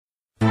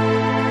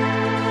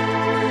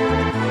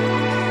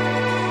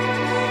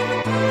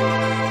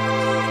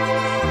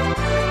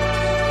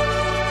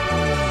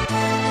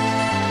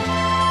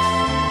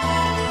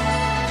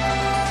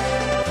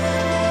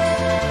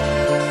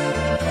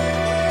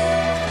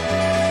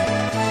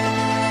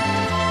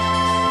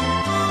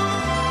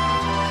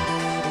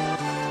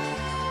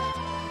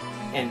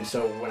And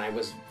so when I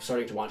was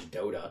starting to watch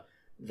Dota,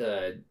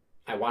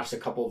 I watched a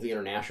couple of the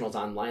internationals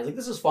online. I was like,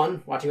 this is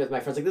fun, watching it with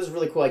my friends. Like, this is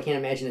really cool. I can't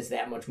imagine it's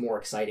that much more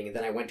exciting. And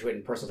then I went to it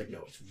in person. I was like,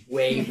 no, it's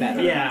way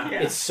better. Yeah.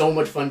 It's so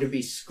much fun to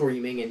be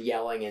screaming and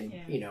yelling and,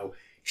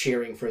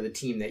 cheering for the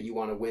team that you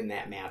want to win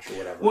that match or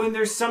whatever. Well, and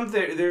there's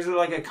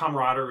like a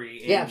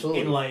camaraderie.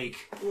 Absolutely. In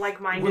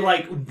like-minded.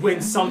 like when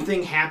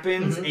something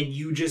happens and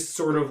you just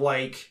sort of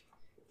like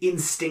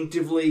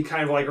instinctively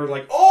kind of like are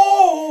like,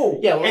 oh,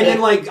 yeah, well, and then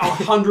like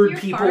 100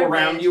 people part of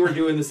around it. you are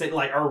doing the same,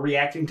 like are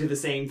reacting to the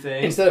same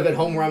thing. Instead of at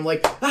home where I'm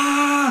like,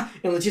 ah,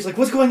 and she's like,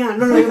 what's going on?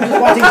 No, I'm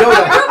just watching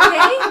Dota.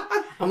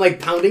 Okay. I'm like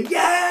pounding,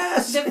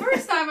 yes! The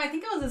first time, I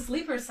think I was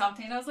asleep or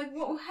something. I was like,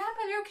 what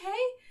happened? You okay?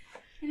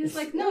 And it's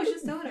like, no, it's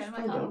just Dota. I'm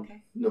like, oh,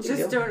 okay. No big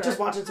Just deal. Dota. Just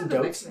watching some I'll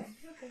go back Dotes. to bed.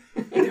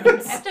 Okay.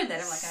 After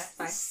that, I'm like, ah,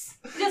 fine.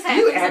 It just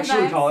happens You actually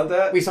sometimes. call it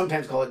that? We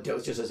sometimes call it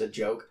Dotes just as a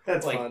joke.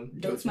 That's like, fun.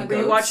 Dotes My my Were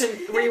you goats.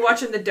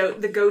 watching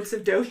the goats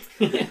of Dote?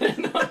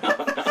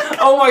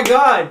 Oh my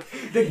god,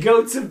 the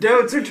goats of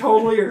Dotes are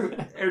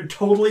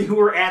totally who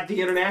are at the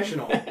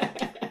international.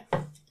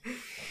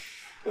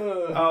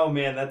 Oh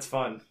man, that's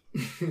fun.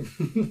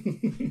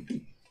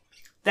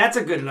 That's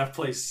a good enough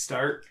place to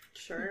start.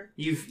 Sure.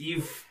 We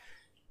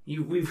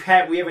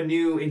have a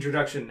new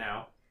introduction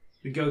now.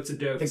 The Goats of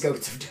Dotes. The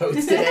Goats of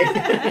Dotes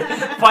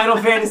today. Final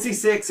Fantasy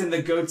VI and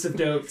the Goats of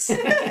Dotes.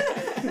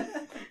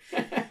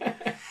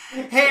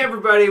 Hey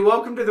everybody,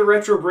 welcome to the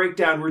Retro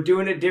Breakdown. We're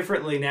doing it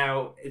differently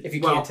now. If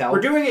you can't tell.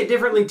 We're doing it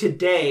differently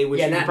today, which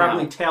Yeah, you can not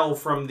probably now. tell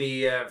from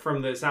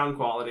the sound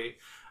quality.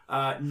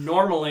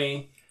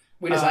 Normally,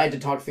 We decided to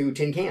talk through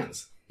tin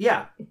cans.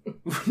 yeah.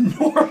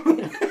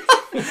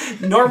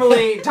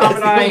 Normally, Tom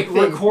and I That's the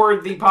only thing.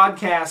 record the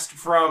podcast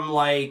from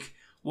like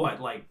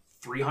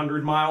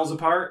 300 miles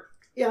apart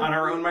Yeah. on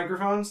our own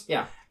microphones.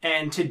 Yeah.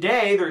 And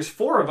today, there's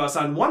 4 of us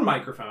on one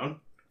microphone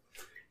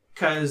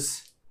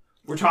because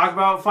we're talking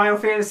about Final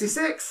Fantasy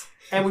VI,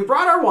 and we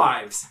brought our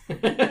wives.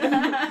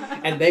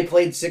 And they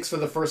played 6 for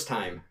the first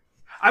time.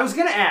 I was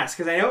going to ask,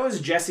 because I know it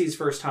was Jesse's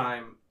first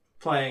time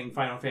playing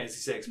Final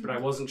Fantasy VI, but I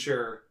wasn't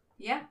sure.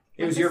 Yeah.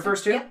 It was your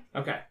first too? Yeah.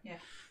 Okay. Yeah.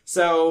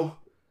 So,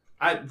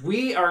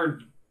 we are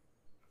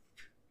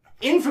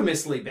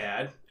infamously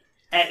bad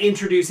at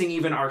introducing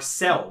even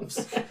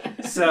ourselves.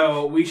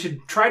 So, we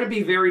should try to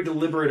be very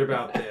deliberate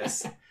about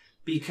this,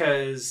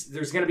 because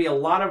there's going to be a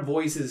lot of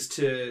voices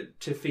to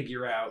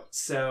figure out.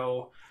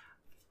 So,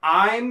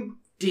 I'm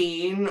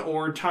Dean,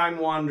 or Time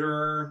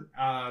Wanderer,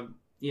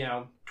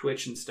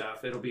 Twitch and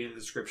stuff. It'll be in the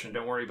description.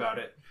 Don't worry about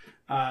it.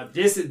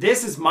 This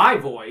is my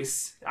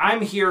voice.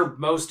 I'm here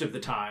most of the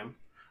time.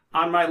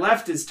 On my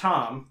left is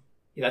Tom.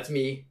 Yeah, that's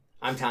me.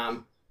 I'm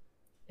Tom.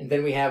 And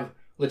then we have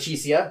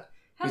Leticia,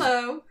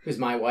 Hello. who's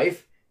my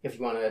wife. If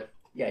you want to...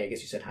 Yeah, I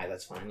guess you said hi.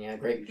 That's fine. Yeah,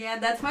 great. Yeah,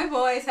 that's my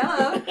voice.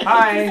 Hello.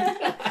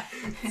 Hi.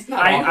 It's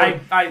not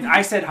awkward.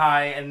 I said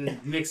hi and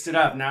mixed it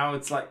up. Now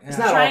it's like... It's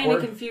not Trying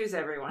awkward. to confuse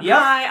everyone. Yep.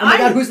 Hi, Oh my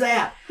god, who's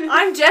that?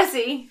 I'm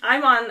Jessie.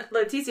 I'm on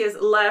Leticia's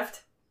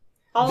left.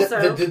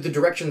 Also, The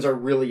directions are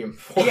really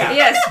important. Yeah.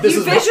 yes, This you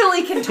is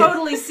visually can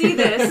totally see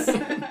this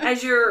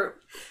as you're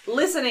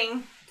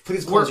listening.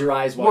 Please close your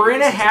eyes while We're you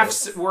in a listen to half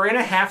this. we're in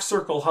a half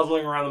circle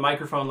huddling around the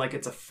microphone like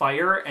it's a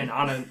fire and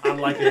in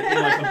like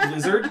a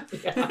blizzard.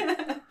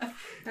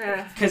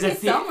 Because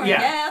It's summer,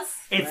 yes.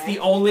 It's the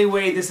only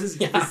way this is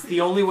it's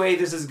the only way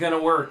this is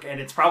gonna work, and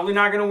it's probably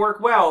not gonna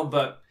work well,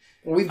 but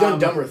Well, we've done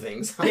dumber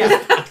things.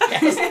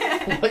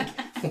 yeah.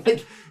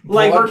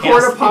 like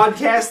record a broadcasting.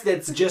 podcast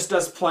that's just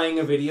us playing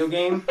a video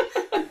game.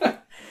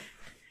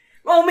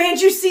 Oh man,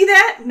 did you see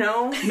that?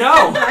 No. No.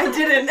 I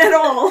didn't at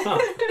all.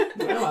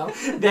 Well,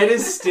 That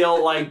is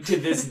still like to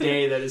this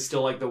day that is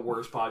still like the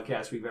worst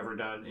podcast we've ever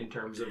done in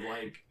terms of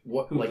like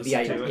what, who like the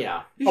listened to idea? it.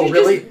 Yeah. You Oh, should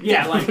really?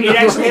 yeah, like it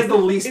actually has the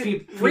least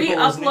people listening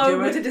Re-upload to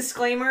with a it.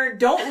 disclaimer.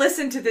 Don't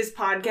listen to this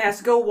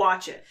podcast. Go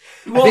watch it.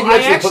 Well, think you I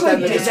actually put that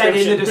actually in the did that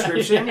in the description.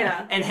 description,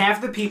 Yeah. and half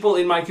the people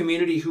in my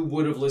community who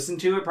would have listened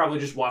to it probably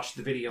just watched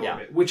the video Yeah. of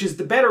it, which is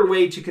the better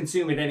way to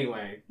consume it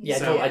anyway. Yeah,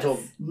 So, I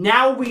told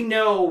now we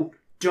know.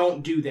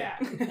 Don't do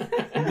that.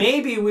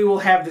 Maybe we will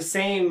have the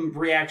same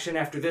reaction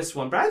after this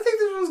one, but I think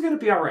this one's going to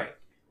be all right.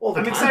 well,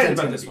 the I'm excited content's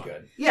about gonna this be one.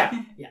 good.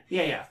 Yeah.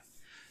 Yeah.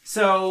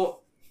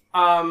 So,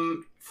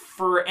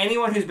 for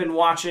anyone who's been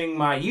watching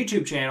my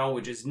YouTube channel,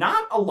 which is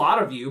not a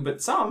lot of you,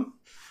 but some,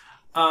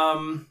 I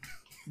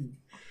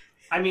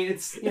mean,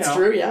 it's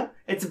True, yeah.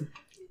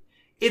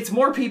 It's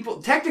more people.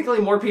 Technically,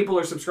 more people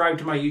are subscribed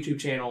to my YouTube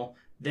channel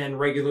than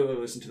regularly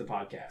listen to the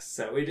podcast.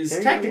 So it is There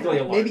you go, technically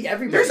yeah. a lot. Maybe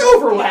everybody. There's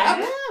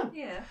overlap.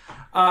 Yeah.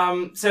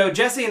 So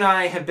Jesse and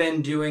I have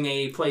been doing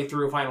a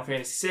playthrough of Final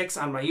Fantasy VI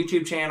on my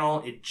YouTube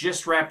channel. It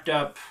just wrapped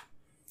up.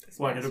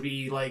 It'll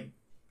be like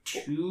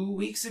 2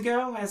 weeks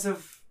ago as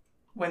of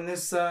when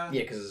this... Yeah,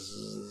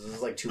 because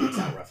it's like 2 weeks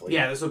out, roughly.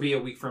 Yeah, this will be a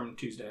week from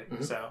Tuesday.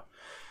 Mhm.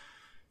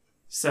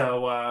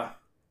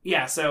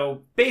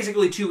 So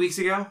basically 2 weeks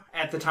ago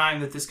at the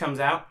time that this comes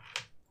out.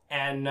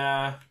 And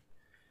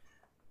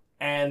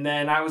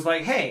then I was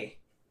like, hey,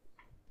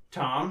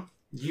 Tom,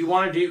 do you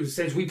want to do,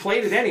 since we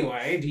played it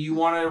anyway, do you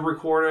want to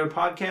record a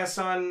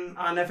podcast on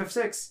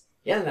FF6?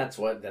 Yeah, and that's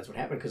what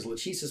happened because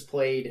Lachesis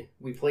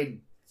we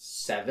played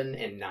 7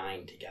 and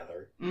 9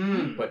 together,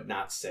 but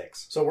not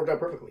 6. So it worked out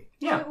perfectly.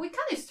 Yeah, we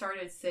kind of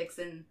started 6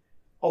 in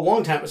a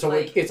long time. So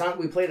like, it's on.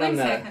 We played on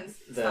the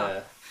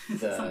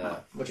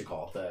somehow. what you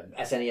call it, the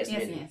SNES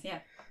Mini. Yes, yeah.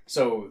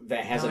 So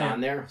that has it yeah. on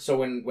there. So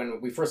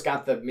when we first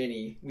got the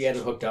Mini, we had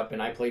it hooked up,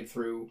 and I played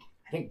through.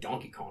 I think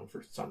Donkey Kong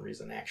for some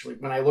reason. Actually,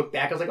 when I look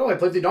back, I was like, "Oh, I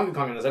played through Donkey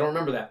Kong on this. I don't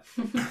remember that."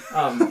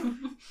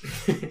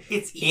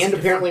 It's easy and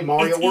apparently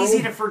Mario World. It's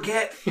easy to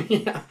forget.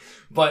 Yeah,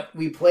 but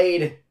we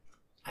played.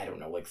 I don't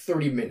know, like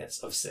 30 minutes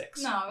of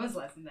 6. No, it was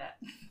less than that.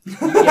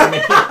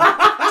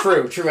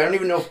 True. I don't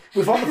even know.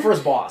 We fought the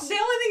first boss. The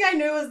only thing I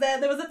knew was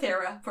that there was a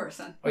Terra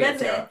person. Oh, yeah,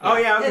 That's Terra. it. Oh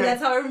yeah, okay. Yeah,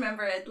 that's how I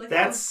remember it. Like,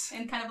 That's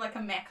in kind of like a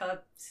mecha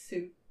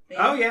suit thing.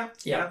 oh yeah.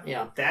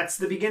 Yeah. That's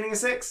the beginning of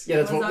 6. Yeah,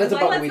 that's I was about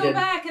like, what let's we go did.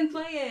 back and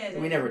play it.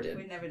 We never did.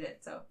 We never did.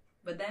 So,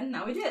 but then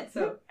now we did.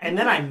 So, And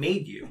then I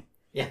made you.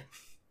 Yeah.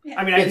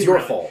 I mean, It's your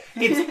fault.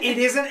 It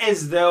isn't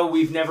as though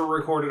we've never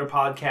recorded a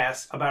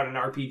podcast about an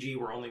RPG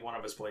where only one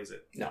of us plays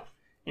it. No.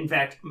 In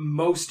fact,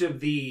 most of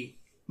the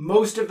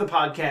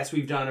podcasts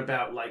we've done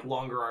about like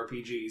longer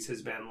RPGs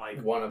has been like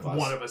One of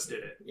us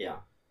did it. Yeah.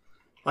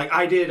 Like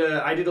I did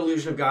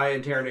Illusion of Gaia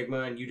and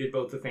Terranigma, and you did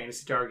both the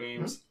Phantasy Star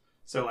games. Mm-hmm.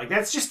 So like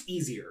that's just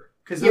easier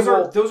because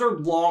those are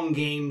long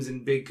games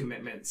and big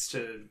commitments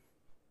to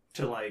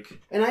like.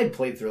 And I'd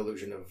played through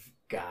Illusion of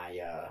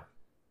Gaia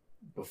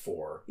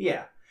before.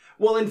 Yeah.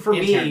 Well, and for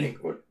me,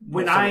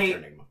 when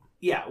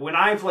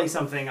I play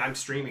something, I'm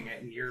streaming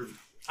it, and you're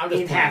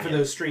in half of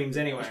those streams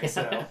anyway.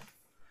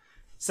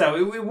 So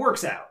it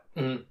works out.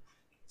 Mm-hmm.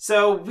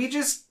 So we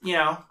just,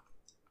 Tom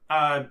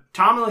and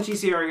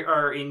Leticia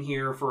are in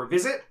here for a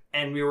visit,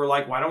 and we were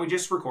like, why don't we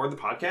just record the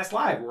podcast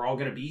live? We're all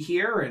going to be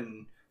here,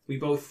 and we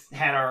both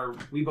had our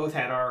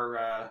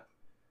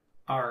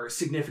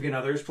significant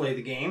others play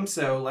the game.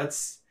 So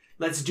let's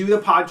do the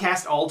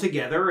podcast all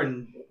together,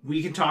 and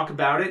we can talk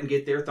about it and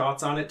get their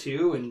thoughts on it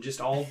too, and just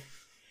all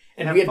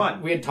have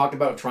fun. We had talked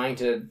about trying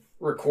to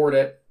record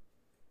it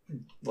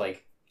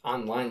like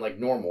online, like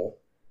normal,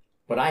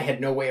 but I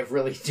had no way of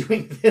really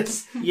doing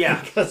this. Yeah,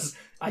 because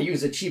I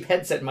use a cheap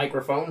headset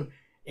microphone,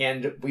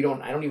 and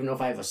I don't even know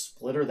if I have a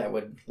splitter that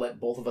would let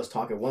both of us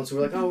talk at once. So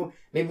we're like, oh,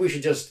 maybe we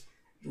should just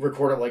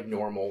record it like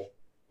normal.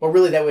 But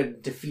really, that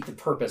would defeat the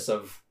purpose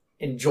of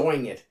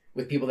enjoying it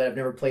with people that have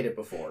never played it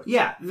before.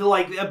 Yeah,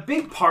 like a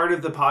big part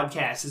of the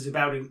podcast is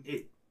about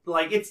it.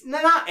 Like, it's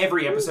not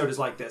every episode is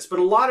like this, but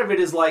a lot of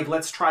it is like,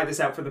 let's try this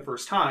out for the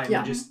first time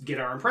and just get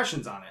our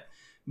impressions on it.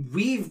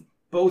 We've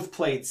both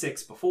played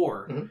 6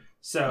 before,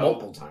 so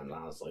multiple times,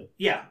 honestly.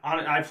 Yeah,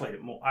 I played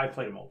it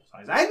multiple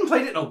times. I hadn't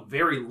played it in a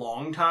very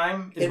long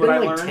time. Is it's what been I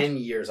like learned. 10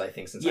 years, I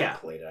think, since I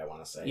played it. I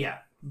want to say. Yeah,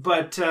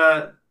 but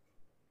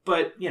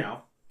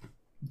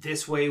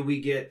this way we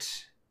get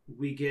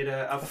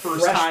a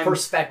first fresh time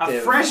perspective.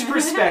 A fresh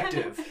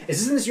perspective.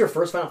 Isn't this your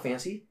first Final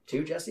Fantasy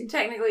too, Jesse?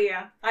 Technically,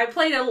 yeah. I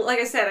played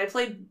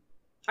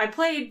I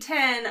played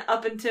 10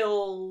 up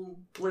until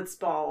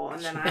Blitzball,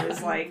 and then I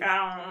was like,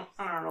 I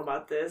don't know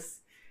about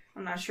this.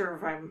 I'm not sure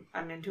if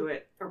I'm into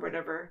it or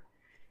whatever.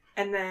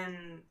 And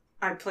then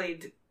I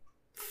played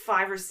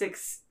 5 or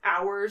 6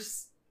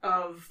 hours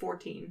of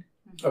 14.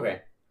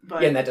 Okay.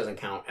 But yeah, and that doesn't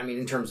count. I mean,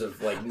 in terms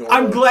of like normal.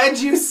 I'm glad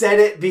you said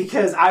it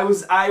because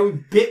I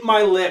bit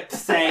my lip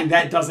saying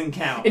that doesn't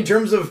count. In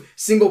terms of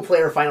single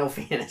player Final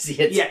Fantasy,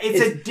 it's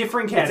a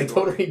different category. It's a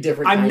totally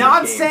different. I'm kind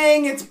not of game.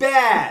 saying it's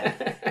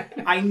bad.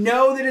 I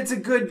know that it's a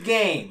good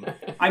game.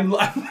 I'm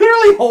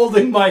literally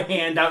holding my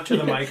hand out to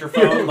the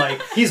microphone,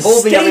 like he's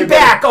holding. Stay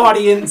back,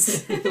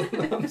 audience.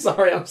 I'm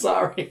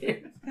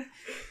sorry.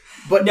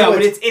 But no,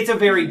 but it's a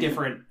very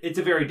different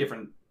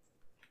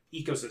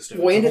ecosystem.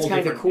 Well, and it's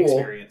kind of cool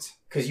experience.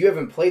 Because you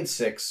haven't played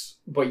 6,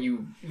 but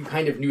you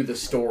kind of knew the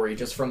story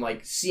just from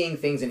like seeing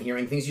things and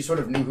hearing things. You sort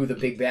of knew who the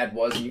big bad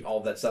was and all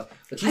that stuff.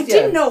 I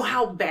didn't know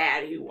how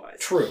bad he was.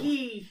 True.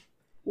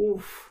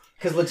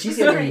 Because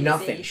Leticia knew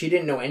nothing. She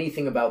didn't know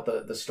anything about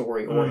the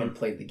story or had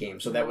played the game.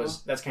 So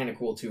that's kind of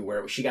cool too.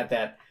 Where she got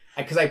that.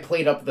 Because I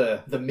played up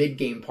the mid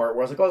game part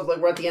where I was like,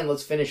 we're at the end.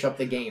 Let's finish up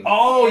the game.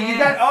 Oh, you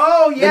got.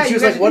 Oh, yeah. Then she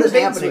was like, "What is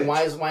happening?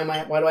 Why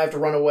do I have to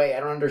run away?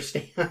 I don't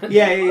understand."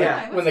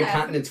 Yeah. When the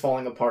continent's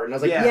falling apart, and I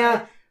was like,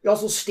 "Yeah, you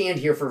also stand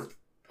here for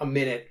a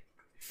minute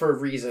for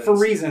reasons." For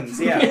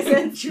reasons,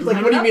 yeah. She was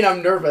like, "What do you mean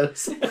I'm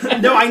nervous?"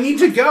 No, I need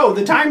to go.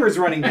 The timer's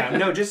running down.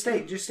 No, just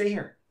stay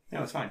here.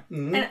 No, it's fine.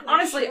 Mm-hmm. And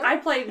honestly, I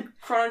played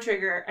Chrono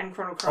Trigger and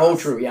Chrono Cross. Oh,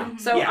 true, yeah.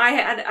 So I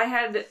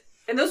had,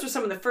 and those were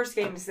some of the first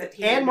games that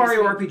he and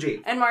Mario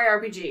RPG. And Mario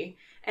RPG.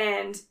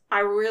 And I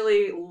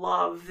really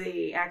love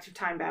the active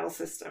time battle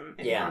system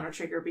in Chrono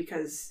Trigger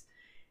because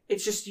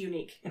it's just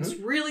unique. It's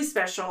really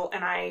special,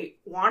 and I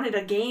wanted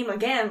a game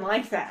again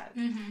like that.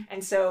 Mm-hmm.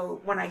 And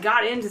so when I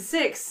got into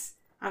 6,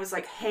 I was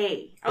like,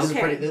 "Hey,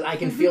 okay, I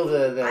can feel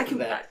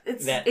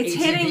it's ATB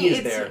hitting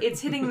is there.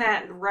 It's hitting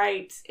that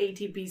right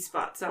ATB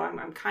spot." So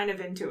I'm kind of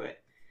into it.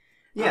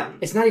 Yeah,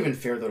 it's not even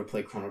fair though to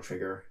play Chrono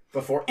Trigger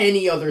before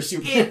any other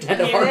Super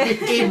Nintendo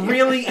RPG. It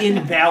really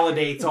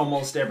invalidates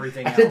almost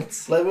everything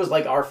else. That was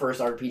like our first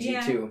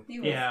RPG too,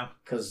 Yeah,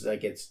 because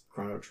like it's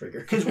Chrono Trigger.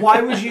 because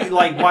why would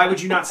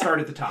you not start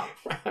at the top?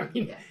 I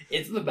mean,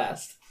 it's the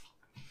best.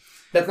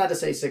 That's not to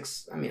say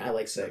 6. I mean, I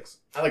like 6.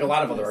 I like a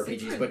lot of other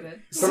RPGs, but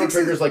Chrono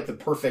Trigger's like the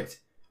perfect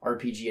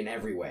RPG in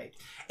every way.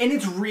 And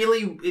it's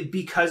really,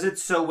 because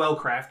it's so well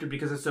crafted,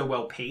 because it's so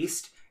well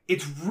paced,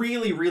 it's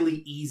really,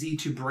 really easy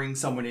to bring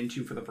someone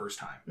into for the first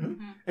time.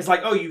 Mm-hmm. It's like,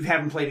 oh, you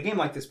haven't played a game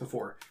like this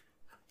before.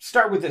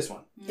 Start with this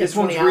one. This It's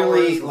one's 20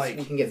 really hours, like,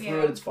 we can get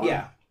through it. It's fun.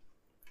 yeah,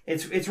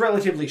 it's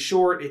relatively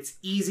short. It's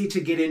easy to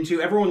get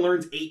into. Everyone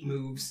learns 8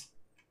 moves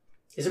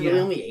Is it really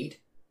only 8?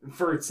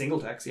 for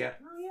single text. Yeah,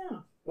 Oh yeah.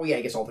 Well, yeah.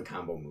 I guess all the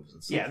combo moves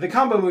and stuff. yeah. The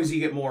combo moves you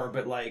get more,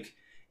 but like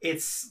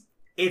it's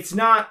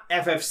not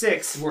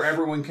FF6 where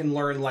everyone can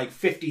learn like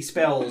 50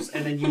 spells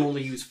and then you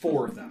only use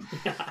 4 of them.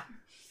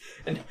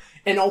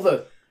 And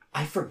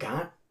I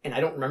forgot, and I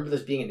don't remember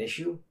this being an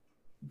issue,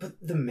 but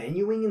the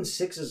menuing in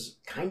 6 is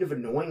kind of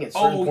annoying at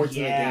certain points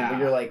in the game where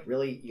you're like,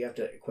 really, you have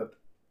to equip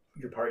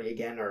your party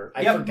again, or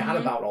I forgot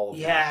about all of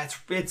that. Yeah,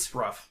 it's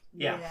rough.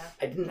 Yeah.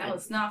 I didn't. That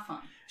was not fun.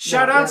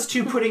 Shoutouts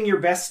to putting your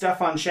best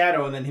stuff on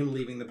Shadow and then him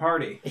leaving the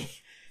party.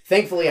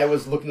 Thankfully, I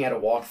was looking at a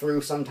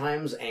walkthrough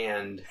sometimes,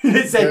 and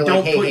It said, they're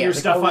don't like, put hey, your I was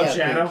stuff like, on yeah,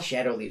 Shadow.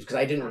 Shadow leaves, because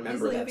I didn't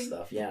remember He's that leaving.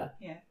 stuff. Yeah.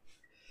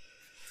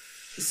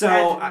 So,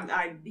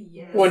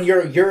 Yes. When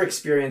your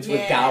experience with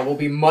Yeah. Gao will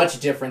be much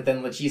different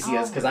than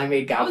Leticia's, because I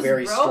made that Gao was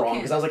very strong. broken.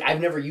 Because I was like, I've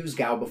never used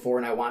Gao before,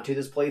 and I want to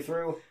this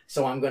playthrough,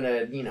 so I'm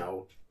gonna,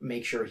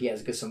 make sure he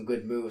has some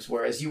good moves.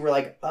 Whereas you were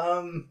like,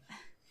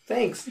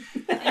 thanks.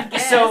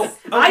 so okay.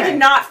 I did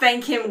not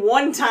thank him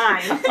one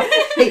time.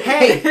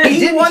 Hey,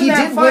 he he won did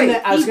that win fight.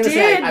 that. I was He gonna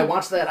say, did. I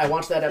watched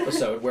that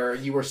episode where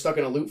you were stuck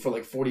in a loop for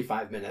like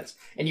 45 minutes,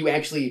 and you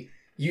actually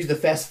used the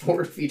fast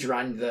forward feature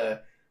on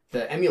the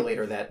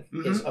emulator that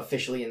is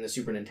officially in the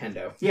Super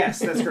Nintendo. Yes,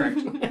 that's correct.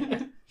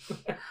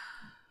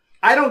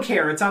 I don't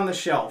care. It's on the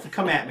shelf.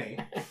 Come at me.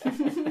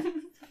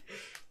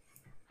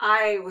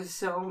 I was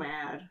so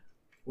mad.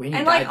 When you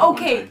And died like, the one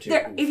okay, time,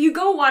 too. if you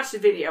go watch the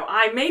video,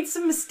 I made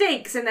some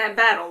mistakes in that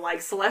battle.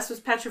 Like Celeste was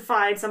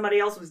petrified, somebody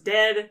else was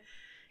dead.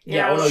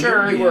 Yeah, well, no,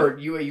 sure, you were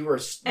And you were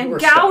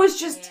Gao stuck. was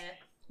just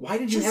Why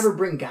did you just- never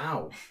bring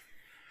Gao?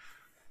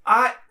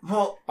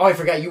 Well, Oh, I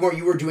forgot. You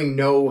were doing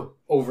no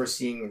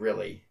overseeing,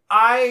 really.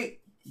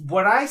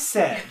 what I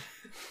said,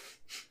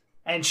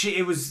 and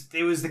it was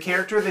the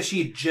character that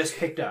she had just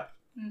picked up,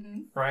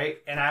 right?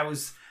 And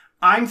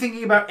I'm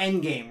thinking about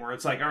Endgame, where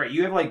it's like, all right,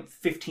 you have like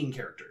 15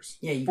 characters.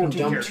 Yeah, you can 14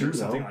 dump characters, 2,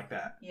 something though. like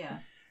that. Yeah.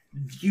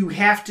 You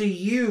have to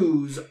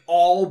use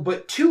all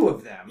but 2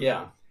 of them.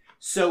 Yeah.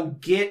 So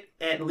get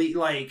at least,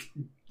 like,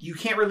 you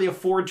can't really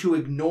afford to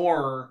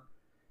ignore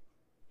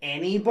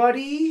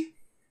anybody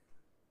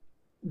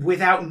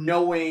without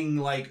knowing,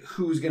 like,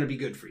 who's going to be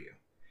good for you.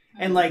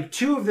 And, like,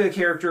 2 of the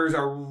characters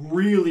are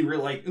really,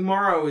 really, like,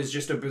 Umaro is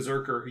just a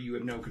berserker who you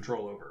have no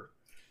control over.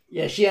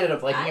 Yeah, she ended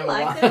up liking I him a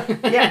liked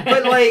lot. Yeah,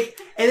 but, like,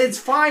 and it's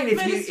fine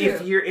But it's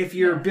true. if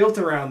you're built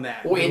around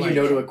that. Well, and like, you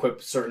know to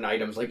equip certain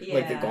items, like the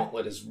Yeah.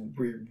 gauntlet is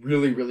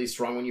really, really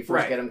strong when you first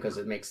Right. get him, because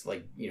it makes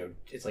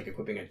it's like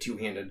equipping a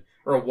 2-handed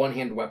or a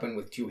 1-hand weapon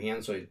with 2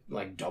 hands, so it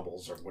like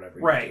doubles or whatever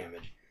your Right.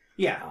 damage.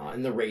 Yeah.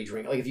 And the rage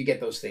ring, like if you get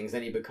those things,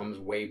 then he becomes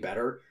way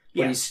better.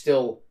 But Yeah. he's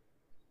still.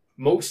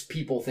 Most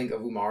people think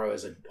of Umaro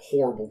as a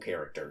horrible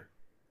character,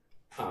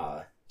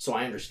 so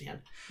I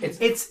understand.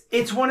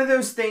 It's one of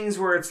those things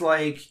where it's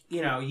like,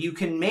 you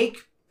can make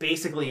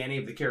basically any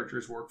of the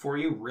characters work for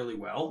you really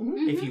well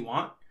if you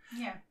want.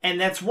 Yeah. And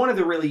that's one of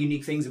the really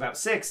unique things about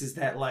 6 is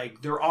that,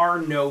 like, there are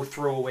no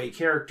throwaway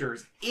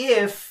characters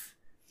if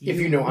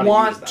you know how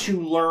want to use them.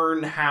 to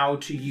learn how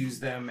to use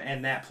them,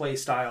 and that play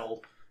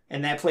style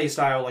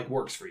like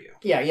works for you.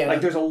 Yeah.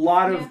 Like there's a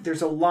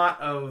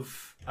lot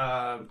of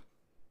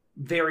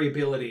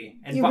variability,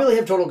 and you really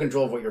have total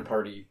control of what your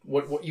party,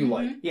 what you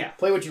like. Yeah.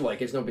 Play what you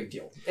like. It's no big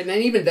deal. And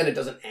then even then, it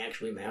doesn't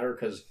actually matter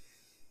because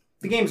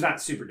the game's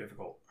not super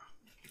difficult.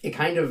 it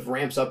kind of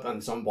ramps up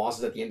on some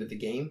bosses at the end of the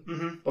game.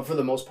 Mm-hmm. But for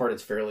the most part,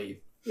 it's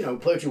fairly, play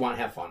what you want,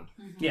 have fun.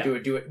 Yeah. Do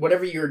it.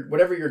 Whatever you're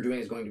doing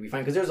is going to be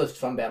fine. Because there's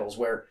some battles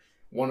where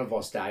one of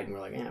us died and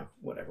we're like,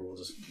 whatever, we'll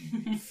just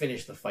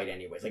finish the fight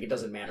anyways. Like, it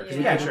doesn't matter. Because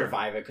we Yeah, couldn't sure.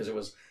 revive it because it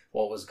was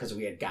because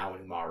we had Gao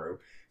and Umaru.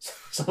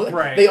 So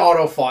Right. they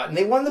auto fought and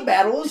they won the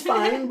battle. It was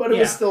fine, but it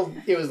was Yeah. still,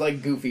 it was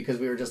like goofy because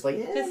we were just like,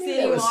 Just maybe see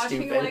that you was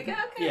watching, stupid. you're like,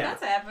 okay, Yeah.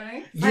 that's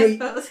happening. Yeah. I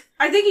suppose.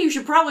 I think you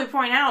should probably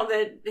point out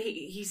that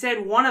he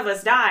said one of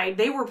us died.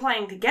 They were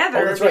playing together.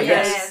 Oh, that's right,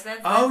 because yes.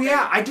 Oh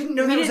yeah, I didn't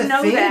know We that was didn't a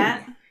know thing.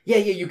 that. Yeah,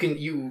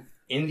 you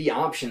in the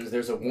options,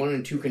 there's a 1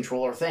 and 2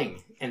 controller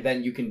thing, and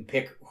then you can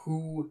pick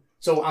who.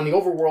 So on the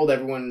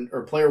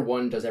overworld, player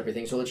 1 does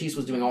everything. So Lachise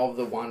was doing all of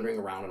the wandering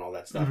around and all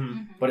that stuff.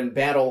 Mhm. But in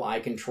battle, I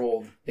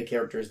controlled the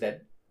characters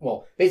that.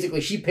 Well,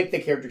 basically, she picked the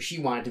character she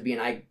wanted to be, and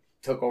I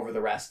took over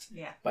the rest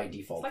Yeah. by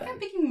default. It's like then. I'm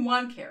picking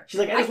one character. She's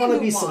like, I just can want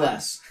to do be one.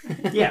 Celeste.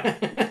 Yeah.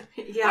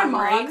 Yeah, Or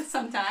Mog right.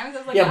 sometimes. I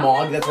was like, Yeah, oh,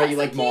 Mog. That's right. You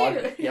like so Mog.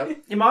 cute. Yep.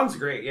 Yeah, Mog's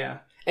great. Yeah.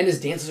 And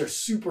his dances are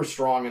super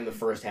strong in the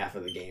first half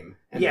of the game.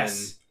 And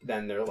Yes.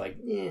 then they're like,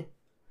 eh.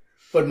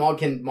 But Mog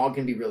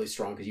can be really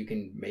strong because you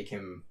can make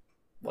him,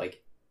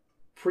 like,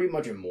 pretty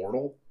much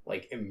immortal,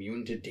 like,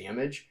 immune to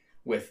damage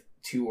with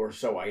 2 or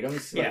so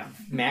items. Like, Yeah.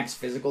 max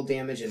physical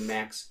damage and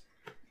max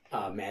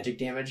magic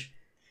damage.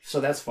 So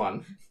that's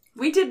fun.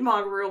 We did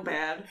Mog real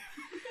bad.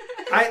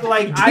 I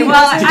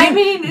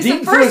Mean,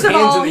 Dean threw first his of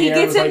hands all, in the he air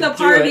gets and in was the like,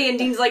 "Do party it." and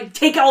Dean's like,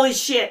 take all his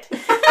shit. well,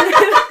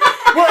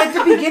 at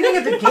the beginning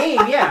of the game,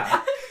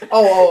 yeah.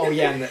 Oh,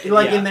 yeah.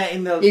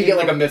 In the You get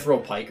like a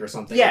mithril pike or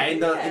something. Yeah, in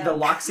the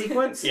lock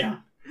sequence. Yeah.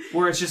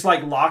 Where it's just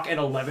like Locke and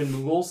 11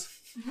 Moogles.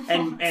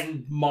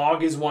 And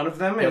Mog is one of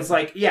them. And Yep. it's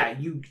like, yeah,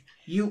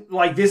 you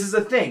like this is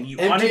a thing. You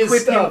Empty his unequip him.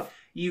 stuff.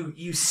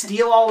 You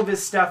steal all of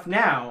his stuff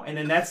now, and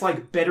then that's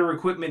like better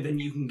equipment than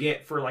you can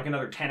get for like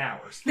another 10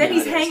 hours. Then Yeah,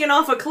 he's it is. hanging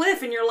off a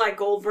cliff and you're like,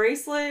 gold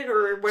bracelet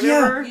or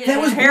whatever. Yeah.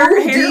 That was Hair-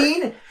 brutal, hair-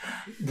 Dean.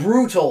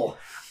 Brutal.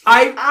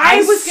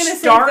 I was going to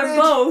started- save them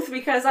both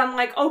because I'm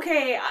like,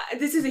 okay,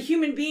 this is a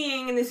human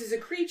being and this is a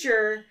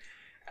creature.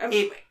 I'm To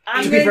To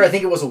be gonna- fair, I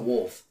think it was a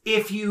wolf.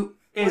 If you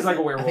it's like a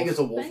I werewolf. think it's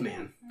a wolf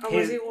man. Oh,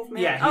 was he a wolf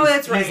man? Yeah, oh,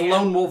 that's right. He's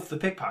Lone Wolf the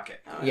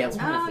pickpocket. Oh, Yeah, it's a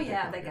wolf. Oh I think.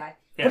 yeah, that guy.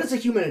 Yeah. But it's a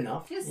human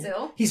enough. He's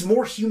still. He's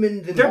more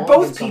human than They're Mog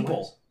both in some people.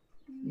 ways.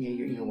 Yeah,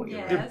 you know what you're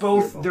Yeah. right.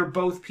 They're You're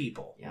both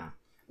people. Yeah.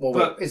 Well,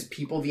 But- wait, is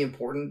people the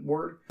important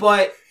word?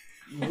 But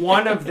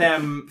one of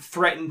them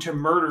threatened to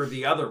murder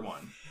the other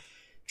one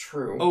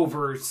True.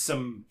 over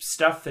some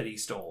stuff that he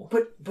stole.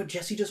 But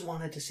Jesse just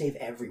wanted to save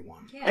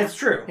everyone. Yeah. That's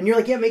true. And you're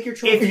like, yeah, make your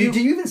choice. If you-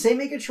 Do you even say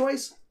make a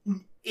choice?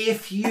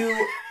 If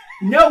you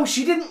no,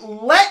 she didn't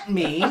let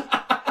me.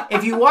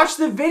 If you watch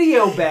the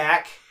video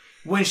back,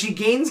 when she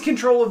gains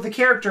control of the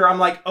character, I'm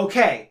like,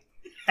 okay.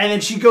 And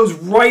then she goes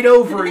right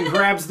over and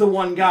grabs the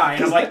one guy.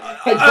 And I'm like,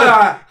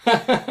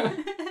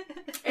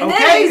 And then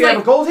okay, he's you have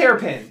like, a gold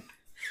hairpin.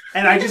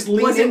 And I just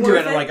lean Was it into it worth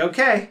and I'm it? like,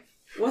 okay.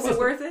 was it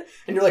worth it?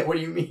 And you're like, what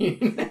do you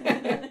mean?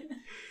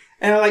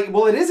 And I'm like,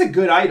 well, it is a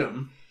good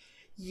item.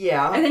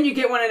 Yeah. And then you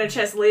get one in a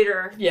chest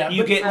later. Yeah.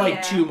 You get like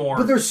yeah. 2 more.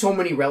 But there's so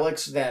many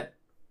relics that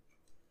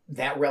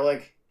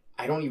relic,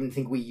 I don't even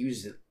think we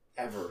used it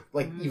ever.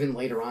 Like, even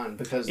later on,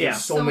 because Yeah.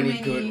 there's so, So many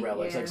many, good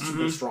relics, like yeah. super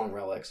Mhm. strong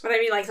relics. But I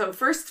mean, like, so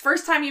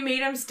first time you meet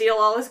him, steal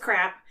all his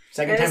crap.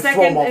 Second And the time,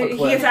 throw him second, off a he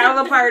cliff. gets out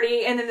of the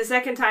party, and then the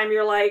second time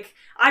you're like,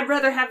 I'd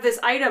rather have this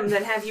item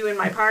than have you in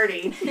my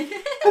party.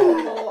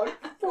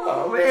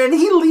 Oh, and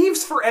he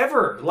leaves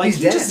forever. Like He's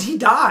he dead. He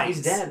dies.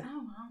 He's dead. Oh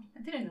wow,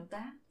 I didn't know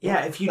that.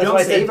 Yeah, if you That's don't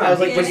why I said- save him, I was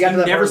like, you when you got to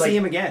that never part, see like,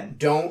 him again.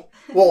 Don't.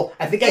 Well,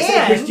 I think I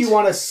said, which And- do you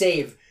want to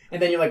save?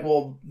 And then you're like,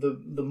 well, the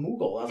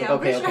Moogle. I was Yeah, like,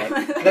 okay, which okay.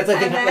 one? That's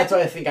And then- what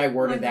I think I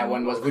worded Like that the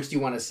one was, Moogle? which do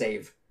you want to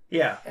save?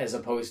 Yeah, As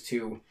opposed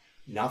to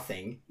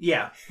nothing.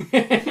 yeah,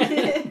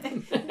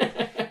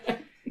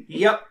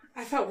 yep.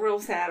 I felt real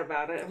sad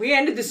about it. We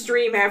ended the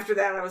stream after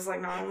that. I was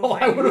like, no, I don't Oh,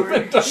 I would have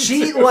been done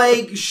She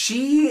too.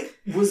 she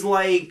was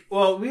like,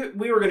 well,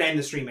 we were gonna end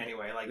the stream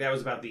anyway. Like that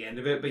was about the end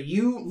of it. But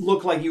you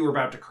looked like you were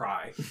about to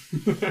cry.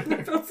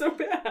 I felt so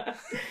bad. I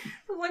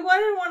was like, well, I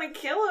didn't want to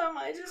kill him.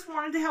 I just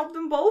wanted to help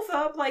them both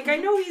up. Like, I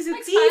know he's a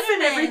Like thief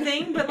and Spider-Man.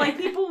 everything, but like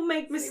people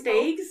make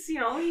mistakes. You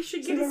know, he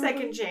should get a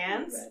second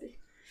chance.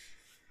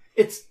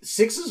 It's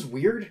 6 is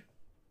weird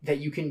that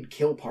you can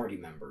kill party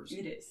members.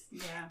 It is.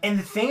 Yeah. And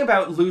the thing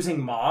about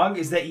losing Mog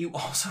is that you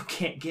also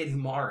can't get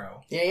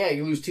Umaro. Yeah,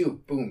 you lose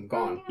 2. Boom,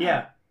 gone.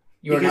 Yeah,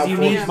 You are because now you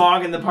forced- need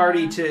Mog in the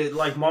party Yeah. to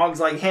like. Mog's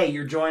like, hey,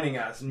 you're joining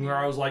us, and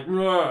Umaro's like,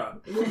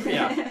 ugh.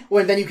 Yeah.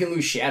 Well, and then you can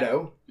lose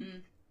Shadow.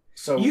 Mm.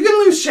 So You can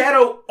lose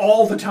Shadow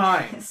all the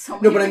time. So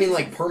no, many but I mean reasons.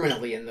 like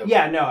permanently in the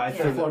Yeah, no, I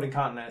think Yeah. floating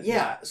continent.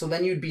 Yeah, so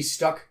then you'd be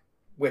stuck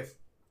with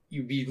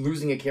you'd be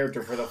losing a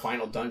character for the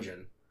final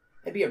dungeon.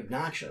 That'd be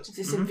obnoxious.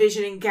 Just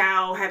envisioning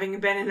Gao having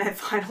been in that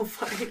final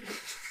fight.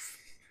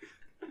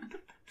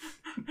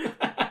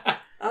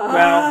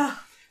 Well,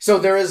 So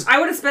there is I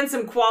would have spent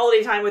some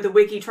quality time with the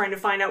wiki trying to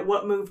find out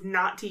what move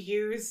not to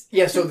use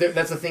yeah. So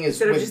that's the thing is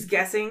instead of with just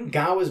guessing.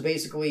 Gao is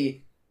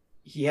basically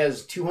he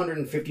has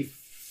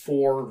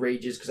 254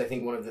 rages because I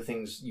think one of the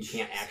things you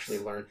can't actually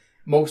learn.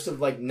 Most of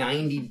like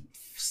 97%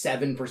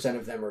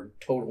 of them are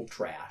total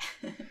trash.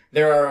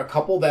 There are a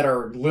couple that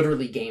are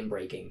literally game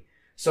breaking.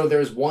 So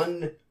there's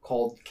one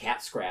called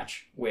Cat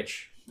Scratch,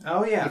 which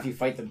oh yeah. if you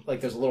fight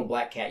there's a little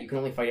black cat, you can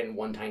only fight it in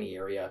one tiny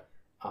area.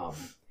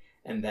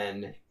 And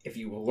then if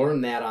you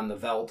learn that on the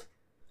Veld,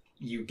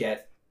 he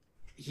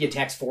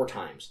attacks 4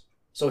 times.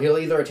 So he'll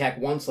either attack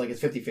once, like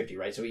it's 50-50,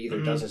 right? So he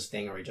either does his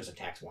thing or he just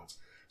attacks once.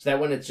 So that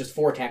one, it's just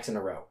 4 attacks in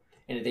a row.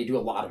 And they do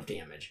a lot of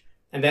damage.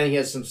 And then he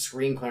has some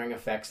screen clearing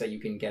effects that you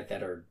can get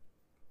that are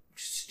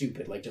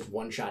stupid, like just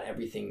one-shot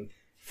everything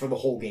for the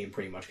whole game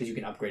pretty much, because you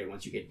can upgrade it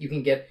once you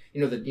can get,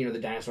 the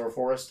dinosaur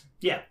forest?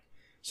 Yeah.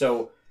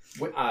 So,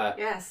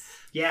 Yes.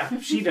 Yeah,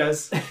 she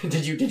does.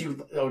 did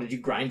you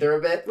grind there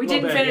a bit? We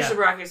Little didn't bit, finish yeah. the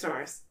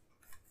Brachiosaurus.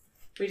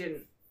 We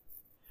didn't.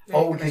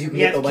 Oh, because you can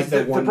Yeah, get the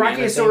the one mana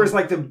Brachiosaur is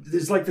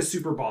thing. like the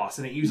super boss,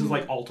 and it uses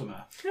like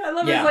Ultima. I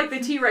love Yeah. it. Like the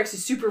T-Rex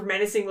is super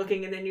menacing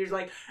looking, and then you're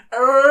like,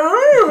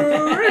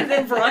 oh, and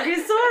then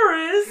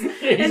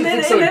Brachiosaurus, and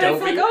then so it's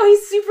dopey. like, oh,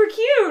 he's super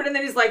cute, and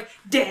then he's like,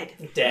 dead.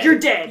 Dead. You're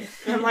dead.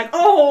 And I'm like,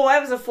 oh,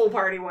 that was a full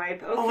party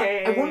wipe. Oh,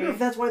 Okay. I wonder if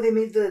that's why they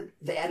made the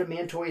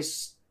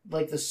Adamantoise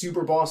like the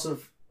super boss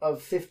of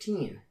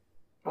 15.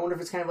 I wonder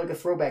if it's kind of like a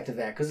throwback to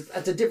that, because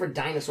it's a different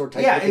dinosaur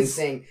type looking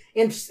thing.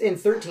 And in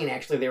 13,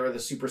 actually, they were the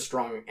super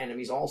strong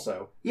enemies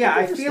also. Yeah,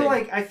 I Interesting.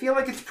 feel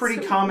like it's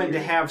pretty So common weird.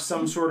 to have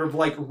some sort of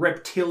like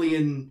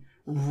reptilian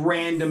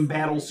random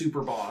battle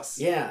super boss.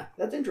 Yeah,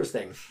 that's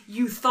interesting.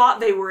 You thought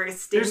they were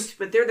extinct, There's-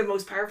 but they're the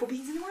most powerful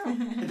beings in the world.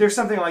 There's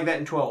something like that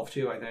in 12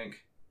 too, I think.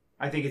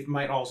 I think it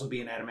might also be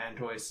an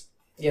Adamantoise.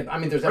 Yeah, I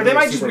mean, there's Or they definitely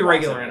might a just super be boss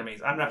regular in it.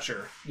 enemies. I'm not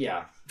sure.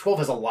 Yeah, 12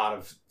 has a lot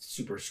of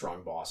super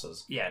strong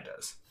bosses. Yeah, it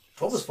does.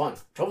 12 is fun.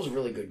 12 is a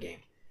really good game.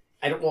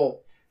 I don't.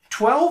 Well,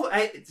 12,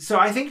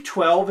 I think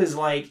 12 is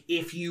like,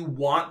 if you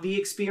want the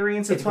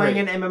experience of It's playing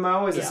great. an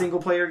MMO as a Yeah. single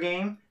player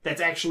game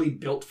that's actually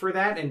built for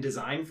that and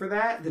designed for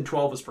that, then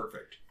 12 is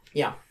perfect.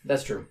 yeah,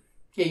 that's true.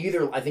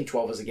 Yeah, I think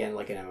 12 is again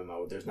like an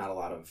MMO. There's not a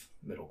lot of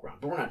middle ground,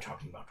 but we're not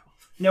talking about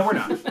No, we're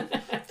not.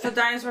 12. So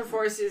Dinosaur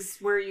Force is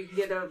where you can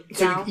get a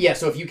So cow.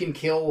 so if you can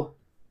kill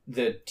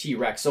the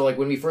T-Rex, so like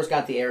when we first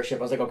got the airship,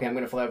 I was like, okay, I'm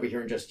going to fly over here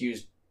and just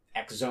use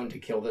X Zone to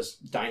kill this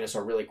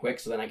dinosaur really quick,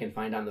 so then I can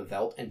find on the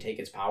Velt and take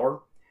its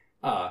power.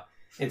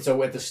 And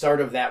so at the start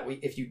of that,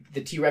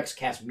 the T-Rex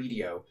casts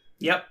Meteo,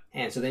 Yep.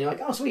 and so then you're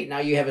like, oh sweet, now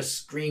you have a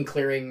screen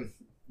clearing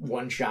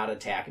one-shot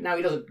attack. Now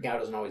Gao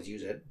doesn't always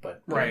use it,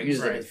 but when he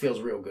uses it, it feels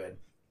real good.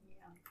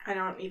 I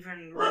don't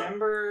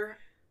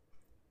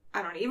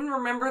even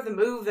remember the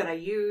move that I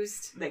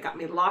used that got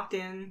me locked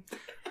in.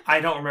 I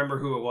don't remember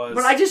who it was.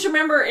 But I just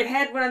remember it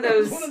had one of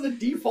those One of the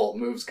default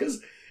moves,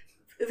 because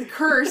the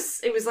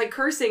curse. It was like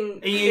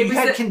cursing. You it was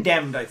had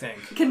condemned, I think.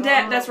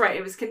 condemned. That's right.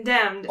 It was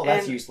condemned. oh,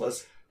 that's and,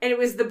 useless. and it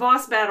was the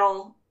boss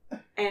battle,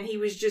 and he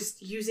was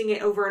just using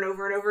it over and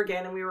over and over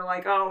again. And we were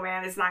like, "Oh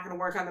man, it's not going to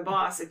work on the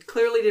boss." It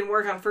clearly didn't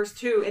work on first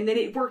two, and then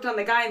it worked on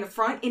the guy in the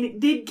front, and it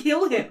did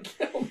kill him.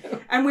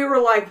 And we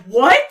were like,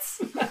 "What?"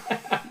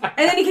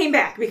 And then he came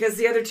back because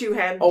the other two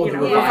had, Oh, you the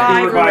know,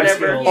 revive. revive or The revive whatever.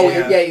 skills. Oh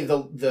Yeah.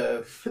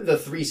 yeah, the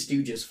Three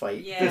Stooges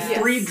fight. Yeah. The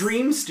three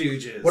Dream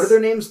Stooges. What are their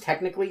names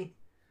technically?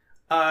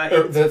 Or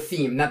It- the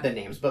theme, not the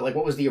names, but like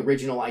what was the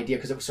original idea?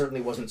 Because it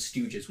certainly wasn't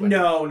Stooges.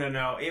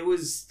 no. It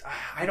was,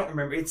 I don't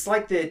remember. It's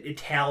like the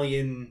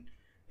Italian,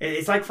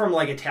 it's like from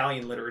like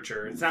Italian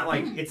literature. It's not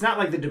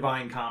like the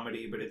Divine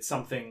Comedy, but it's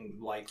something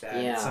like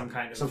that. Yeah, some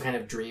kind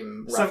of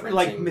dream, some,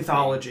 like referencing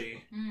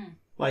mythology. Mm.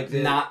 Like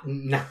thing. the,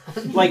 Not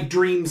like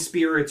dream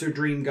spirits or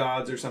dream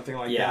gods or something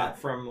like Yeah. that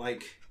from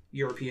like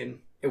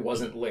European. It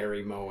wasn't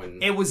Larry Moe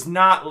and It was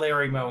not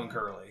Larry Moe and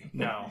Curly.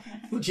 No.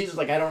 Jesus.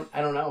 Like I don't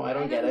know. I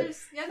don't get it.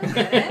 I don't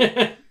get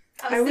it.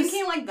 I I was was-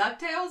 thinking like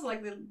DuckTales,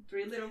 like the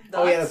three little ducks.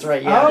 Oh yeah, that's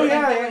right. Yeah. Oh,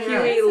 yeah.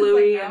 Huey,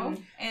 Louie, and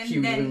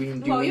Huey, then Louie,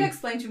 and well, Dewey. you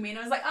explained to me, and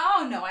I was like,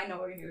 oh no, I know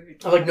what you're talking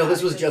I'm like, no, about.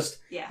 this was just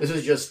yeah.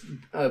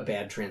 a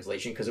bad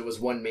translation because it was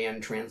one man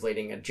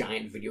translating a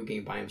giant video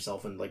game by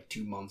himself in like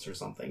 2 months or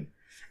something.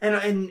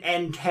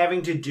 And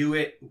having to do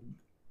it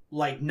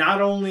like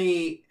not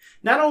only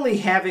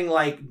having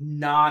like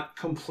not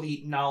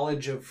complete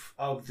knowledge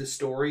of the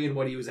story and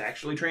what he was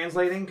actually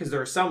translating, because there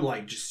are some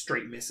like just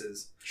straight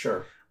misses,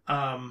 Sure.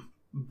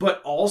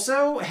 but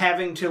also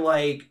having to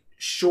like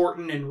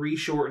shorten and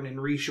reshorten and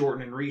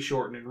reshorten and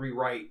reshorten and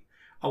rewrite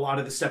a lot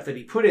of the stuff that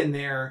he put in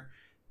there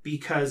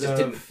because It just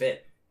didn't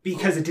fit.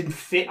 it didn't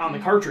fit on the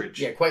cartridge.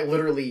 Yeah, quite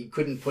literally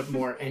couldn't put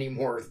any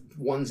more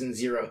ones and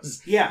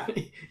zeros Yeah.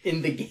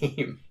 in the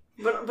game.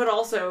 But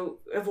also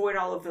avoid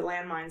all of the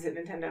landmines that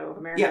Nintendo of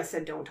America Yeah.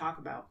 said don't talk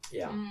about.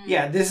 Yeah. Mm.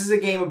 Yeah, this is a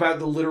game about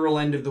the literal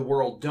end of the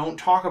world. Don't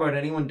talk about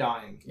anyone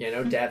dying. Yeah,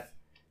 no death,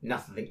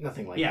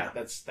 nothing like Yeah.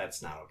 that.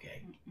 That's not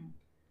okay.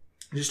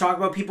 Just talk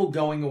about people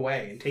going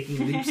away and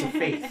taking leaps of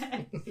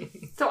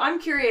faith. So I'm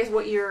curious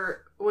what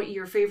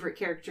your favorite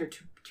character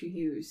to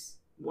use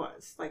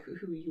was, like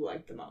who you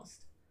liked the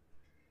most.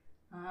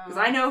 Because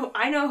I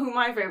know who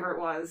my favorite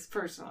was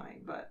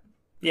personally, but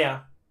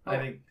Yeah, I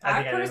think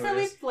I know who it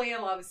personally is. play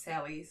a lot of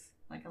Sally's,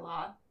 like a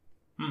lot,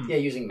 Yeah,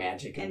 using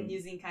magic and and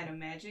using kind of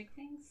magic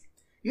things.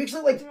 you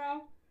actually like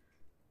throughout.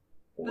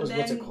 But what's then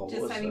it called?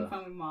 just What was having the-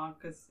 fun with Mog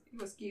because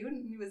it was cute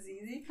and it was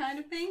easy, kind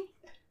of thing.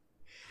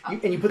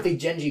 and you put the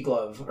Genji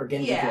glove or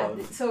Genji yeah,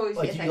 glove. so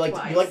Like it's you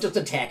like just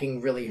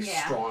attacking really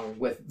Yeah. strong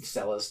with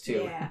Celis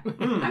too. Yeah,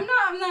 Hmm.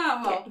 I'm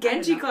not. Well,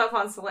 Genji I don't know.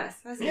 Club on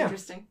Celeste. That's Yeah.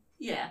 interesting.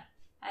 Yeah,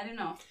 I don't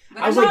know,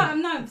 but I was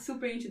I'm not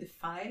super into the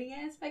fighting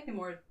aspect and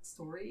more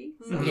story.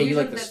 So Yeah, you usually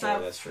like the that's story. how-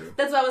 That's true.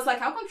 That's why I was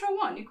like, I'll control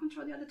one, you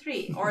control the other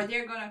three. Or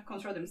they're gonna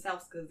control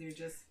themselves because they're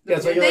just... Yeah,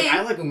 so doing you're their like, thing.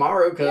 I like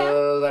Umaru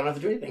because I don't have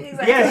to do anything.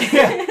 Exactly.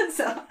 Yeah,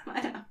 So,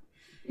 I don't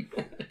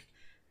know.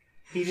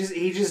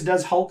 He just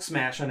does Hulk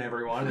smash on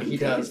everyone. And, He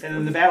does. and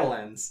then the battle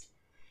ends.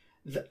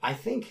 I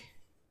think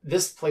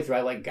this playthrough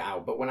I like Gao,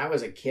 but when I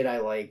was a kid I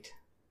liked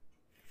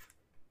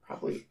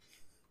probably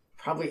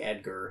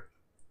Edgar.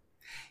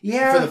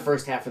 Yeah. for the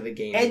first half of the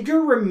game.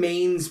 Edgar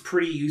remains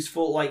pretty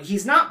useful. Like,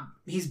 he's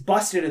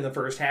busted in the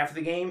first half of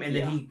the game, and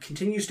then he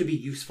continues to be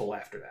useful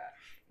after that.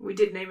 We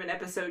did name an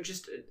episode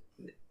just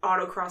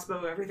auto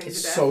crossbow everything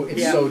It's to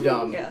death. so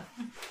dumb. Yeah.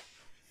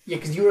 Yeah,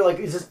 because you were like,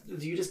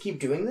 do you just keep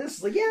doing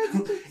this? Like, yeah.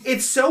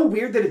 It's so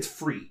weird that it's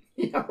free.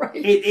 Yeah, right.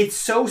 It's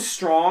so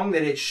strong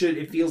that it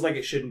feels like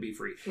it shouldn't be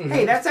free. Mhm.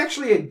 Hey, that's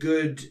actually a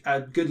good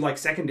like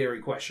secondary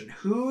question.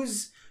 Who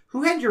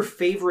had your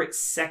favorite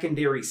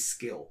secondary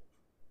skill?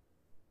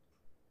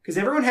 Because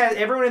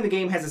everyone in the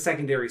game has a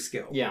secondary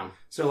skill. Yeah.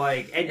 So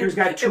like Edgar's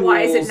got tools.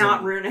 Why is it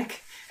not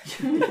runic?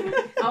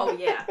 Oh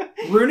yeah.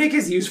 Runic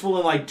is useful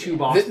in like two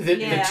boss. The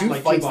Yeah. two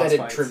like, fights two boss that it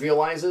fights.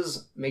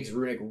 trivializes makes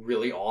Runic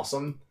really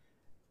awesome.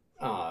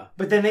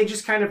 But then they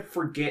just kind of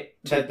forget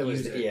to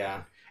use it.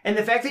 Yeah. And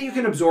the fact that you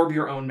can absorb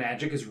your own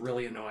magic is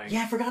really annoying.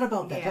 Yeah, I forgot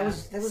about that. Yeah.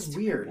 That was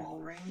weird. Wall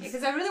rings.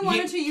 Because I really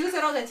wanted to use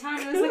it all the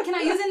time. I was like, can I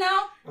use it now?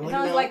 I'm And like,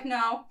 I was no. like,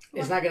 no.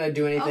 It's not gonna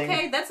do anything.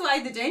 Okay, that's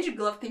why the danger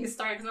glove thing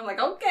started. Because I'm like,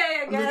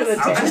 okay, I I'm just guess.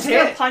 gonna I'll I'm just just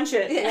gonna hit. punch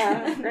it.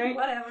 Yeah, right.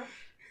 Whatever.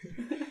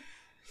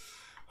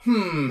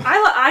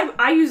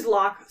 I use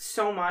lock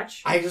so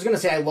much, I was gonna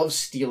say I love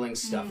stealing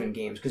stuff in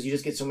games because you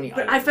just get so many but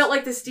items. I felt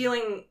like the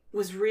stealing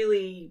was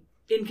really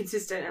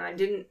inconsistent, and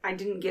I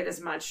didn't get as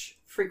much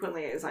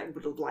frequently as I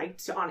would have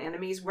liked on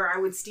enemies, where I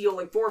would steal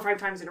like 4 or 5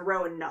 times in a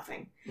row and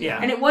nothing. Yeah.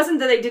 And it wasn't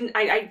that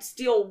I'd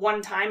steal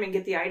one time and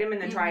get the item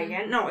and then try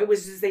again. No, it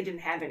was just they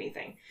didn't have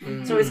anything.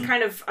 Mm. So it's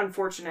kind of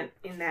unfortunate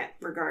in that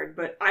regard.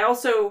 But I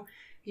also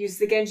used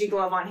the Genji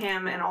glove on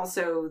him and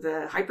also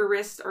the hyper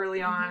wrist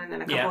early on, and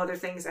then a couple other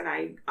things, and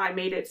I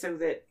made it so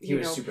that he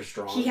was super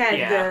strong. he had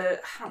Yeah. the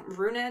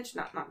rune edge,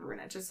 not rune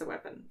edge, just the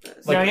weapon.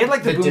 Yeah, he had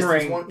like the distance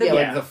boomerang. one. Yeah.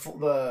 Like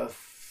the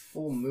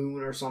full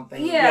moon or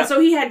something. Yeah, so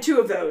he had 2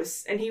 of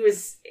those, and he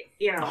was,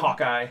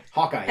 Hawkeye.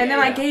 Hawkeye. And then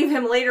yeah. I gave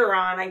him later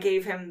on. I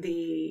gave him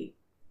the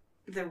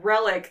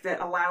relic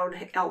that allowed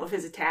all of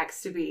his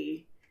attacks to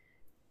be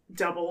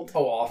doubled.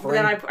 Oh, offering.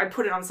 Then I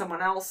put it on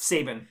someone else.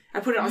 Sabin.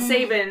 I put it on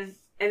Sabin,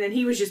 and then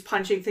he was just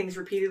punching things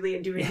repeatedly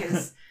and doing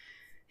his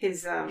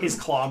His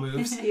claw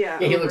moves. yeah.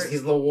 Yeah, he looks.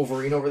 He's a little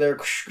Wolverine over there.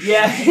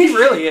 Yeah, he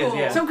really is.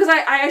 Yeah. So because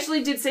I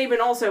actually did Sabin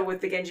also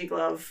with the Genji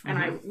glove, and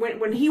I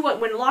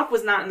when Locke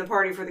was not in the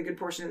party for the good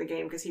portion of the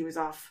game because he was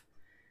off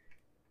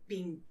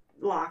being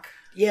Locke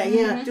Yeah,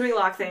 yeah. doing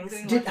Locke things.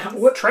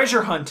 What?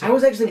 Treasure hunting. I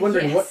was actually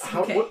wondering Yes,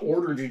 what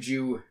order did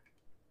you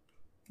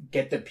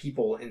get the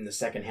people in the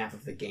second half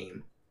of the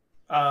game?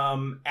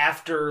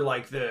 After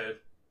like the.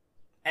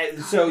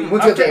 So Once you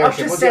up have the to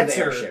airship, once you have the Setzer,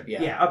 airship,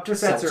 yeah. up to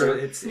Setzer, Seltzer.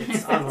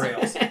 it's on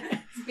rails.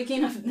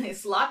 Speaking of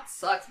this, lot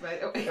sucks, by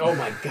the way. Oh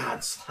my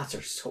god, slots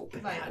are so By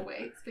the bad.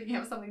 way, speaking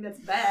of something that's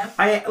bad.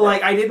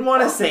 I didn't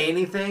want to say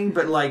anything,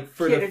 but like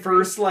for Kid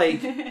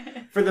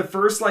the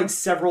first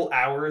several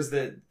hours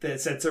that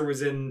Setzer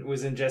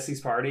was in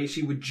Jesse's party,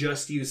 she would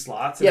just use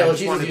slots. And Yeah, I well, just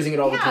she's wanted just using it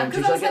all the Yeah, time.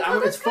 because She's I was like, like, oh,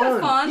 it's that's kind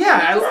of fun. fun.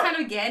 Yeah, I was I-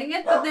 kind of getting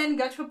it, but then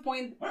got to a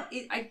point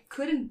I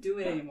couldn't do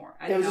it anymore.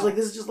 I Yeah, it was don't just know. like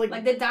this is just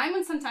like the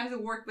diamonds sometimes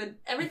would work, but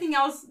everything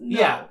else, no.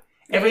 Yeah.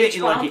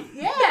 Everything like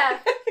Yeah.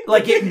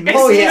 it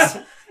misses. Oh,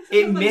 yeah.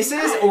 It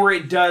misses or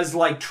it does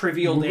like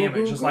trivial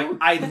damage. It's like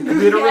I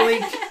literally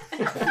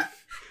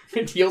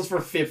it heals for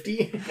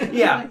 50.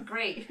 yeah.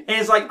 Great. And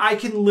it's like I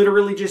can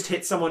literally just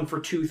hit someone for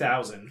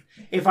 2,000.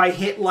 If I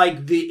hit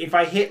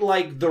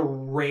the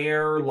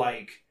rare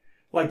like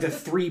the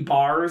 3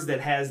 bars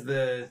that has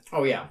the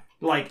Oh yeah.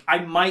 like I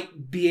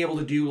might be able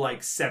to do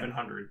like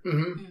 700.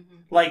 Mm-hmm.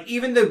 Like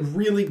even the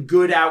really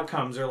good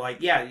outcomes are like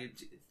yeah,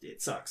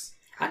 it sucks.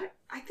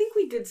 I think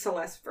we did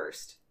Celeste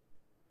first.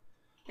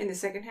 In the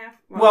second half?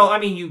 Well, I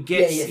mean you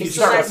get Yeah, you you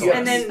start Celeste, with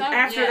and then Celeste.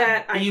 after Yeah.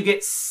 that, and you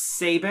get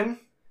Sabin,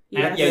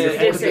 yes, Yeah, Yeah, you we have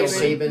did to go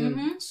Sabin. Sabin,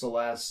 Mhm.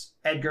 Celeste,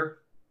 Edgar,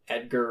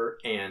 Edgar,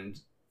 and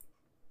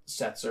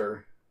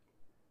Setzer.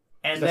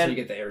 and That's how you then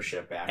get the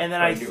airship back. and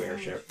then Or I a new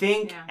airship.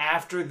 think Yeah.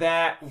 after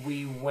that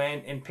we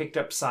went and picked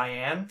up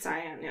Cyan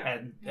Cyan,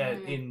 yeah.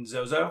 in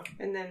Zozo.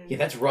 And then, Yeah,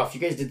 that's rough. You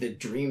guys did the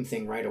dream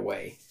thing right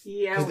away.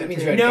 yeah, 'Cause we that means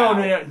did. you had No, Gao.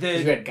 no, no, 'Cause the-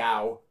 you had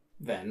Gao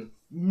then.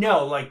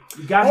 No, like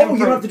you got Oh, him. you from-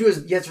 don't have to do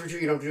his. Yes, for sure.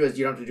 You don't have to do his.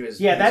 You don't have to do his.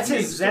 Yeah, that's main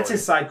his. That's story.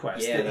 his side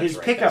quest. Yeah, His that's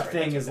right, pickup that's right,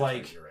 thing that's is right,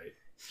 like you're right.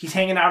 he's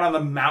hanging out on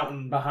the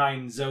mountain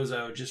behind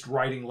Zozo, just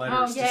writing letters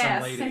Oh, to yeah,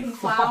 some lady. sending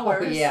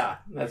flowers. Oh, yeah,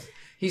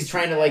 he's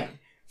trying to like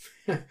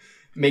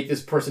make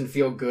this person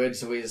feel good,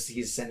 so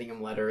he's sending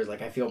him letters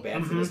like I feel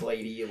bad for this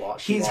lady.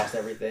 She He's- lost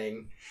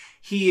everything.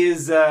 He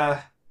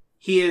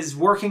is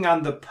working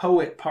on the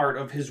poet part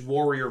of his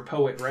warrior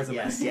poet resume.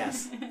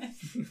 Yes.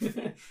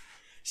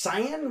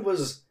 Cyan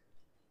was.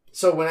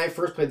 So when I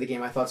first played the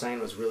game, I thought Cyan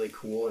was really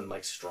cool and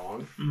like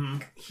strong.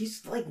 Mhm.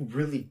 He's like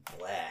really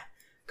blah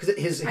because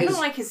his I don't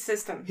like his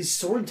system. his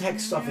sword tech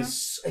stuff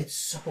it's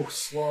so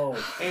slow.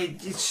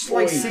 It's just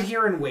like Boy. sit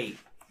here and wait.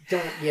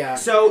 Yeah.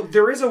 So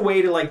there is a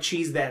way to like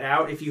cheese that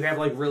out if you have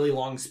like really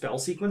long spell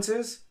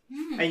sequences,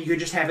 and you could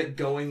just have it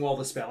going while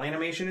the spell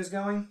animation is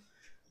going.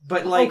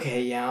 But like,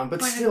 okay, yeah, but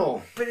but-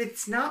 still, but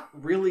it's not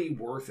really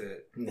worth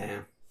it. nah.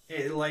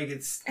 Like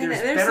it's And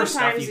there's there's better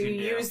stuff sometimes you you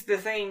can do. use the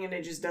thing and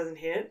it just doesn't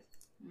hit.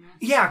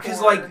 Yeah, because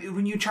Or- like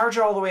when you charge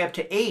it all the way up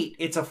to 8,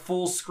 it's a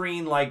full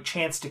screen like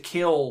chance to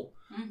kill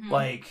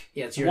like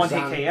Yeah, it's your one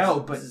hit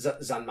KO, but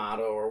Zanmato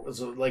or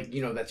so, like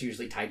that's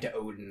usually tied to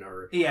Odin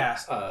or yeah,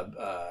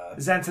 uh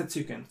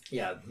Zansetsuken.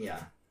 yeah.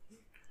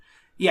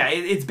 Yeah,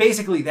 it's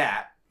basically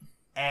that,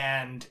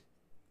 and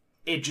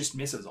it just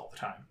misses all the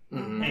time.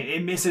 Mhm.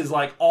 It misses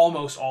like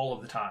almost all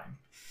of the time.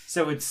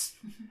 So it's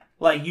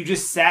like you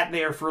just sat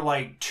there for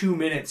like 2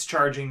 minutes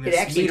charging this It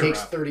actually meter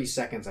takes up. 30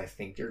 seconds, I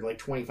think. You're like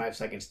 25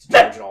 seconds to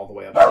charge it all the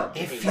way up.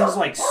 It feels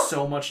like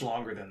so much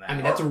longer than that. I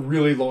mean, that's a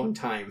really long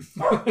time.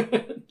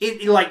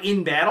 It like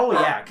in battle,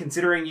 yeah.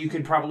 Considering you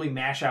could probably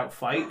mash out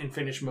fight and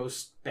finish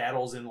most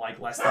battles in like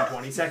less than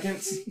 20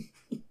 seconds.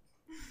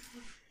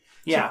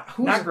 Yeah, So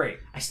who's- not great.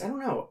 I don't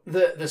know.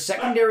 The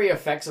secondary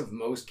effects of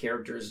most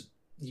characters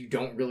you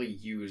don't really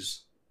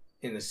use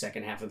in the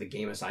second half of the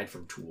game aside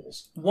from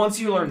tools. Once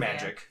you learn Yeah.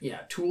 magic, Yeah,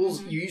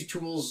 tools. You use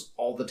tools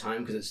all the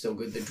time because it's still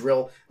good. The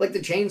drill, like the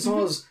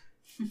chainsaw, is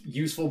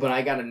useful, but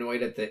I got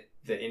annoyed at the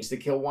insta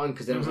kill one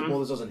because then I was like, well,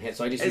 this doesn't hit,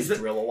 so I just Is use the-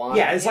 drill a lot.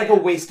 yeah, it's like a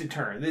wasted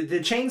turn. The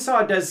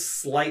chainsaw does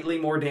slightly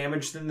more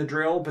damage than the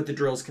drill, but the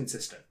drill's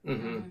consistent.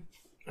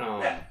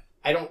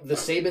 I don't. The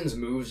Sabin's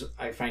moves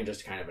I find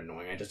just kind of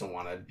annoying. I just don't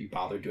want to be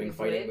bothered doing The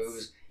fighting blitz?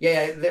 moves.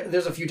 Yeah,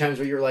 there's a few times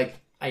where you're like,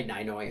 I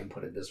know I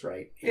inputted this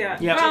right. Yeah.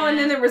 Yeah. Well, and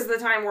then there was the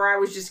time where I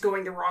was just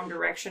going the wrong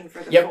direction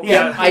for the Yep. full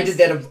Yeah. game. I did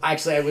that.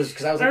 Actually, I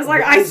was I was like, like,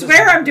 what I is this?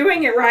 swear I'm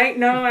doing it right.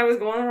 No, I was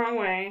going the wrong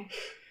way.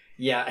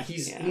 Yeah,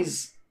 he's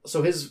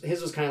so his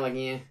was kind of like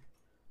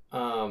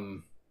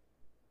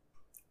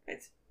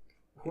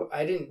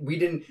we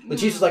didn't.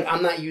 Latrice was like,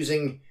 I'm not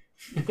using.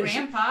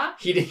 Grandpa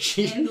He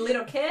did. and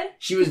little kid.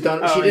 She was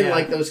done. Oh, She didn't yeah.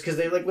 like those because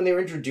they like when they were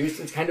introduced.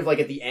 It's kind of like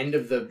at the end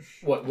of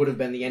what would have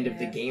been the end of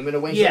the Yeah. game in a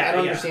way. She's like, Yeah, I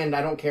don't yeah. understand.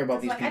 I don't care about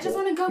It's these like, people. I just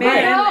want to go Man,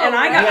 back out. and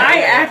I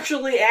Yeah.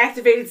 actually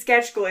activated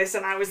Sketch Gliss,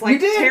 and I was like You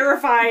did?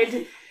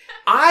 terrified.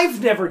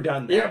 I've never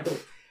done that. Yeah,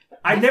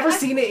 I've never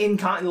seen it in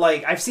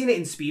like I've seen it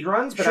in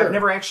speedruns, but Sure. I've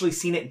never actually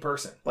seen it in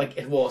person. like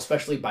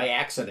especially by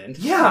accident.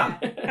 Yeah.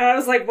 And I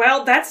was like,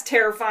 well, that's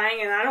terrifying,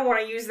 and I don't want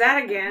to use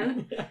that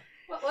again.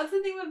 What's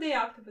the thing with the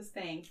octopus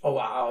thing? Oh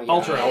wow, yeah.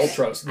 Ultros.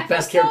 Ultros, the I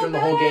best felt character in the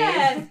whole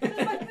bad. game. I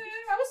was like,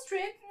 I was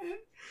tricked.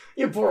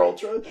 You poor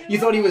Ultros. You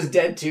thought he was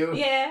dead too.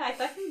 Yeah, I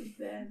thought he was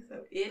dead. So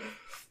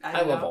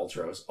I love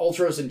Ultros.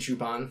 Ultros and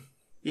Chupan.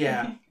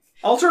 Yeah.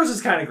 Ultros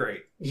is kind of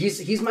great.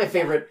 He's my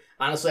favorite.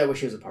 Honestly, I wish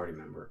he was a party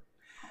member.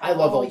 I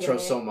love Oh, Ultros yeah.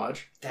 so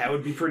much. That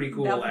would be pretty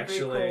cool, That would be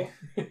actually.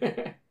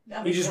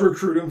 That'd You just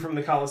recruit him from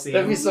the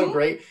Coliseum. be so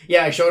great.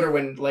 Yeah, I showed her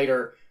when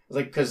later,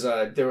 like, because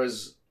there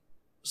was.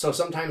 So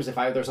sometimes if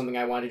there's something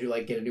I wanted to do,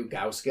 like get a new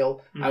Gauss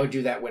skill, I would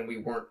do that when we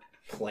weren't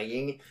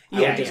playing. I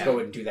Yeah, would just yeah. go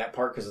and do that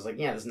part because it's like,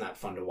 this is not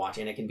fun to watch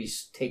and it can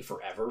take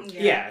forever.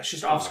 Yeah, it's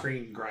just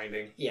off-screen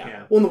grinding.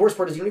 Yeah. Well, and the worst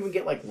part is you don't even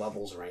get like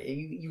levels, right?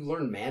 You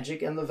learn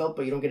magic in the Velt,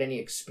 but you don't get any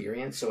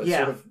experience, so it's Yeah.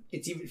 sort of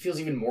it feels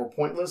even more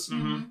pointless.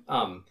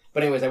 Mm-hmm.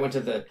 But anyways, I went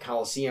to the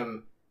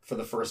Coliseum for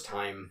the first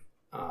time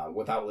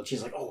without.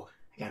 She's like, "Oh,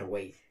 I gotta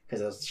wait."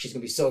 Because she's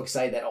gonna be so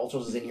excited that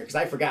Ultros is in here. Because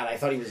I forgot, I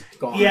thought he was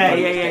gone. I Yeah, thought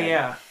he yeah, was yeah, dead.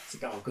 yeah.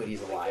 It's like, oh, good,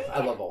 he's alive.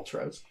 I love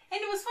Ultros. And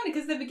it was funny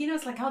because the beginner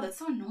was like, "Oh, that's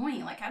so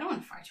annoying. Like, I don't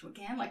want to fight you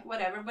again. Like,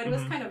 whatever." But it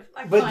was kind of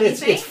like, But funny it's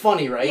thing.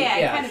 funny, right? Yeah,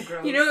 it kind of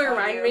grows. You know what it on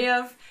reminds you. me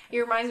of? It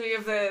reminds me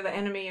of the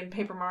enemy in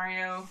Paper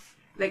Mario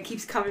that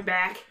keeps coming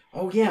back.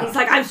 Oh yeah. He's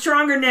like, I'm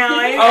stronger now.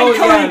 I Oh,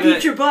 totally yeah,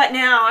 beat your butt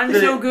now. I'm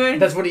so good.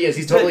 That's what he is.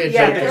 He's totally a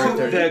yeah, joke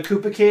character. the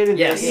Koopa Kid and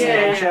Yes. the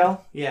Yeah.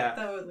 Shell. Yeah.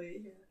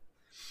 Totally.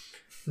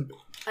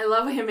 I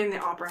love him in the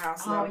Opera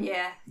House. Oh though.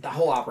 yeah. The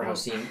whole opera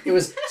house scene. It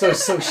was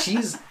so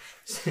she's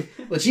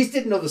Latrice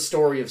didn't know the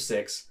story of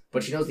Six,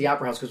 but she knows the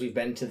opera house because we've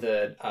been to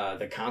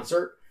the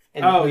concert.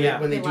 And Oh, when yeah.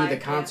 when they The do the live,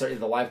 concert,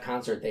 the live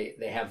concert, they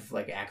have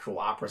like actual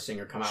opera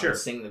singer come out Sure. and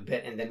sing the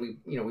bit, and then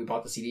we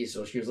bought the CD,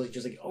 so she was like,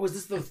 just like, oh, is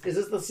this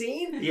the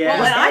scene? Yeah.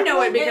 Well, and I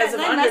know it because of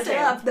I messed it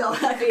Undertale. up though.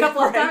 Like, a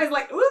couple of Right. times,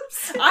 like,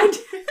 oops. I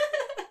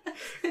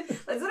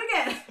Let's do it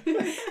again.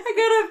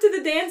 got up to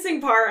the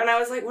dancing part and I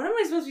was like, what am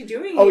I supposed to be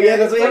doing Oh, here? yeah,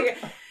 that's what Like,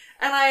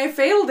 and I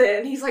failed it.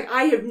 And he's like,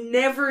 I have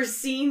never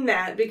seen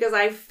that because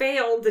I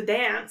failed the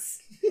dance.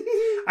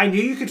 I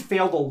knew you could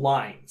fail the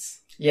lines.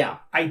 Yeah,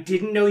 I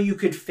didn't know you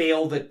could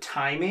fail the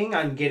timing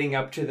on getting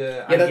up to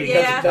the. yeah.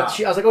 Yeah.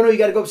 I was like, oh no, you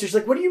got to go upstairs. She's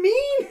like, what do you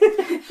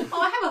mean? Oh,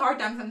 I have a hard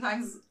time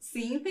sometimes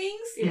seeing things.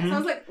 Yeah. So I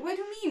was like, what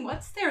do you mean?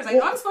 What stairs? I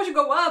Well, know I'm supposed to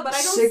go up, but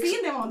I don't Six-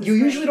 see them on the You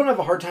screen. usually don't have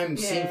a hard time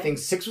seeing Yeah.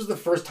 things. Six was the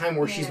first time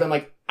where she's Yeah. been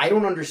like, I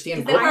don't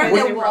understand. Is that where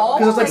what- the wall?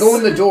 Because it's like, go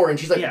in the door. And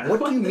she's like, Yeah. what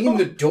do you mean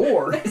the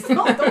door? There's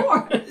no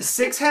door.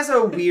 6 has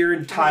a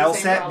weird tile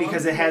same set problem.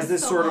 because it has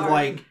this So sort of hard.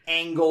 like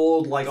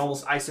angled, like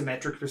almost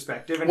isometric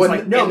perspective. And Well, it's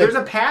like, no, no, and the- there's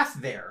a path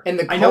there. And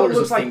the I know it colors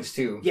looks of like things,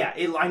 too. Yeah,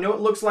 I know it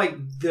looks like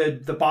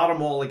the bottom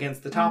wall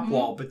against the top Mm-hmm.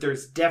 wall, but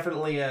there's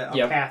definitely a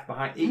Yep. path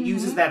behind. It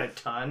uses that a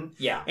ton,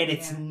 Yeah. and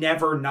it's Yeah.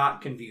 never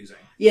not confusing.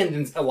 Yeah, and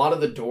then a lot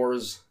of the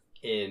doors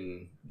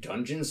in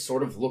dungeons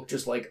sort of look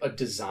just like a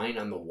design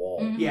on the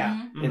wall. Mhm.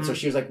 Yeah. And so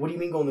she was like, "What do you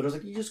mean go in the door?" I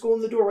was like, "You just go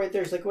in the door right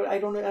there." She's like, "What? I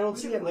don't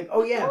see it." I'm like,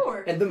 "Oh yeah."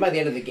 Door. And then by the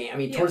end of the game, I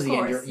mean, Yeah, towards of the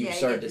end, course. you Yeah,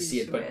 started get to see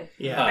used it, to but it.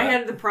 Yeah. I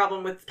had the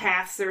problem with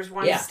paths. There was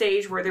one Yeah.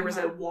 stage where there was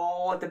a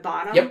wall at the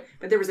bottom, Yep.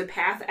 but there was a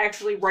path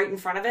actually right in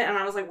front of it, and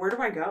I was like, "Where do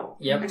I go?"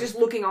 Yep. I'm just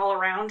looking all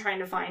around trying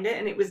to find it,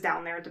 and it was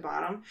down there at the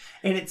bottom.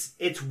 And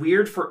it's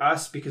weird for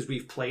us because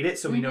we've played it,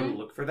 so we know to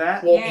look for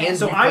that. well, Yeah. and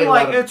So we I'm played a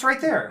like, lot of- it's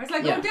right there. It's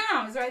like, Yeah. go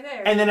down. It's right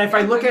there. And then if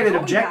I look at it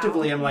Going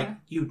objectively, down. I'm like, Yeah.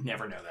 you'd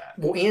never know that.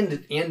 well,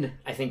 and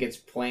I think it's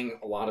playing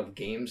a lot of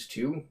games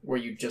too, where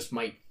you just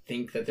might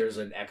think that there's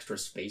an extra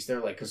space there,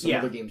 like because some Yeah.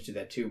 other games do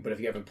that too. But if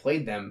you haven't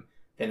played them,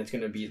 then it's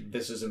going to be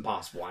this is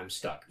impossible. I'm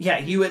stuck. Yeah,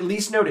 you at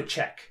least know to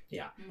check.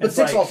 Yeah, but It's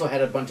 6 like- also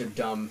had a bunch of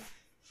dumb,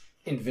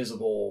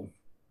 invisible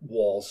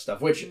wall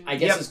stuff, which I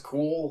guess Yep. is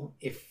cool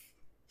if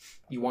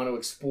you want to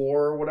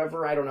explore or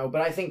whatever. I don't know,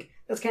 but I think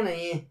that's kind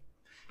of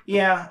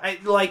Yeah,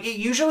 it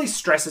usually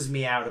stresses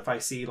me out if I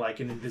see like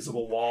an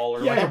invisible wall or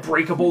like Yeah. a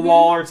breakable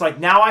wall, or it's like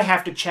now I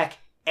have to check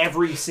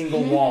every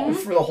single wall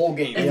for the whole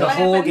game. in Yeah, the what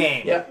whole happens-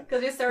 game. yeah.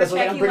 Because you start That's why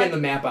I'm checking bringing like,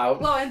 the map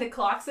out. well, and the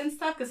clocks and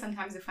stuff. Because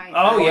sometimes you find.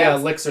 Oh, Oh yeah. yeah,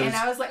 elixirs. And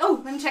I was like,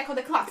 oh, let me check all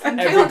the clocks. Let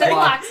me Every check all the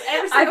clock. clocks.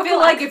 Every I single feel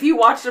clock. like if you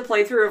watched a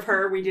playthrough of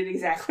her, we did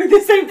exactly the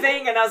same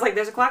thing, and I was like,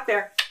 "There's a clock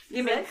there.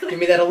 Give me." Give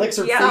me that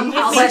elixir, Yeah. please.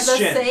 somehow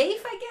Question. was the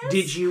safe, I guess.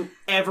 Did you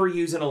ever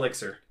use an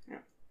elixir?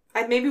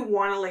 I maybe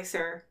one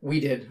elixir. We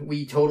did.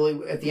 We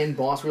totally at the end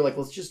boss. We were like,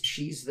 let's just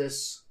cheese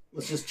this.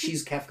 Let's just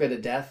cheese Kefka to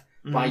death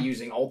by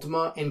using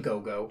Ultima and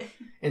Go-Go.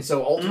 And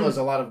so Ultima is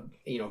a lot of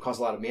costs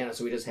a lot of mana.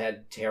 So we just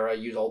had Terra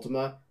use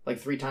Ultima like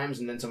 3 times,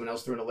 and then someone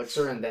else threw an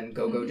elixir, and then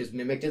Go-Go just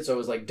mimicked it. So it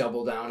was like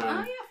double down Oh on.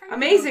 yeah. I forgot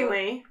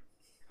Amazingly,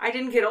 I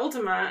didn't get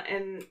Ultima,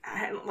 and I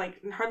hadn't,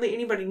 like hardly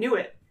anybody knew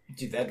it.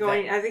 Dude, that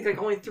I think like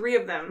only 3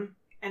 of them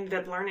ended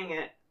up learning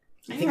it.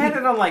 I You think had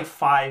it on like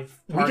 5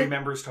 We party did-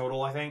 members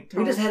total, I think.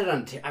 we just had it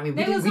on. I mean,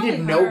 we It did. was We did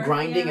only no her,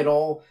 grinding yeah. at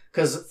all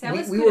because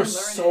Celis we couldn't were learn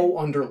so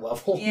under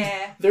leveled.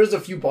 Yeah. There's a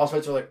few boss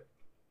fights where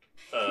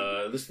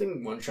like, this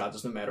thing one shot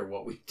us no matter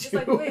what we do. It's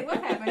like, wait,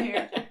 what happened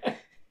here?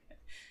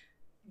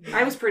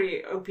 I was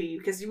pretty OP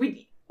because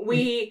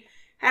we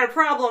had a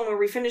problem where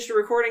we finished a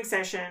recording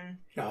session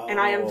and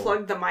I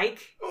unplugged the mic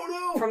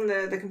Oh no! from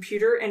the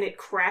computer and it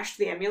crashed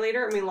the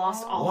emulator and we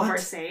lost all of What? our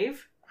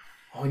save.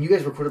 Oh, and you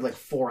guys recorded like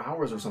 4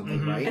 hours or something,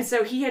 Mhm. right? And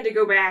so he had to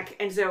go back,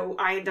 and so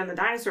I had done the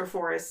Dinosaur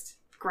Forest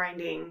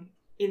grinding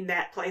in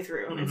that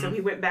playthrough, and so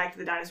he went back to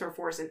the Dinosaur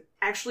Forest and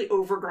actually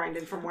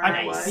overgrinded from where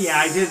I was. Yeah,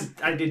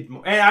 I did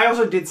more. And I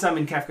also did some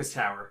in Kefka's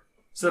Tower.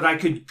 So that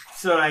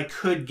I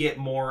could get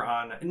more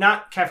on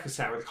not Kefka's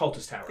Tower, the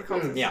Cultist Tower. The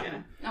cultists,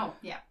 Yeah. Oh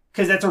yeah.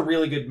 Because that's a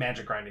really good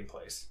magic grinding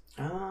place.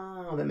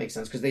 Oh, that makes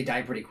sense because they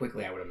die pretty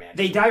quickly, I would imagine.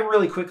 They die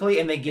really quickly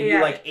and they give Yeah.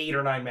 you like 8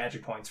 or 9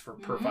 magic points per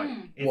fight.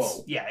 Mhm. It's,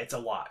 Whoa. Yeah, it's a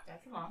lot.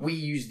 That's a lot. We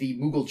use the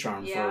Moogle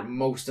charm Yeah. for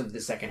most of the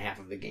second half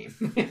of the game.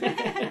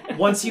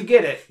 Once you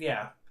get it,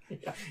 yeah.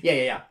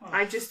 yeah.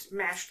 I just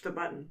mashed the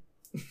button.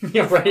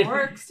 Yeah, It right.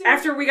 works too.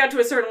 After we got to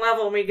a certain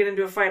level and we get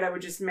into a fight, I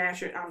would just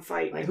mash it on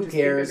fight. Like, and who just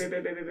cares?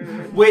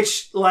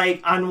 Which, like,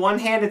 on one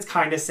hand, it's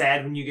kind of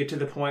sad when you get to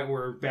the point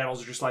where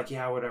battles are just like,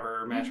 yeah,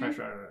 whatever, match.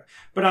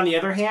 But on the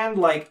other hand,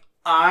 like,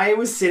 I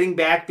was sitting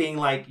back being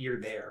like, you're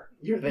there.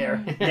 You're there.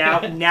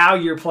 Now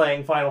you're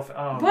playing Final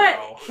Oh, But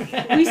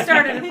no. We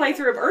started a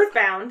playthrough of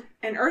Earthbound,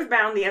 and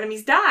Earthbound, the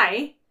enemies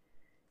die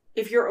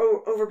if you're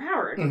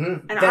overpowered.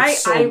 Mm-hmm. And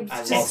That's I love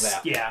just-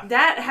 that. Yeah.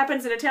 That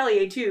happens in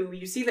Atelier too.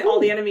 You see all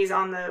the enemies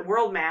on the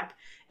world map,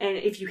 and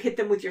if you hit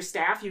them with your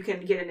staff, you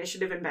can get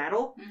initiative in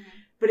battle. Mhm.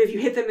 But if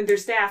you hit them with their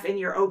staff and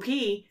you're OP,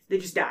 they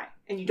just die,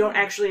 and you don't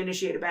actually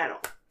initiate a battle.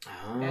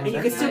 Oh, And you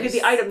that's can still get nice.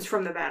 the items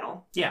from the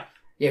battle. Yeah,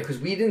 because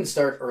we didn't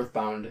start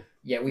Earthbound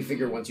yet. We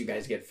figure once you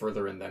guys get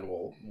further in, then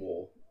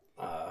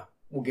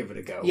we'll give it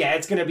a go. Yeah,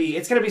 it's gonna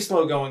be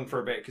slow going for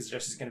a bit because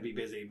Jess is gonna be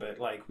busy. But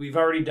like we've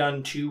already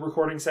done 2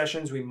 recording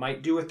sessions. We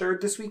might do a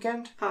 3rd this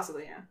weekend.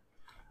 Possibly, yeah.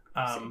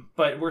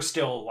 But we're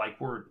still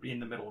we're in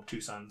the middle of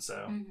Tucson,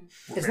 so Mhm.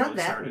 we're It's not barely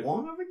that started.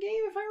 long of a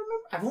game, if I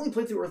remember. I've only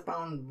played through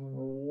Earthbound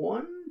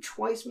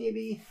twice,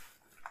 maybe.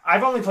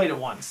 I've only played it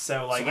once,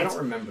 so I it's,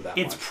 don't remember that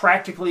it's much.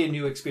 practically a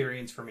new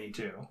experience for me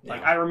too.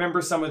 Like Yeah. I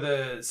remember some of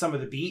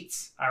the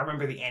beats. I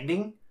remember the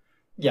ending,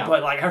 Yeah,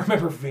 but like I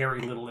remember very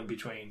little in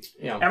between.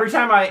 yeah. Every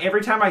time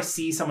I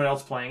see someone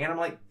else playing it, I'm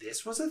like,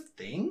 this was a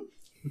thing?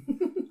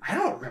 I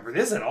don't remember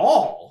this at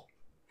all.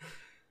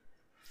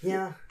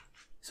 Yeah.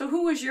 So,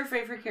 who was your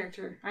favorite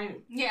character?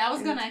 Yeah, I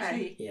was gonna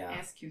actually Yeah.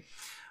 ask you.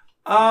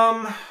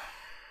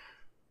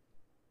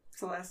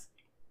 Celeste.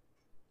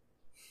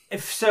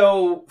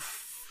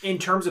 In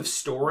terms of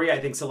story, I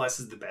think Celeste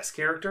is the best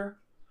character.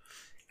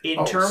 In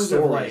Oh, terms of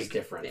story is like,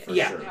 different for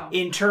yeah, sure. Yeah.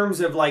 in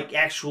terms of like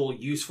actual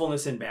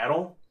usefulness in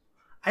battle,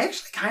 I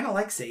actually kind of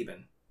like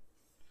Sabin.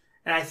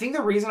 And I think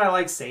the reason I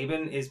like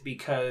Sabin is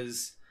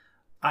because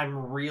I'm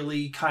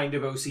really kind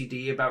of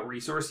OCD about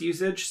resource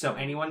usage. So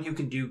anyone who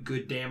can do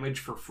good damage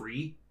for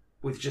free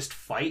with just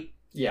fight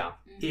Yeah.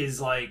 is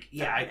like,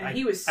 yeah, And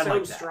he was I so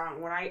like that.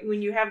 strong.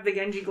 When you have the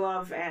Genji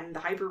glove and the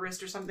hyper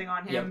wrist or something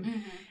on him,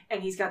 Mhm.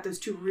 and he's got those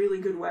two really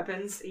good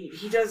weapons,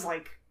 he does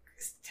like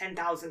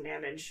 10,000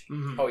 damage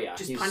Mhm. Oh yeah.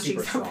 just He's punching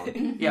super strong.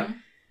 something. Yeah.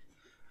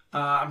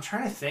 I'm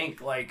trying to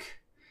think, like,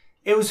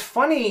 it was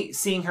funny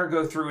seeing her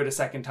go through it a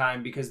second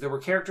time because there were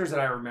characters that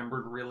I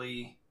remembered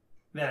really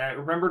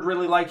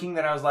liking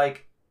that I was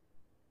like,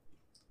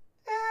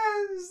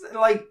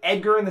 like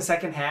Edgar in the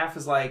second half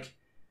is like,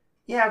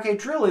 yeah, okay,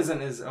 Drill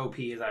isn't as OP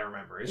as I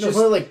remember. It's No, just,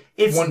 it's only like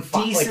it's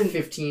like decent.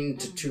 15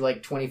 to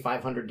like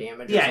 2,500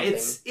 damage. Or Yeah,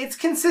 something. it's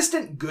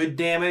consistent good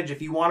damage.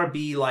 If you want to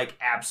be like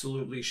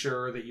absolutely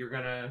sure that you're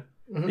gonna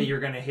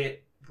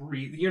hit,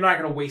 you're not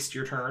gonna waste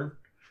your turn.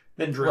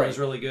 Then Drill is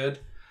really good.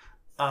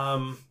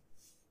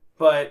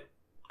 But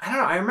I don't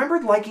know. I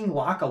remembered liking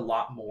Locke a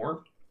lot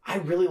more. I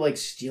really like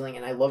stealing,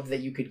 and I loved that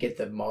you could get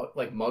the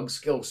mug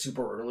skill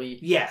super early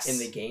Yes. in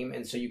the game,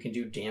 and so you can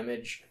do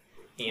damage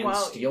and Well,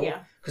 steal.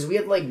 yeah. Because we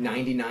had like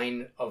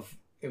 99 of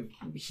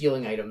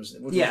healing items,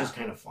 which was just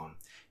kind of fun.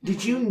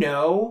 Did you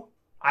know?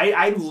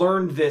 I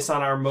learned this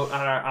on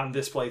on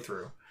this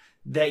playthrough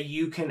that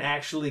you can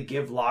actually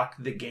give Locke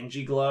the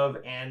Genji glove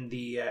and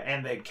the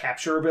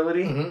capture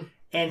ability, Mhm.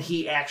 and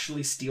he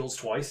actually steals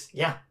twice.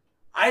 Yeah,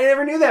 I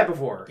never knew that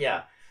before.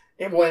 yeah.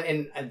 It went,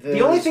 and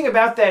The only thing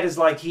about that is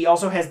like he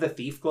also has the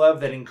thief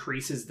glove that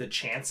increases the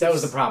chances. that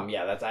was the problem.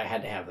 Yeah, I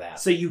had to have that.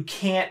 So you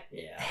can't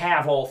Yeah.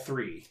 have all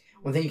three.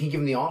 Well, then you can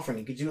give him the offering.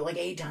 You could do it like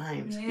 8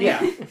 times.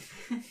 Yeah.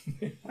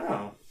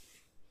 Oh.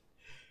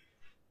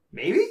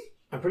 Maybe?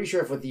 I'm pretty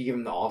sure if you give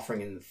him the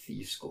offering and the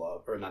thief's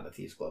glove, or not the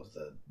thief's glove,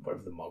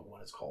 whatever the mug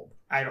one is called.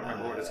 I don't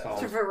remember what it's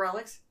called. For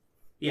relics.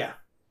 Yeah.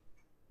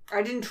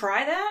 I didn't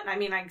try that. I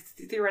mean,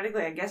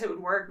 theoretically, I guess it would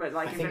work, but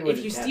like I think it if would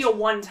you attach- steal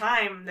one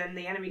time, then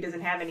the enemy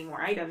doesn't have any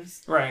more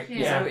items. Right.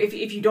 Yeah. So if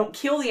you don't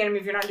kill the enemy,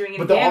 if you're not doing any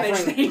But the damage,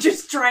 offering- they're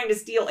just trying to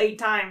steal 8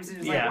 times, and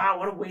it's Yeah. like, wow,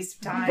 what a waste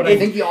of time. But I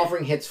think the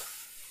offering hits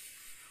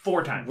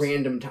 4 times.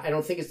 random. I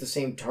don't think it's the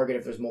same target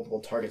if there's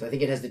multiple targets. I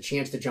think it has the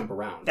chance to jump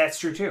around. That's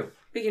true too.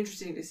 Be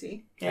interesting to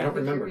see. I don't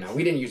remember now.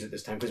 We didn't use it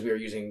this time because we were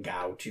using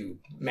Gao to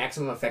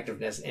maximum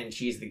effectiveness and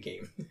cheese the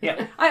game.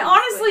 Yeah. I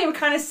honestly am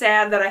kind of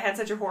sad that I had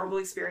such a horrible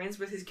experience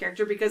with his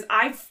character because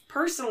I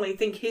personally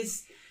think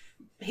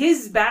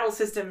his battle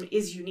system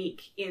is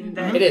unique in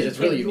that It is, it's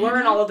you really can unique.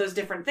 learn all of those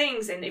different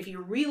things, and if you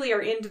really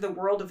are into the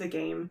world of the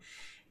game,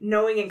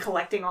 knowing and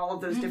collecting all of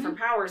those different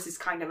powers is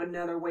kind of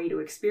another way to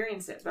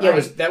experience it. But Yeah,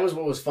 that was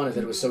what was fun is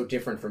that it was so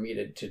different for me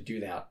to do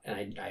that,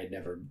 and I had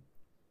never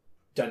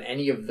done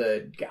any of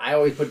the. I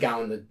always put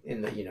Gao in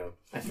the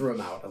I threw him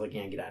out. I was like,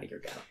 yeah, get out of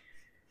here, Gao.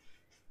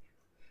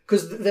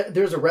 Because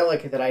there's a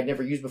relic that I had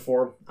never used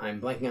before. I'm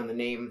blanking on the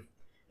name.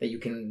 That you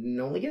can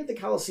only get at the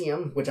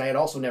Coliseum, which I had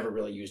also never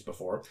really used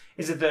before.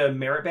 Is it the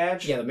merit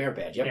badge? Yeah, the merit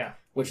badge. Yep. Yeah.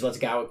 Which lets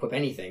Gao equip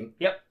anything.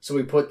 Yep. So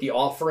we put the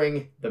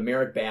offering, the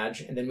merit badge,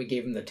 and then we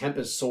gave him the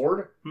Tempest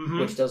sword, Mhm.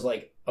 which does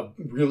like a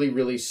really,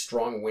 really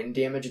strong wind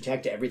damage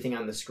attack to everything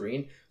on the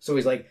screen. So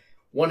he's like,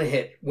 one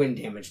hit, wind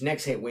damage,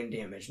 next hit, wind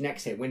damage,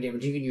 next hit, wind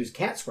damage. You can use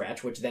Cat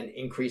Scratch, which then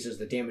increases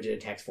the damage it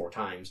attacks 4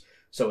 times.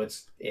 So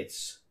it's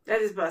that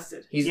is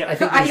busted. he's Yeah. I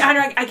think he's-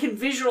 I can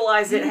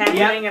visualize it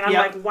happening, and I'm yeah.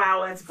 like,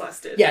 wow, that's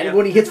busted. yeah, and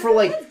when he hits for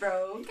like That's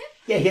broke.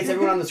 he hits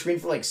everyone on the screen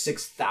for like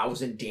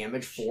 6,000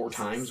 damage 4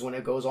 times when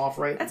it goes off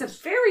right. That's a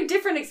very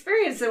different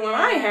experience than what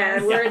I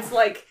had, where it's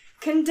like,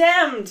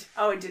 condemned.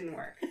 Oh, it didn't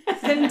work.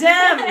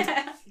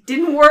 Condemned.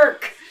 Didn't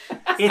work.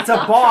 It's a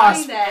Stop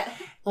boss. trying that.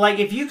 Like,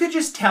 if you could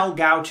just tell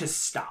Gao to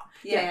stop.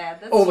 Yeah,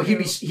 that's Oh, but true.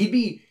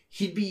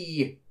 he'd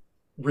be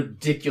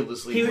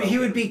ridiculously. He broken.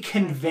 would be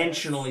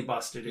conventionally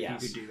busted if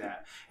Yes. you could do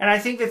that. And I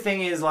think the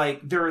thing is, like,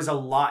 there is a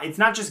lot. It's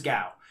not just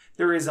Gao.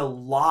 There is a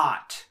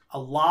lot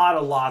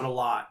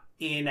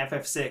in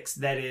FF6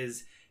 that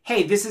is,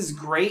 hey, this is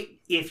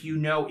great if you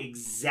know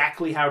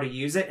exactly how to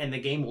use it, and the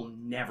game will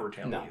never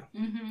tell No.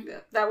 you. Mm-hmm.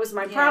 That was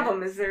my Yeah.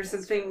 problem, is there's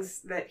some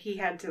things that he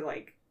had to,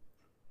 like,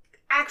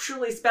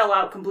 actually spell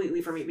out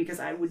completely for me, because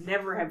I would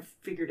never have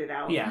figured it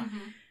out. Yeah. Mm-hmm.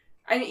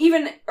 And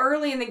even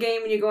early in the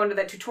game, when you go into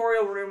that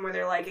tutorial room where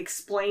they're, like,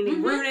 explaining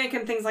Mhm. Runic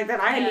and things like that,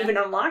 I hadn't Yeah. even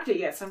unlocked it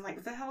yet, so I'm like,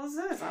 what the hell is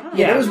this? I don't know.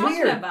 Yeah, Yeah. it was Talking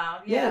weird.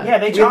 about, Yeah, Yeah,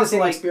 they we had talk the same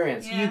like-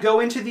 experience. Yeah. You go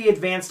into the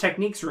advanced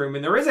techniques room,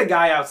 and there is a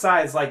guy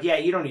outside. It's like, yeah,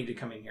 you don't need to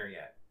come in here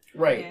yet.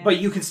 Right. Yeah. But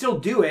you can still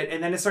do it,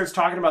 and then it starts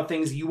talking about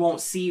things you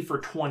won't see for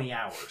 20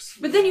 hours.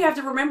 But then you have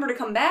to remember to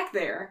come back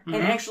there and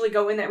Mhm. actually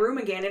go in that room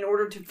again in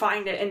order to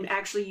find it and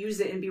actually use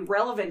it and be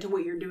relevant to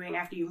what you're doing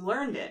after you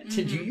learned it.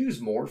 Did you use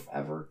Morph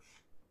ever?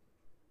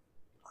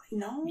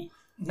 No.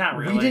 Not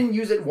really. We didn't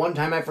use it one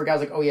time. I forgot. I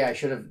was like, oh yeah, I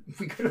should have.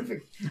 We could have.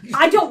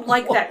 I don't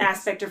like that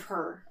aspect of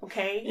her,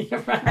 okay?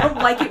 I I don't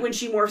like it when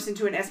she morphs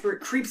into an Esper.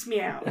 It creeps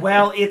me out.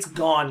 Well, it's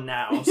gone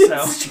now,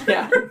 so...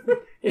 Yeah,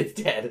 it's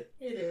dead.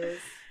 It is.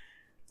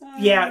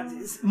 Yeah,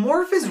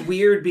 Morph is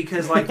weird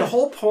because, like, the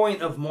whole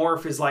point of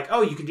Morph is like,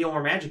 oh, you can deal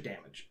more magic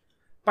damage.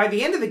 By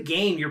the end of the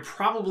game, you're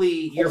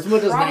probably...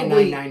 Ultimate does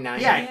 9999.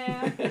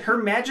 Yeah, her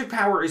magic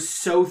power is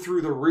so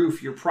through the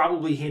roof, you're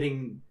probably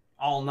hitting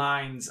all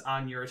 9s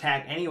on your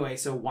attack anyway,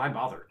 so why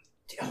bother?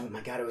 Oh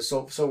my god, it was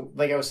so.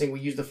 Like I was saying, we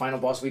used the final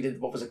boss. We did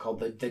what was it called?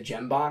 The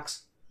gem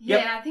box.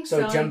 Yep. Yeah, I think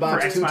So so. gem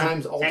box For 2 X-Magic.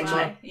 times ultimate.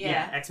 X-Magic.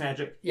 Yeah. X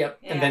Magic. Yep,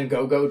 Yeah. and then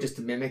go just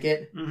to mimic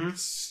it.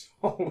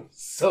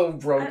 So I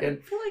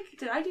broken. feel like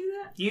did I do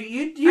that?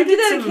 You I did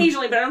that some-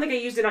 occasionally, but I don't think I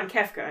used it on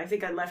Kefka. I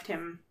think I left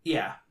him.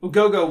 Yeah. Well,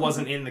 Go-Go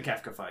wasn't in the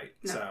Kefka fight,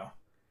 No. so.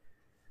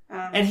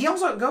 And And he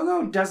also,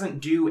 Go-Go doesn't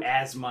do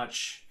as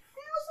much. It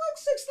was like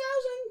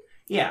 6,000.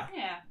 Yeah.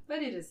 Yeah,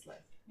 but it is less.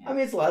 Yeah. I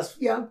mean, it's less.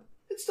 Yeah,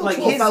 it's still Like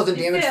 12,000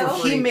 his- damage for still-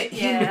 free.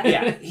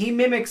 Yeah. He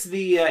mimics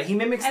the As the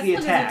much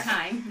attack. as the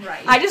time,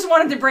 right? I just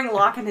wanted to bring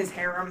Locke in his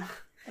harem.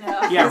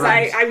 Yeah. Yeah, Because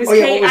right. I was Oh,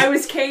 yeah, what was- I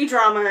was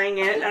K-dramaing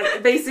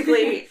it.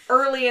 Basically,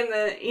 early in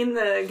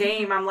the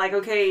game, I'm like,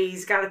 okay,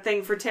 he's got a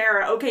thing for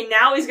Terra. Okay,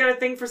 now he's got a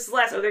thing for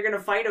Celeste. Oh, they're gonna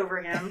fight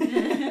over him.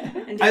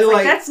 And he's I like,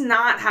 like- that's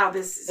not how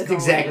this is That's going.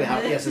 exactly how.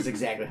 Yes, that's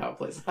exactly how it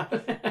plays out.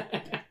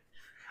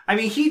 I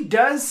mean, he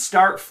does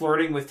start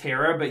flirting with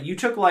Terra, but you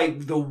took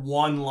like the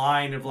one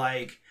line of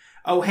like,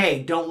 "Oh,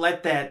 hey, don't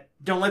let that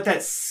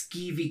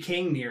skeevy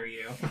king near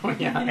you." Oh,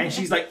 yeah. And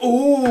she's like,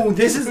 "Oh,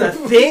 this is a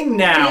thing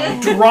now.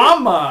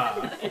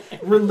 Drama,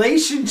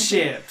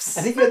 relationships."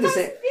 I think you had the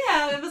same.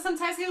 Yeah, but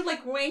sometimes he would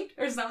like wink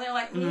or something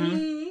like,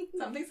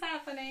 something's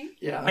happening.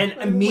 Yeah.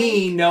 And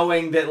me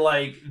knowing that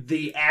like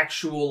the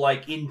actual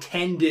like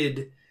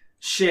intended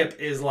ship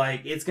is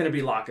like it's gonna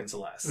be Locke and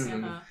Celeste,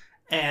 Mhm. Uh-huh.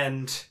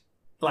 and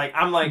like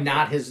I'm like,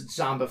 not his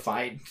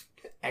zombified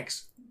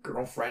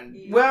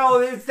ex-girlfriend. well,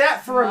 it's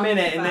that for a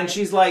minute, and then Zombified.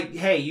 she's like,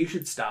 "Hey, you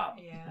should stop.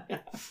 Yeah.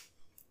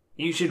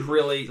 You should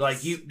really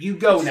like you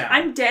go now."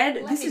 I'm dead.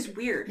 Let This me- is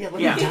weird. Yeah,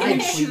 let Yeah. me die,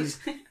 please.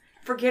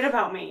 Forget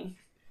about me.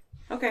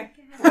 Okay.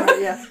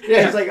 Yeah.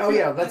 Yeah, he's like, oh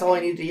yeah, that's all I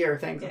need to hear.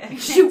 Thanks.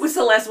 Shoot, when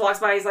Celeste walks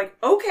by, he's like,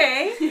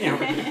 okay,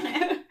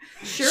 Yeah.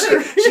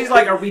 sure. She's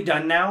like, "Are we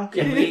done now?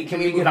 Can we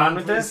move get on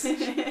with please?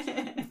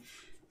 this?"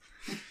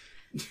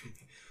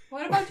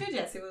 What about you,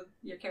 Jesse? What's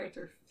your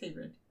character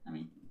favorite? I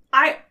mean,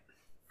 I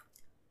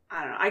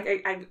don't know.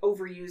 I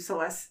overused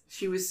Celeste.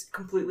 She was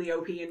completely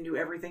OP and knew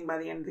everything by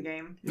the end of the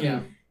game. Yeah.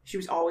 She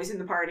was always in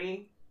the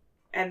party.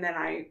 And then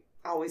I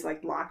always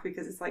liked Locke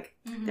because it's like,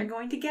 they're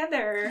going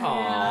together.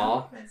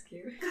 Aw. That's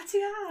cute.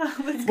 Katya,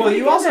 let's go Well,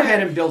 you also together.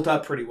 had him built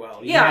up pretty well.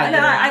 You Yeah, had and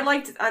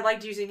him- I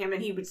liked using him,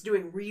 and he was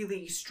doing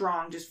really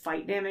strong just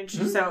fight damage.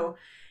 Mhm. So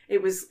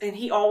it was, and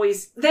he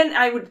always. Then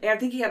I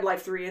think he had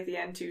life 3 at the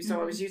end too.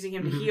 So I was using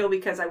him to Mhm. heal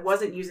because I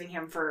wasn't using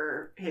him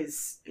for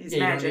his Yeah, you don't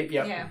magic. need-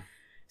 Yep. Yeah.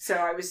 So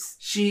I was.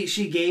 She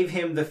gave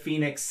him the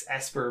Phoenix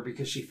Esper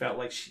because she felt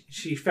like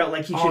she felt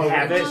like he Oh, should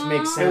have that it. just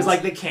makes It sense. was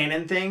like the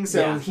canon thing, so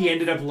Yeah. he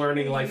ended up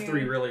learning Life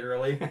 3 really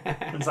early.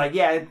 It's like,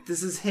 yeah,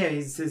 this is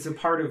his. It's a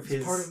part of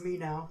his. It's part of me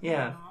now.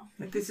 Yeah.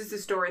 Like, this is the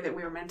story that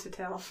we were meant to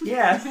tell.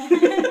 Yeah.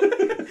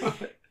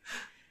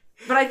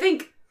 But I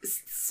think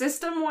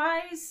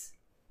system-wise,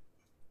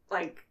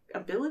 like,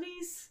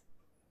 abilities,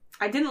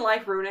 I didn't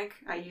like Runic.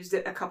 I used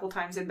it a couple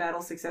times in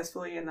battle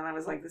successfully, and then I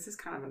was like, this is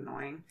kind of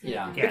annoying.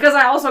 Yeah. Yeah. Because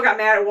I also got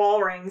mad at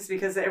wall rings,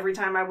 because every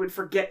time I would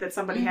forget that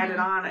somebody had it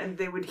on, and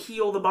they would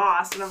heal the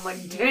boss, and I'm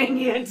like, dang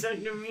it, I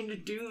didn't mean to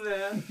do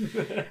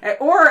that.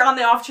 Or on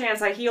the off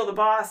chance I heal the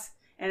boss,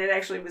 and it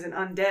actually was an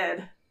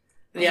undead.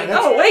 Yeah, Like,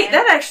 that's, oh, wait,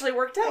 that actually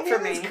worked out yeah,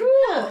 for me. that's cool.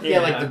 Yeah, Yeah.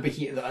 like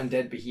the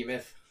undead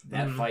behemoth,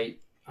 that Mhm. fight.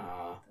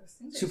 Those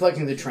things are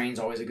Suplexing the train's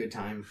always a good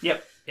time.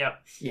 Yep.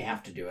 You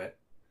have to do it.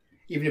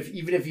 Even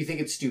if you think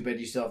it's stupid,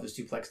 you still have to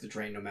suplex the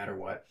train no matter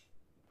what.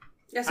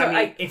 Yeah, so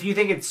I mean, if you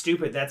think it's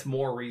stupid, that's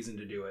more reason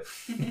to do it.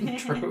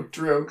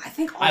 True. I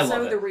think I love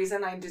also it. the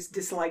reason I just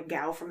disliked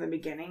Gao from the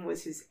beginning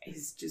was his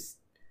just.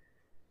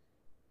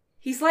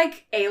 He's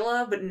like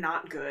Ayla, but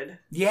not good.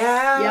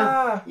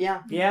 Yeah.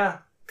 Yeah. Yeah.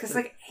 Because,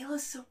 like,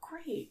 Ayla's so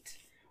great.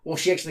 Well,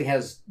 she actually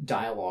has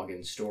dialogue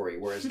and story,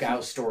 whereas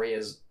Gao's story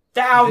is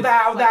Thou, The-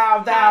 thou,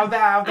 thou, thou,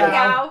 thou,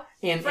 thou. Go.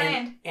 and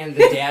Friend. and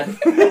the dad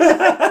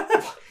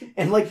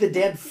and like the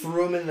dad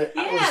threw him in the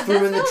Yeah, threw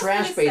him in the that's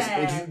trash really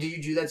basically. sad. Did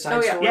you do that side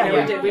Oh, yeah. story?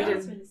 Yeah, we did. We Yeah. did.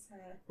 That's really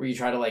sad. Where you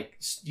try to like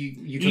you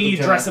took You him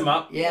to, dress him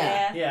up.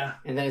 Yeah. Yeah.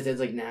 And then his dad's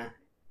like, nah,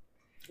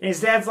 And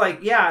his dad's like,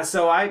 yeah,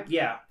 so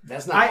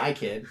that's not I- my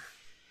kid.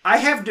 I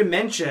have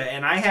dementia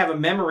and I have a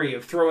memory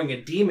of throwing a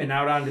demon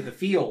out onto the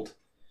field.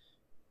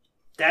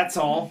 That's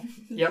all.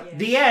 Yep. Yeah.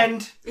 The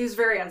end. It was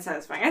very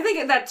unsatisfying. I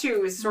think that,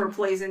 too, is sort of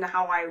plays into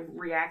how I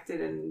reacted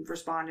and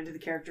responded to the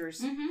characters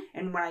Mhm.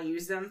 and when I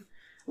used them.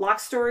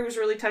 Locke's story was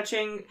really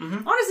touching.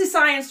 Mhm. Honestly,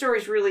 Cyan's story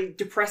is really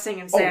depressing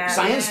and Oh, sad.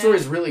 Science story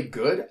is really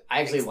good.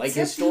 I actually like his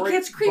Except story. He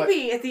gets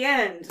creepy at the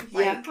end. Yeah.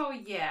 Like, Oh,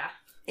 yeah.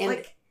 and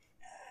like-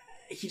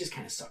 he just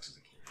kind of sucks as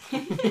a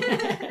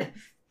kid.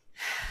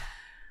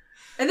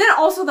 and then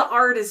also the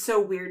art is so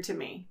weird to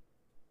me.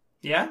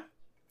 Yeah.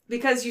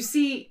 Because you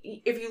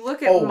see, if you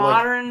look at Oh, like-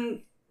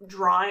 modern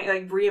drawing,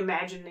 like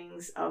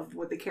reimaginings of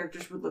what the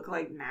characters would look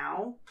like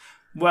now,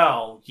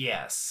 Well,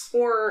 yes.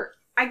 or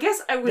I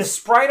guess I The was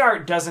sprite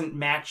art doesn't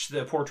match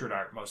the portrait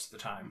art most of the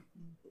time.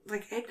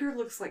 like, Edgar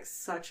looks like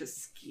such a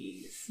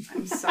skis.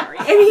 I'm sorry.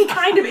 I mean, he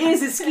kind of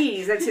is a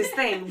skis. That's his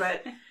thing,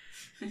 but.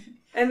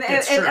 And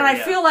It's true, I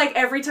yeah. feel like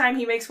every time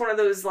he makes one of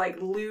those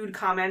like lewd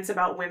comments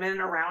about women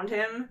around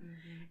him,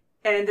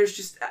 and there's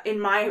just, in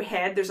my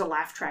head, there's a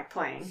laugh track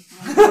playing.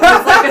 It's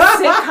like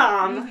a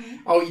sitcom.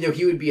 Oh,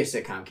 he would be a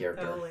sitcom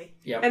character. Totally.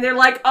 Yep. And they're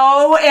like,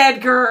 oh,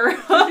 Edgar.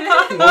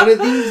 One of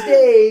these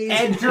days.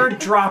 Edgar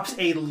drops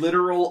a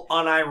literal,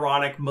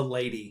 unironic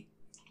milady.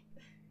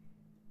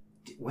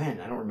 When?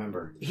 I don't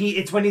remember.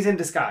 It's when he's in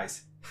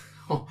disguise.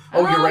 Oh,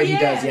 you're right. yeah.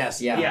 He does.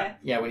 Yes. Yeah. Yeah.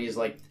 Yeah. When he's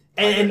like,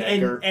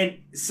 And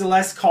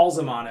Celeste calls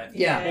him on it.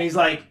 Yeah. And he's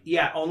like,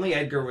 yeah, only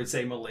Edgar would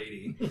say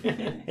milady.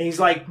 And he's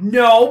like,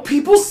 no,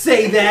 people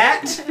say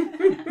that.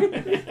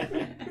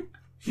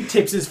 He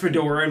tips his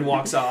fedora and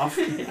walks off.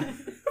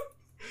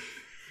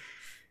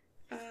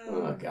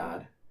 oh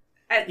God.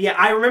 Yeah,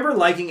 I remember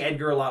liking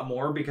Edgar a lot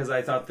more because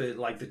I thought that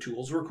like the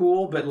tools were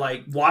cool, but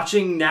like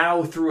watching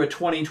now through a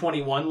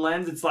 2021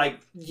 lens, it's like,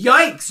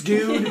 yikes,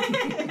 dude.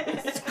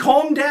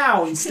 Calm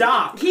down,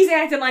 stop. He's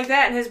acting like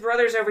that, and his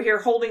brother's over here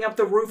holding up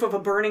the roof of a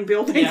burning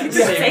building Yeah, to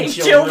saving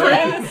save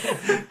children.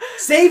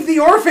 Save the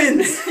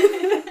orphans.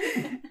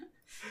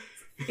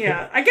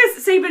 Yeah, I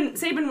guess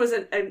Sabin was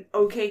an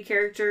okay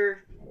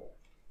character.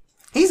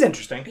 He's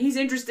interesting. He's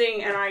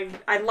interesting, and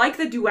I like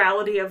the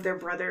duality of their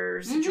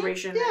brother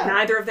situation. Yeah.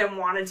 Neither of them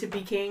wanted to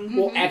be king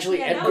Well, actually,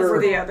 Yeah, over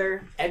the Edgar.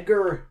 other.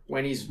 Edgar,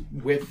 when he's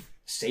with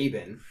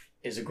Sabin,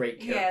 is a great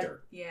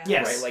character. Yeah.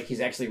 Yes. Right. Like he's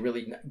actually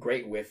really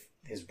great with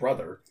his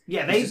brother.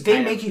 Yeah, He's just they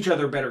kind of- make each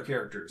other better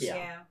characters. Yeah.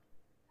 Yeah.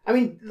 I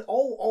mean,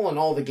 all in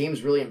all, the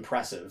game's really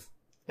impressive.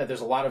 That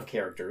there's a lot of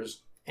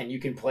characters, and you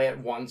can play it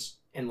once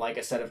and like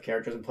a set of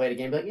characters and play it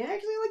again. And be like, yeah,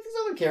 actually, I like these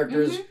other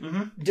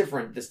characters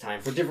different this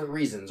time for different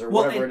reasons or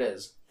Well, whatever it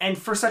is. And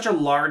for such a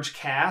large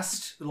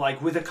cast,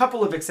 like with a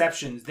couple of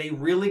exceptions, they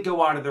really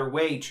go out of their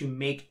way to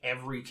make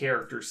every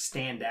character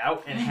stand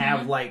out and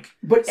have like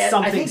But I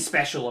something think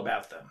special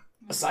about them.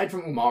 aside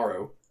from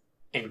Umaru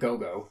and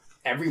Gogo,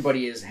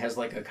 everybody has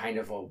like a kind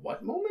of a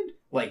what moment?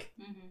 Like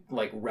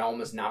Realm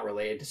is not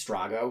related to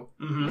Strago.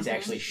 Mm-hmm. It's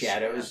actually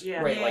Shadows.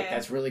 Yeah. Right, like Yeah.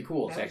 that's really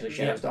cool. It's That actually was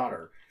Shadow's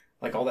daughter.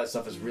 Like all that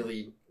stuff is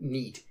really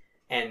neat.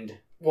 And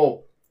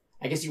well,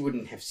 I guess you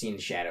wouldn't have seen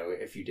Shadow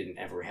if you didn't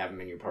ever have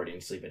him in your party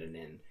and sleep at an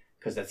inn.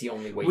 Because that's the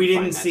only way We you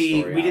didn't find that see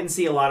story we out. didn't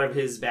see a lot of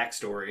his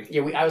backstory.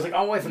 Yeah, I was like,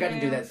 oh, I forgot to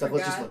do Yeah, that stuff.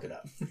 Let's just forgot. look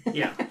it up.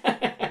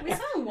 Yeah. We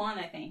saw one,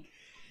 I think.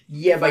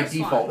 Yeah, by First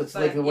default. one, It's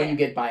like but the one yeah. you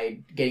get by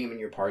getting him in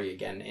your party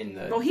again in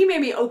the... Well, he made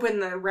me open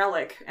the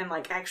relic and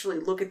like actually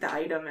look at the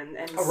item and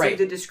Oh, see right.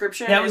 the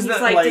description. That and was he's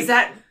the, like, like- does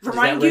that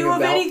remind ring you a of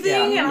bell?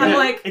 anything? Yeah. And I'm Yeah.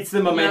 like, It's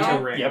the memento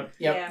No. ring. Yep.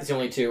 Yeah. It's the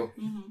only two.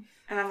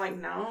 and I'm like,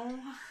 no,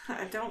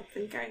 I don't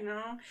think I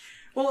know.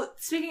 Well,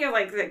 speaking of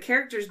like the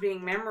characters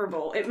being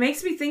memorable, it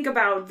makes me think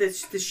about the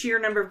sheer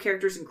number of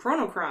characters in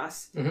Chrono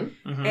Cross Mhm.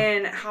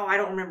 and how I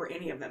don't remember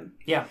any of them.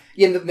 Yeah,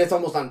 and that's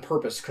almost on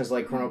purpose, because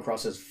like Chrono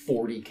Cross has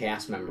 40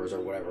 cast members or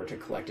whatever to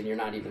collect, and you're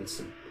not even...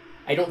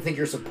 I don't think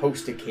you're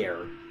supposed to care.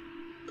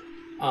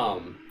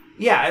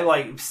 Yeah, I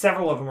like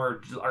several of them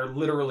are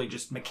literally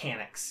just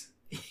mechanics,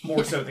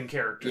 more so than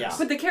characters. Yeah.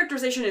 But the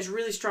characterization is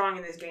really strong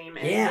in this game.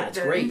 And Yeah, it's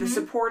great. The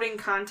supporting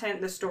content,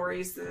 the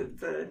stories,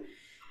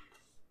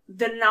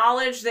 the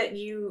knowledge that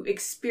you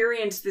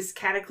experience this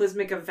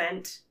cataclysmic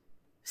event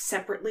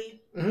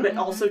separately, Mhm. but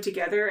also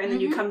together, and then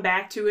you come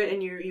back to it,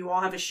 and you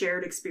all have a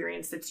shared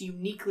experience that's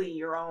uniquely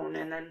your own,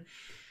 and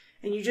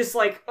you just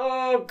like,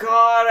 oh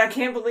god, I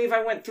can't believe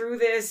I went through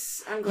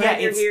this. I'm glad Yeah,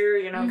 you're it's- here,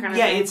 you know, kind of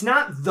Yeah, thing. it's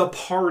not the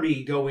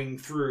party going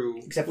through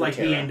Except for like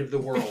the Terra. end of the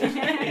world.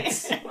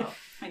 It's Well,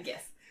 I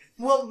guess.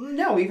 well,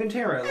 no, even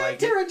Terra like.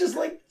 Tara just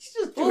like... She's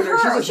just Well, doing her...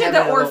 her, She's she just had the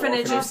having a little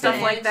orphanage and stuff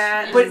thing. like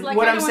that. But It's like,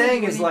 what I I'm don't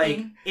saying wanna is do like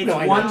anything. it's No,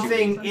 I know one what you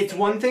thing. mean. It's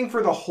one thing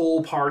for the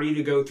whole party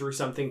to go through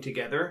something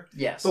together.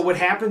 Yes. But what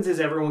happens is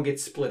everyone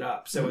gets split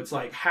up. So it's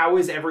like, how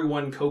is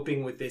everyone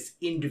coping with this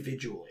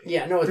individually?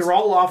 Yeah, no, it's... They're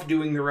all off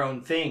doing their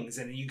own things,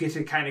 and you get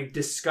to kind of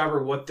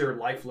discover what their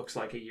life looks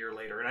like a year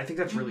later. And I think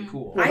that's really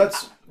cool. Well,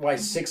 that's why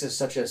 6 is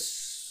such a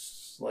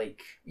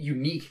like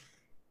unique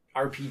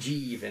RPG,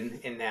 even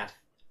in that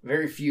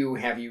very few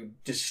have you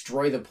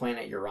destroy the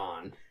planet you're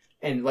on,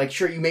 and like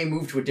sure you may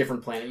move to a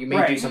different planet, you may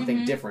do Right.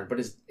 something different, but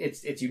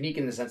it's unique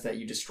in the sense that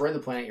you destroy the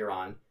planet you're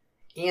on,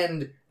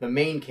 and the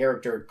main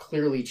character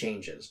clearly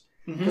changes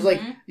because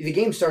like the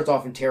game starts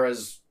off and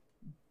Terra's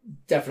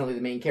definitely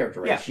the main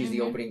character, right? Yeah. She's the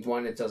opening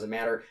one. It doesn't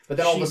matter, but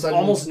then all of She a sudden,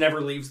 almost never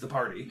leaves the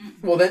party.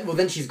 well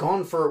then she's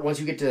gone for once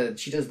you get to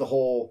she does the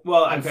whole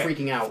Well, I'm okay.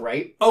 freaking out,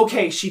 right?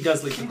 Okay, she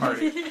does leave the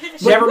party.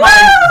 Never mind.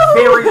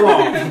 Very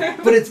wrong.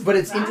 But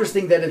it's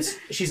interesting that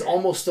she's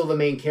almost still the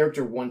main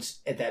character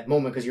once at that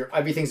moment because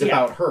everything's Yeah.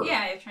 about her,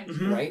 Yeah, you're trying to.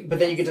 Mhm. right? But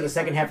then you get to the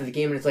second half of the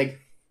game and it's like,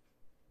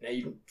 now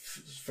you can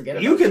forget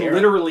about You can Terra.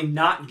 literally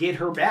not get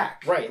her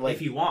back, Right, like-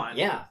 if you want.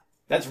 Yeah,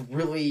 that's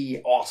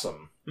really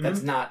awesome. Mhm.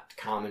 That's not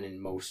common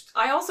in most.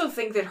 I also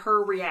think that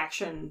her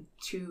reaction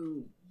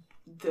to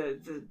the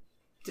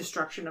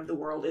destruction of the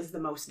world is the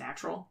most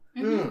natural.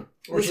 Mm.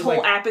 Or This she's whole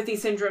like, apathy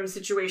syndrome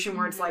situation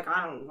where it's like,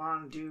 I don't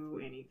want to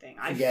do anything.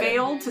 I Forget it.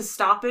 failed to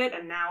stop it,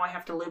 and now I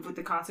have to live with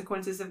the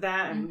consequences of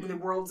that, and the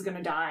world's going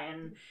to die,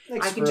 and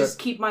like, I can screw just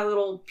it. keep my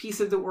little piece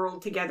of the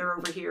world together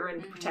over here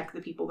and protect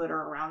the people that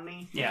are around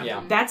me. Yeah.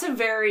 Yeah. That's a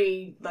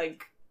very,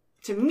 like,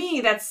 to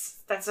me, that's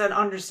an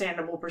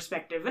understandable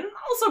perspective. And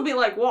also be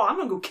like, well, I'm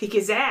gonna go kick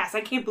his ass.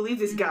 I can't believe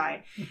this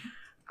guy.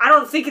 I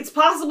don't think it's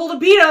possible to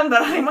beat him,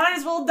 but I might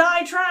as well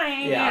die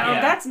trying. Yeah, you know,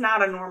 yeah. that's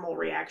not a normal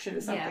reaction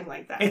to something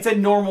like that. It's a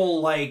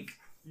normal, like,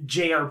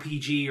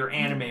 JRPG or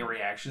anime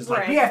reaction. It's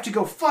like, Right. we have to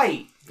go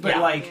fight. But, Yeah.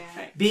 like,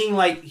 Yeah. being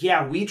like,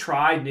 yeah, we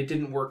tried and it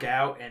didn't work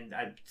out. And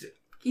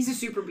He's a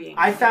super being.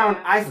 I found,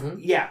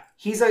 Mhm.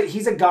 he's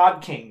a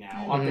god king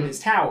now up in Mhm. his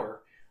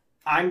tower.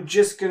 I'm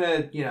just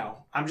gonna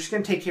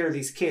take care of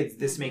these kids.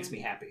 This makes me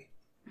happy.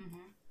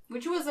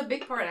 Which was a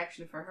big part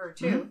actually for her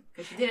too,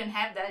 because she didn't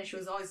have that, and she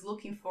was always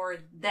looking for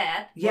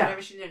that. Yeah.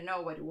 Whatever she didn't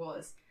know what it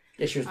was.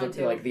 Yeah, she was looking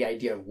Until- like the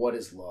idea of what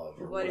is love.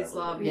 Or What is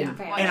whatever. love? Yeah. Yeah. And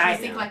Well, And she I- was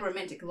thinking like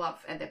romantic love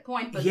at that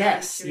point, but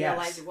Yes, then she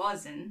realized it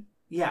wasn't.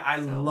 Yeah, I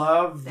So,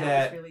 love That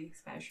that. was really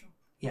special.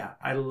 Yeah,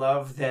 I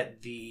love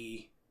that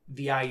the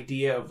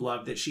idea of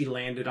love that she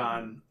landed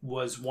on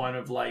was one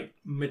of like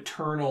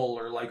maternal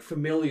or like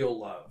familial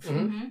love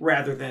Mhm.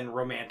 rather than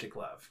romantic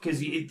love, because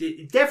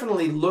it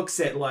definitely looks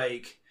at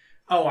like,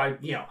 oh,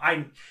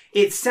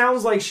 it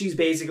sounds like she's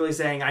basically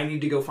saying I need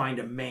to go find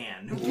a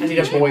man who I will need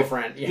a teach me what-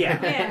 boyfriend. Yeah. Yeah.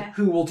 Yeah.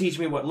 who will teach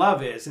me what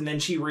love is. And then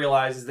she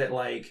realizes that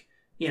like,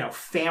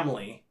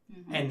 family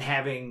and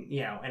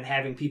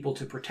having people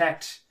to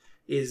protect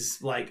is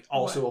like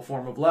also a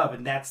form of love,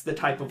 and that's the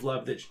type of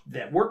love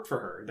that worked for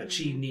her that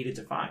she needed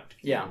to find.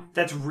 Yeah.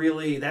 That's a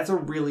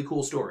really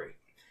cool story.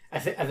 I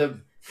think the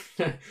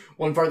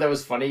one part that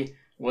was funny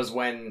was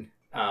when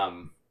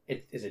who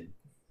is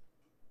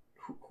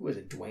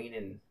it, Dwayne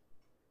and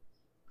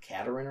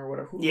Catherine or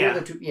whatever? Who Yeah. are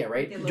the two? Yeah,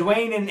 right. They look-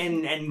 Dwayne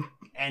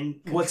and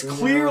what's Katrina.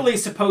 clearly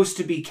supposed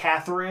to be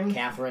Catherine,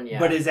 Catherine, yeah.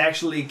 but is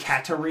actually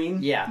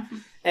Katarine. yeah,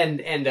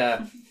 and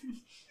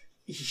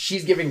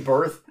she's giving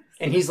birth,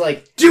 and he's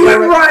like, Do it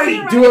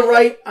right! do it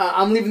right.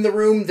 I'm leaving the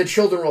room. The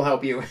children will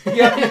help you."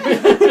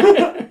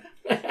 Yep.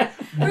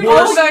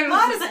 Oh,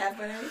 what is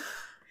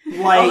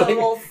happening? Like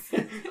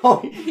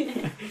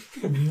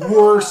Oh,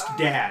 worst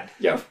dad.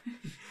 yeah.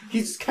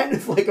 He's kind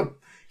of like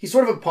he's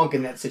sort of a punk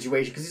in that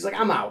situation because he's like,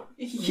 "I'm out.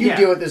 You Yeah.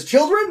 deal with this.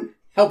 Children,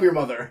 help your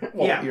mother."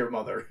 Well, Yeah. your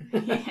mother.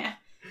 Yeah.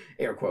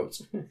 Air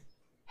quotes.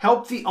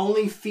 Help the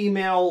only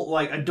female,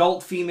 like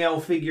adult female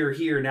figure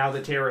here now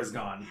that Tara's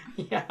gone.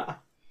 Yeah.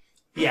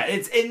 Yeah,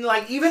 it's and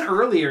like even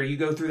earlier you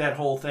go through that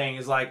whole thing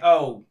is like,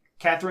 oh,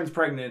 Catherine's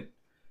pregnant,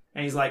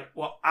 and he's like,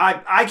 well,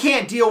 I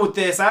can't deal with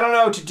this. I don't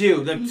know what to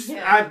do.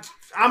 Yeah.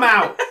 I'm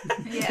out.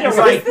 Yeah. It's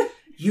like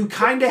you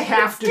kind of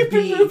have to Stupid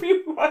be. movie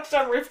we watched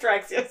on Rift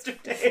Tracks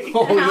yesterday.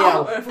 Oh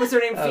yeah. What's her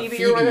name? Phoebe,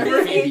 Phoebe. or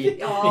whatever. Phoebe.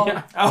 Oh.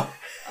 Yeah. Oh,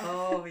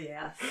 Oh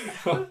yes.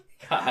 Oh,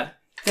 God.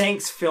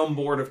 thanks, Film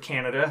Board of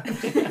Canada.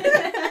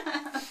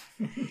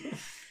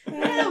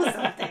 That was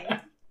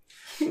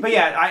something. But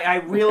yeah, I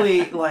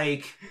really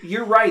like.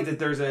 You're right that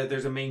there's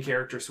a main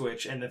character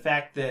switch, and the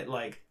fact that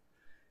like.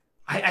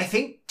 I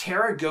think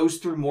Tara goes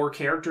through more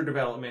character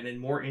development and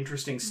more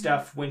interesting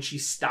stuff when she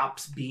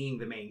stops being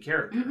the main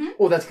character.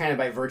 Well, that's kind of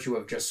by virtue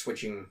of just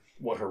switching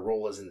what her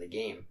role is in the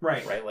game.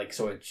 Right. Right? Like,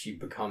 so she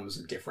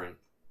becomes different.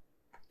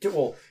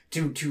 To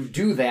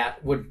do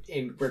that would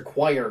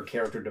require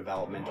character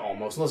development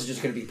almost, unless it's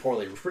just going to be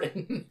poorly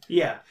written.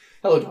 Yeah.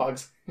 Hello,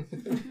 dogs.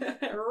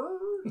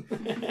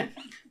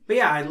 But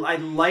yeah, I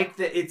like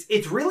that.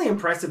 It's really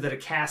impressive that a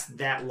cast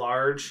that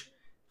large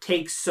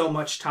takes so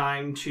much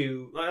time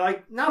to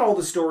like. Not all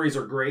the stories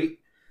are great,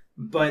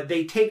 but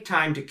they take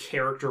time to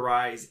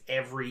characterize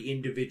every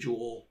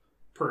individual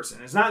person.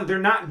 They're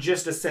not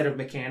just a set of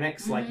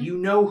mechanics. Like you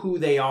know who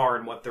they are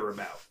and what they're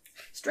about.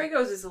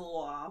 Stragos is a little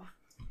off.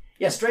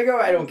 Yeah, Strago,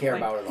 I don't care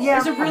about at all.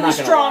 Yeah, There's a I'm really not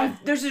gonna strong. lie.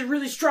 There's a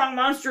really strong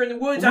monster in the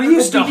woods. We I'm gonna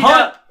used go to beat it hunt.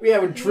 up.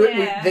 Yeah,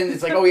 Yeah. then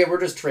it's like, oh yeah, we're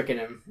just tricking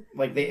him.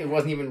 Like it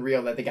wasn't even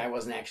real that the guy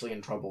wasn't actually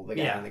in trouble. The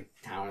guy Yeah. in the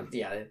town.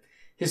 Yeah,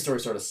 his story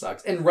sort of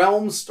sucks. And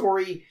Realm's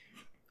story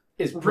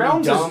is pretty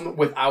Realms is- dumb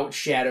without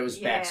Shadow's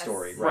Yes.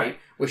 backstory, right? Right.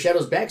 With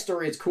Shadow's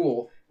backstory, it's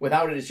cool.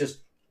 Without it, it's just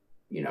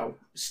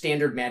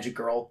standard magic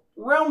girl.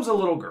 Realm's a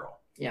little girl.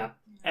 Yeah.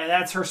 And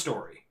that's her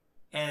story.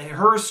 And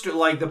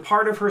like the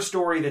part of her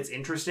story that's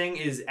interesting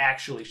is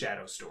actually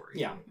Shadow's story.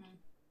 Yeah.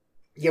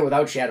 Yeah,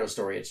 without Shadow's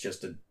story, it's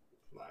just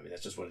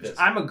that's just what it is.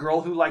 I'm a girl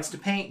who likes to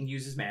paint and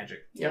uses magic.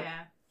 Yep. Yeah.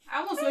 I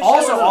almost wish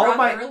Also, I was all of around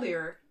my-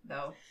 earlier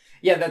though.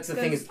 Yeah, that's the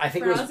thing is, I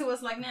think it for was us it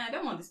was like, nah, I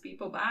don't want these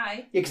people.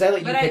 Bye. yeah, because I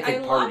let you But pick I the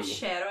loved party.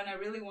 Shadow, and I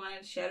really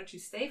wanted Shadow to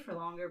stay for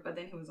longer. But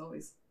then he was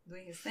always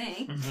doing his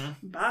thing.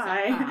 Mm-hmm.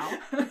 Bye.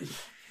 Somehow.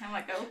 I'm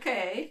like,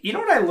 okay. You know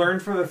what I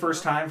learned for the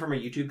first time from a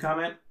YouTube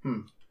comment? Hmm.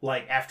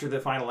 Like after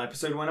the final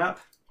episode went up?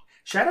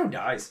 Shadow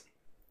dies.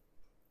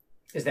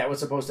 Is that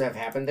what's supposed to have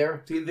happened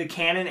there? The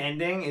canon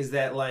ending is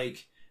that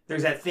like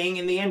there's that thing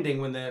in the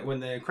ending when the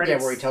Yeah,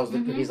 credits where he tells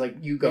he's like,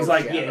 you go, He's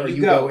like, Shadow, yeah, or you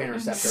you go. go,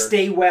 Interceptor.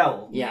 stay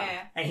well. Yeah.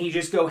 And he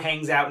just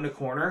hangs out in a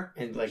corner.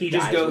 And like He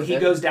dies with he it.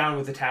 goes down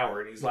with the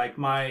tower and he's like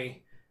my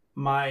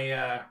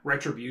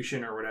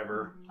retribution or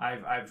whatever.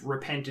 I've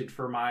repented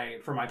for my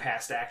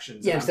past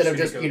actions. Yeah, and I'm instead of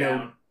gonna just, go you know,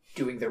 down.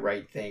 doing the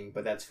right thing,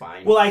 but that's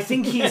fine. Well, I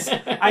think his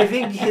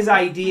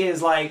idea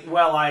is like,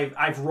 well,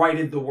 I've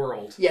righted the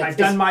world. Yeah, I've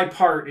it's- done my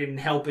part in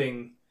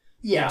helping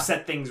Yeah.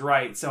 set things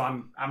right. So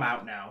I'm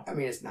out now. I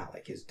mean, it's not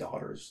like his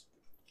daughter's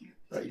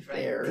right Right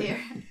there. there.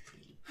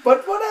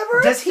 But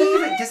whatever. Does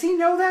he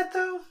know that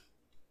though?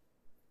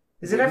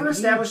 Is it ever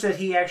established that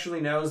he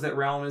actually knows that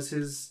Realm is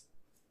his?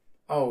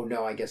 Oh,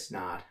 no, I guess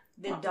not.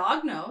 The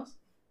dog knows.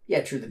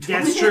 Yeah, true.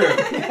 That's true.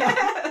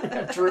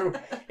 True.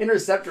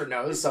 Interceptor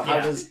knows, so how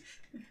Yeah. does...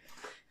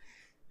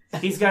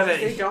 He's got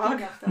Big a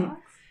dog.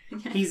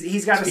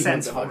 he's got a Speaking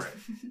sense of for dogs.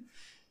 it.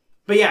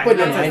 But yeah,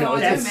 But I no, I know, don't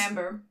it's-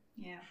 remember.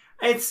 Yeah.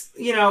 it's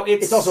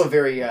It's also a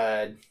very...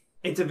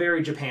 it's a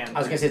very Japan. I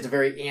was going to say it's a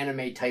very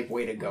anime type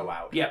way to go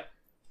out. Yep.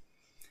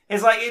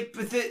 It's like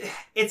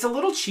it's a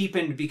little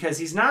cheapened because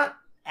he's not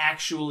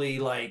actually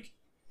like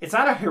it's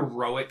not a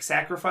heroic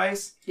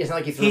sacrifice. It's not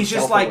like he threw He's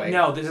just himself like, away.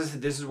 no,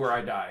 this is where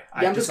I die.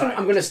 Yeah, I've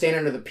I'm gonna stand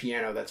under the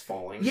piano that's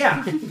falling.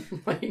 Yeah.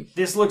 Like,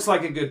 This looks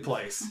like a good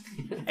place.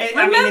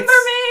 Remember me.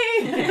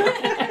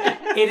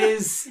 It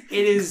is.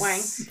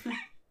 Twang.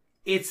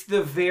 It's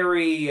the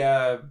very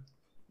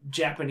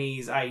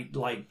Japanese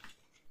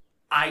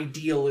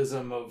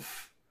idealism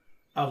of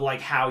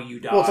like how you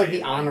die. well, it's like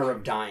the honor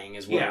of dying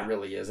is what Yeah. it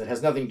really is. It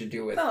has nothing to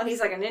do with... Well, and he's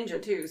like a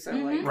ninja too, so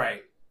like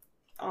Right.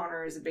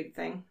 honor is a big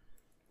thing.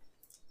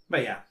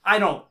 But yeah, I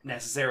don't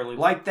necessarily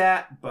like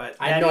that, but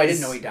I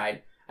didn't know he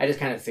died. I just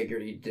kind of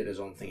figured he did his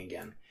own thing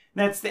again.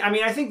 I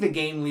think the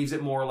game leaves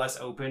it more or less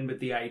open, but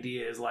the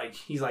idea is like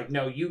he's like,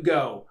 no, you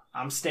go.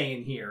 I'm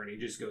staying here, and he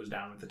just goes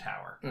down with the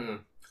tower. Mm.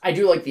 I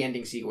do like the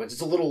ending sequence.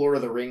 It's a little Lord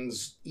of the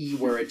Rings-y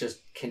where it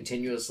just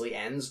continuously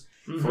ends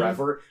Mhm.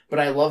 forever. But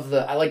I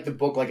like the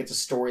book like it's a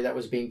story that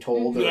was being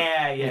told. Or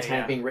Yeah, it's kind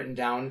yeah. of being written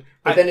down.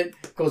 But then it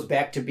goes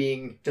back to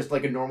being just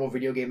like a normal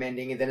video game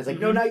ending, and then it's like,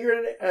 no, now you're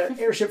in an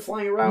airship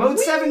flying around. Mode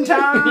Whee! 7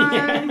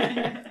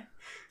 time.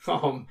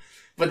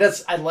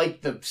 But I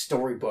like the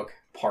storybook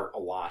part a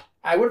lot.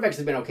 I would have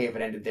actually been okay if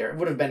it ended there. It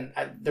would have been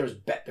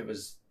there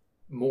was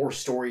more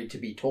story to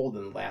be told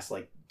in the last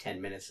like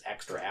 10 minutes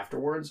extra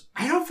afterwards.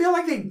 I don't feel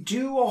like they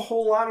do a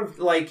whole lot of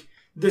like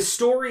the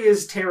story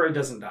is Terra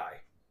doesn't die.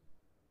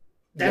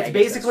 That's Yeah, I guess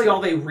basically that's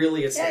all they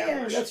really Yeah,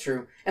 establish. that's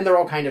true. And they're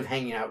all kind of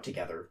hanging out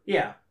together.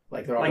 Yeah.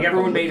 Like they're all Like gonna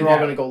everyone go, made it they're all out.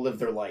 going to go live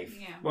their life.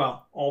 Yeah.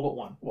 Well, all but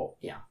one. Well,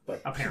 yeah,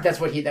 but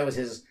Apparently.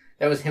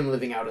 that was him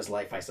living out his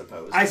life, I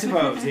suppose. I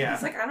suppose, yeah.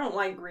 It's like I don't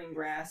like green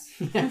grass.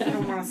 I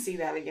don't want to see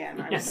that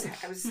again.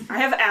 I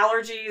have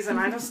allergies, and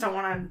I just don't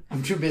want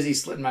I'm too busy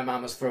slitting my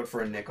mama's throat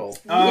for a nickel.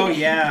 Oh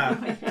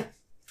yeah.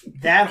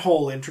 That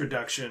whole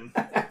introduction.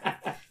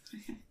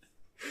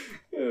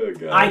 Oh,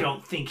 God. I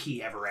don't think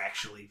he ever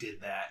actually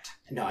did that.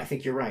 No, I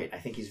think you're right. I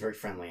think he's very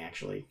friendly,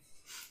 actually.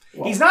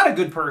 Well, He's not a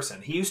good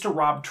person. He used to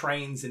rob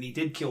trains and he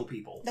did kill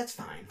people That's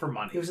fine. for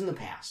money. It was in the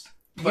past.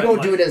 You But, don't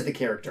like- do it as the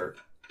character.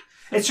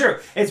 It's true.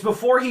 It's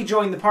before he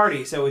joined the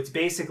party, so it's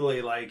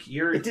basically like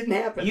It didn't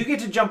happen. you get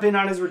to jump in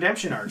on his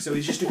redemption arc, so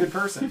he's just a good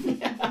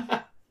person.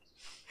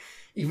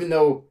 Even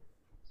though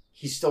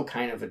he's still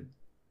kind of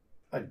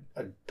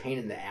a pain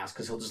in the ass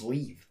because he'll just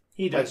leave.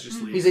 He does Like,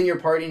 just leave. He's in your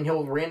party and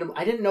he'll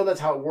I didn't know that's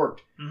how it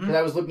worked. Mhm. Because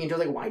I was looking into it,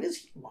 like, why does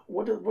he...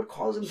 What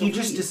caused him to He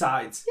just leave?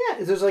 decides.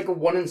 Yeah, there's like a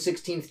 1 in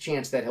 16th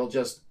chance that he'll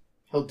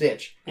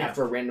ditch Yeah.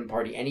 after a random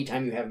party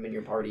anytime you have him in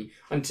your party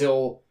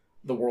until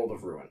the World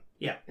of Ruin.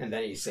 Yeah. And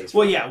then he stays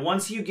Well, forever. yeah,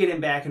 once you get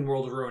him back in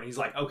World of Ruin, he's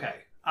like, okay,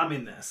 I'm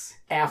in this.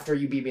 After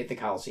you beat me at the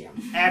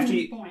Coliseum. After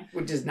you... Point.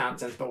 Which is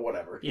nonsense, but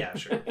whatever. Yeah,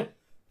 sure. That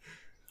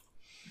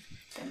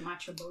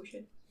macho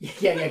bullshit.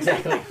 Yeah,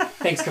 exactly.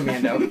 Thanks,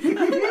 Commando.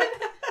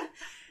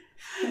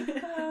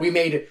 We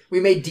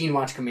made Dean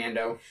watch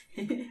Commando.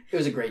 It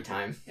was a great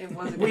time. to. It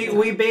wasn't.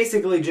 We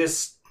basically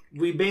just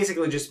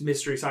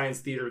Mystery Science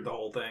Theatered the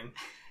whole thing,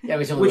 Yeah, it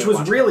was the only which way to was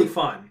watch really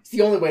fun. It's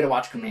the only way to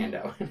watch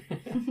Commando.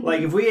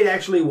 Like if we had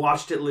actually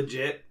watched it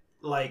legit,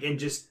 like and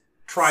just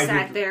tried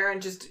sat to, there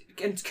and just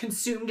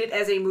consumed it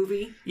as a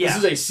movie. yeah, This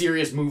is a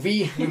serious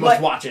movie. We must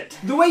Like- watch it.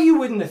 the way you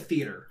would in the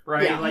theater,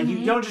 right? Yeah. Like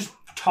you don't just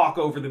talk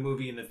over the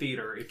movie in the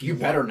theater. If You you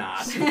better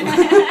not.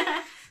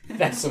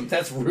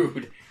 That's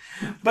rude.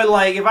 But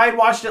like if I'd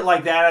watched it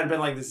like that, I'd been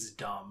like, this is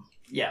dumb.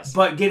 Yes.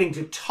 But getting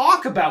to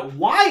talk about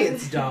why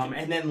it's dumb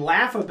and then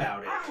laugh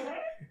about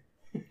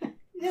it.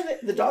 Yeah,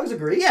 the dogs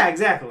agree. Yeah,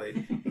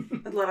 exactly.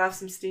 I'd let off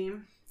some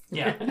steam.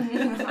 Yeah.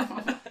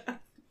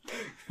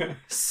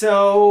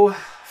 So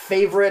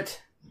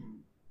Favorite?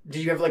 Do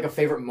you have like a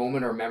favorite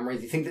moment or memory?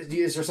 Do you think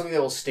is there something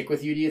that will stick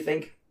with you? Do you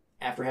think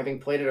after having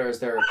played it, or is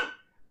there?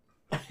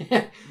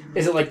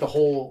 Is it like the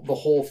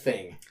whole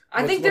thing?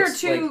 I What's- think there are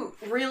what's, two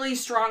really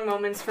strong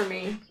moments for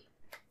me.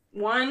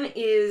 One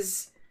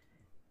is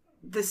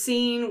the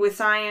scene with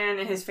Cyan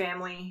and his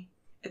family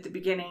at the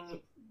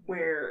beginning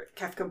where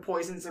Kefka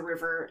poisons the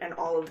river and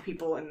all of the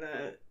people in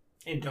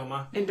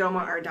Indoma. Doma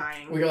are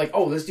dying. Where you're like,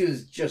 oh, this dude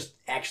is just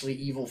actually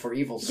evil for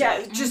evil's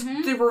Yeah, sake. just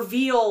the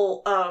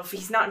reveal of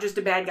he's not just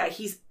a bad guy,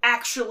 he's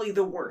actually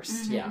the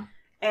worst. Yeah.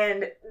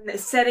 And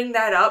setting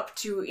that up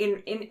to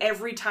in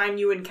every time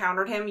you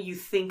encountered him, you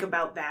think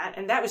about that.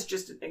 And that was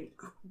just a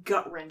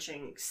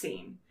gut-wrenching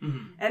scene.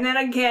 Mm-hmm. And then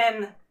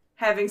again,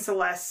 having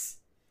Celeste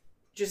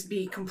just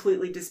be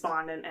completely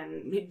despondent,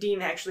 and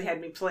Dean actually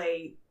had me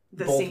play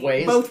the Both scene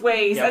ways. both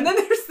ways, Yep. and then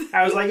there's the,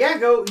 I was like, yeah,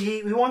 go.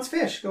 He wants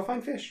fish. Go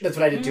find fish. That's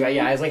what I did too.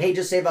 I was like, hey,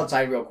 just save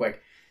outside real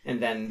quick,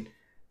 and then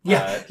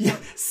Yeah, yeah.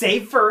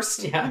 Save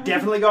first. Yeah.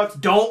 Definitely go.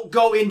 Don't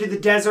go into the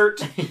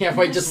desert. yeah,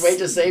 wait to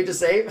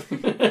save.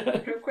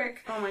 real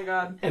quick. Oh my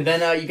god. And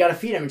then you gotta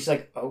feed him, and she's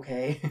like,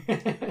 okay.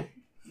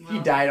 He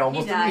Well, died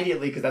almost he died.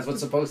 immediately because that's what's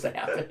supposed to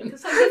happen.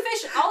 It's like the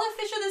fish, all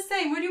the fish are the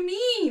same. What do you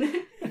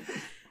mean?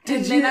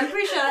 And then I'm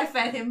pretty sure I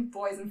fed him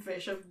poison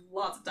fish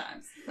lots of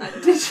times. I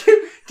don't know.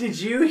 Did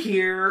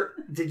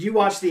you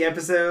watch the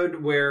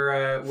episode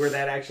where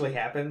that actually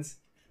happens?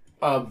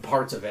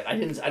 Parts of it. I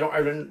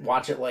didn't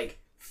watch it like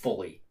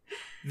fully.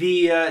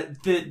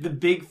 The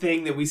big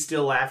thing that we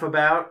still laugh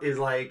about is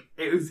like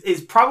is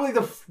probably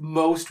the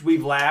most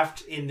we've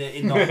laughed in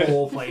the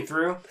whole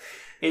playthrough.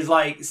 Is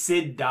like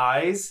Sid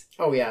dies,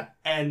 Oh yeah.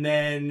 and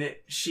then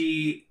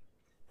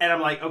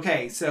I'm like,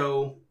 okay,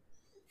 so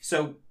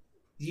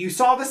you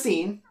saw the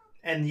scene,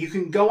 and you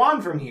can go on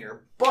from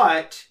here,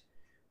 but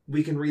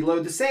we can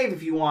reload the save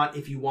if you want. Do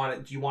you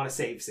want to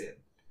save Sid?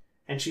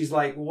 And she's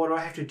like, well, what do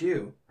I have to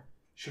do?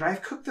 Should I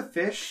have cooked the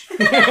fish?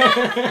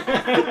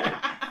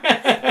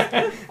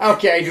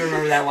 Okay, I do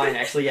remember that line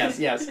actually. Yes.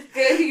 I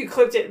think you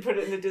clipped it and put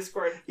it in the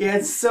Discord. Yeah,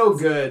 it's so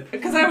good.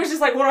 Because I was just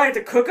like, what do I have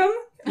to cook them?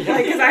 Like,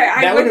 because That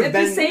I would went have the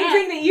been- same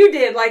thing that you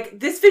did. Like,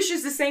 this fish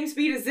is the same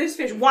speed as this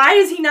fish. Why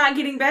is he not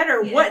getting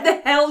better? Yeah. What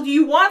the hell do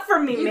you want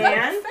from me, You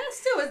man? got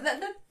fast too. It's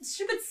that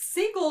stupid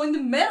sequel in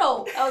the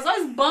middle. I was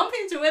always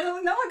bumping into it. I'm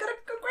like, no, I gotta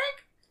go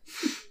quick.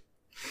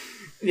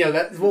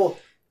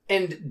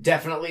 And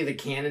definitely the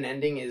canon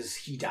ending is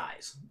he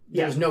dies.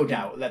 Yeah. There's no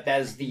doubt that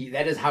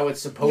is how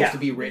it's supposed to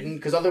be written.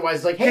 Because otherwise,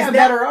 it's like, hey, Is I'm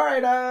that- better. All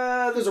right,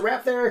 there's a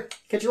wrap there.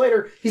 Catch you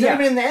later. He's not Yeah.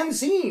 even in the end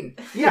scene.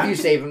 Yeah. If you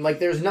save him, like,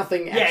 there's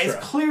nothing Yeah, extra.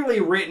 it's clearly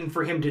written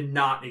for him to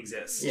not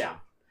exist. Yeah.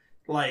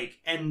 Like,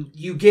 and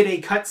you get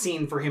a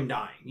cutscene for him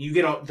dying. You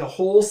get the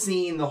whole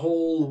scene, the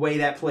whole way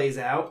that plays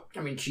out.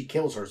 I mean, she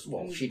kills her.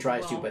 Well, she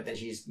tries to, Well. but then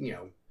she's,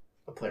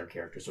 a player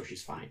character, so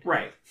she's fine.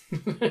 Right.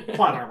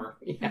 Plot armor.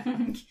 Yeah.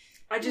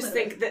 I just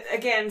think that,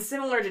 again,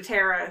 similar to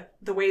Tara,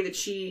 the way that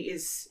she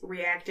is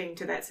reacting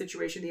to that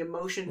situation, the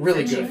emotions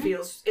Really that she good.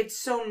 feels, it's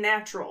so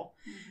natural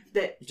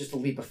that, Just a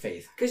leap of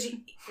faith. because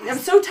I'm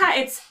so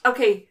tired. It's,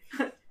 okay,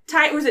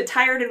 was it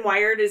Tired and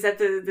Wired? Is that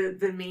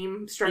the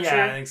meme structure?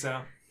 Yeah, I think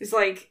so. It's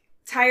like,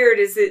 Tired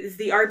is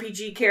the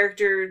RPG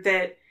character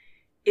that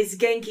is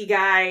Genki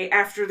guy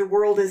after the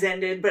world has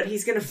ended, but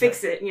he's gonna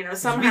fix it,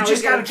 somehow We just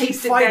he's gonna gotta keep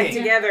piece it back fighting.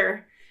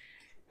 together.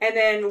 And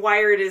then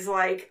Wired is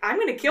like, I'm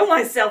gonna kill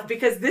myself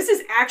because this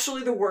is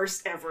actually the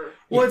worst ever.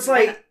 Well, it's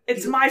like,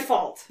 It's my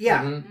fault.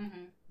 yeah, Mhm.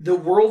 the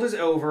world is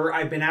over.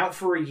 I've been out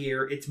for a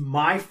year. It's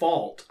my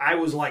fault. I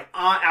was like,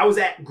 I was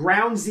at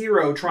ground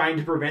zero trying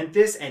to prevent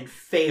this and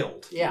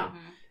failed. Yeah.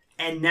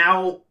 And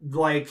now,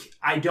 like,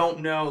 I don't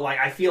know. Like,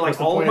 I feel What's like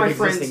the all of point my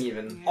existing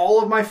friends, even?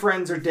 all of my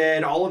friends are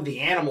dead. All of the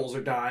animals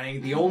are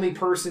dying. The only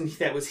person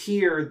that was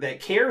here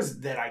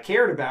that I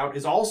cared about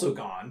is also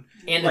gone.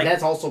 And Like-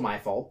 that's also my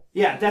fault.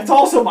 Yeah, that's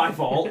also my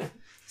fault.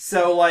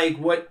 So, like,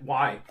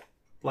 why?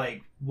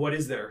 Like, what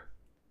is there?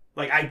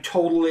 Like, I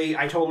totally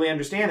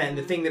understand that. And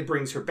the thing that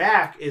brings her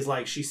back is,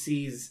 like, she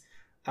sees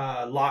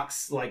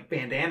Locke's, like,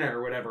 bandana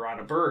or whatever on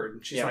a bird.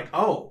 And she's Yeah. like,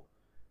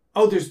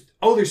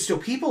 there's still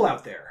people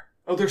out there.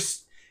 Oh,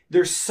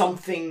 there's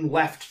something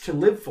left to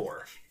live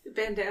for.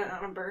 Bandana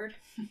on a bird.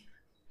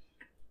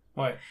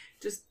 What?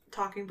 Just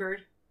talking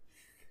bird.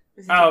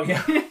 Is he Oh,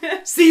 talking?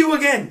 See you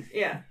again!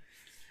 Yeah.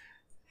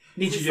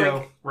 Nichijou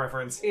like-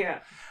 reference. Yeah.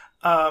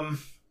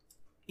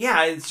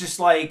 Yeah, it's just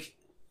like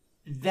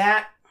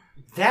that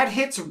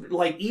hits,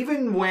 like,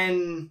 even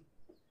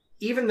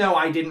though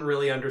I didn't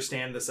really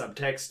understand the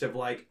subtext of,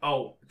 like,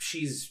 oh,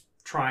 she's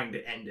trying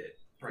to end it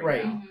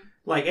Right. now.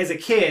 Like, as a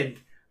kid,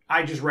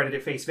 I just read it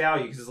at face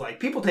value because it's like,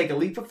 people take a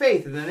leap of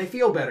faith and then they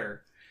feel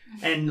better.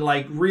 And,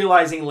 like,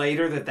 realizing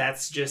later that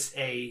that's just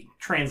a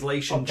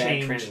translation Bad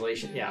change.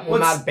 translation. Yeah. Well,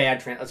 Well, it's- not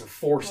bad That's a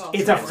forced. Well,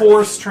 It's a translation.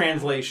 forced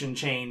translation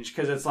change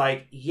because it's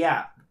like,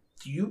 yeah,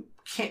 you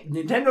can't.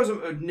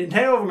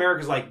 Nintendo of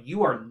America is like,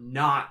 you are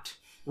not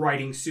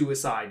writing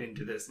suicide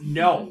into this.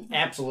 No,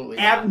 Absolutely.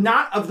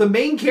 not of the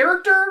main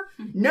character.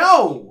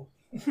 No.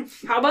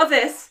 How about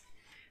this?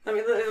 Let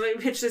me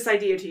pitch this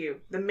idea to you.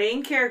 The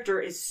main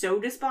character is so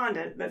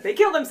despondent that they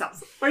kill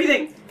themselves. What do you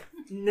think?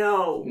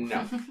 No.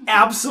 No.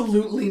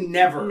 Absolutely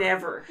never.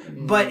 Never.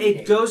 But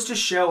it goes to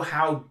show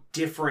how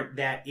different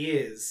that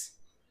is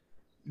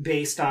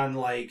based on,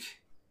 like,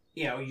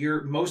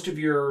 most of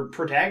your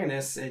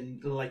protagonists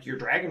and, like, your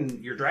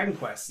dragon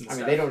quests and I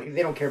mean, stuff.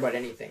 they don't care about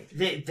anything.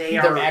 They're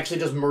They're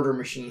actually just murder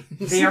machines.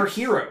 they are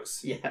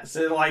heroes. Yes.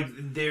 So, like,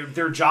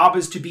 their job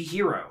is to be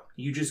hero.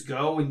 You just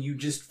go and you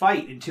just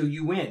fight until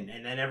you win,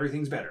 and then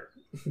everything's better.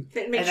 It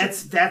And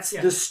makes that's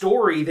yeah. the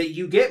story that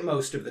you get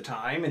most of the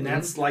time, and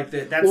that's like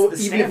that's Well, the even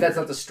standard. if that's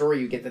not the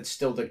story you get, that's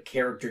still the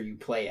character you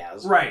play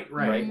as. right.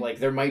 Right. Like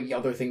there might be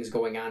other things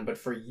going on, but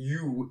for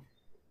you,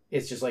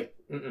 it's just like,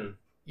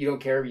 you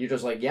don't care. You're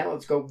just like, yeah,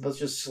 let's go. Let's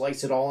just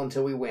slice it all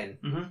until we win.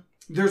 Mm-hmm.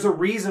 There's a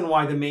reason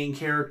why the main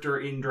character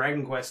in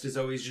Dragon Quest is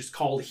always just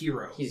called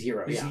Hero. He's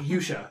hero. He's Yeah.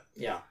 Yusha.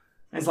 Yeah.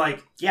 It's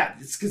like, yeah,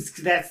 it's because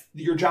that's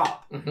your job.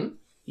 Mm-hmm.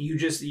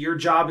 Your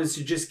job is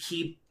to just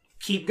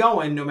keep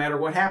going no matter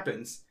what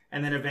happens,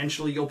 and then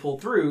eventually you'll pull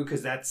through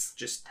because that's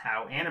just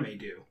how anime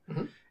do.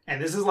 Mm-hmm.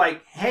 And this is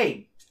like,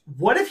 hey,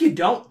 what if you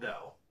don't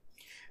though?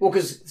 Well,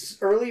 because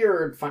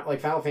earlier, like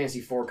Final Fantasy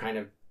IV, kind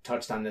of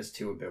touched on this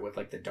too a bit with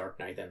like the Dark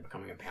Knight then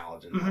becoming a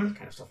paladin and all that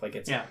kind of stuff. Like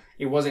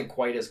it wasn't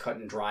quite as cut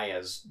and dry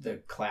as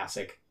the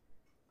classic.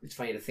 It's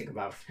funny to think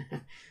about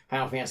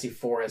Final Fantasy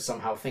IV as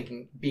somehow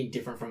being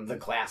different from the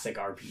classic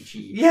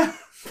RPG. Yeah,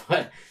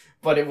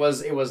 but it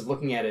was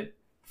looking at it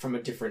from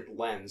a different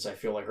lens. I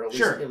feel like, or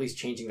at least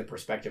changing the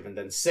perspective. And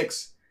then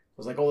 6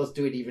 was like, oh, let's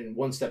do it even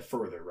one step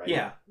further, right?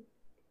 Yeah.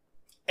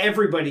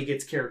 Everybody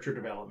gets character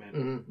development.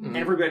 Mm-hmm, mm-hmm.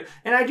 Everybody,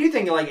 and I do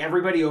think like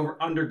everybody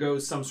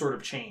undergoes some sort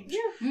of change.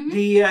 Yeah.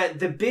 Mm-hmm.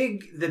 The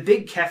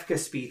big Kefka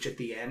speech at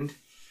the end,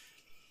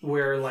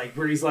 where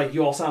he's like,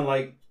 you all sound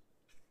like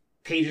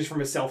pages from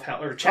a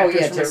self-help or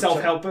chapters from a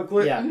self-help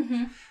booklet. Yeah.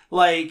 Mm-hmm.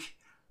 Like,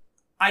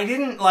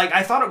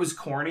 I thought it was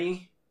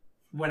corny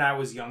when I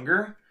was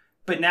younger,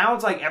 but now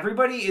it's like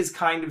everybody is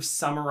kind of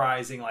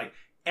summarizing, like,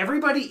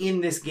 everybody in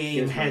this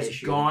game has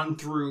gone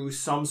through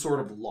some sort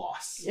of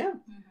loss. Yeah.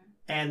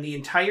 And the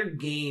entire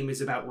game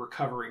is about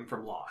recovering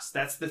from loss.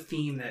 That's the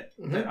theme that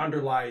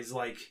underlies,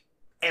 like,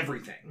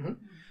 everything.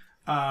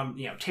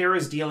 Mm-hmm.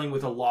 Terra's dealing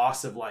with a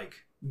loss of, like,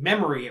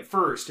 memory at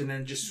first, and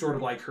then just sort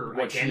of like her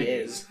what identity. She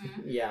is.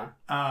 Mm-hmm.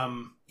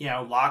 Yeah.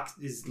 Locke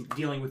is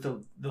dealing with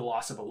the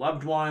loss of a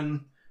loved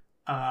one.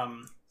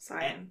 Cyan's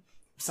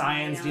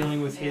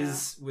dealing with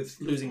with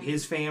losing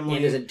his family.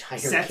 And his entire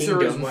Setzer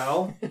kingdom as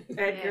well.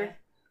 Edgar.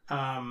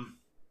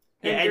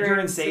 Edgar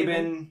and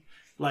Sabin.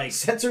 Like,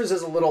 Setzer's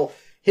is a little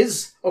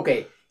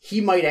he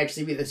might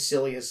actually be the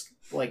silliest,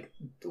 like,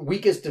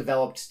 weakest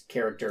developed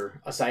character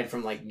aside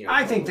from, like,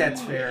 I think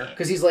that's fair.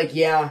 Because he's like,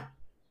 yeah,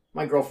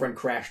 my girlfriend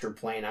crashed her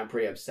plane. I'm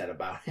pretty upset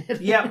about it.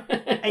 Yep.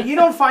 And you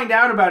don't find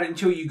out about it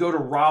until you go to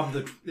rob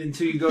the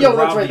That's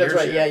airship.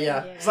 right.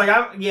 Yeah. It's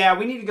like,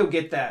 we need to go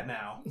get that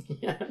now.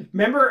 Yeah.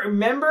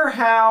 Remember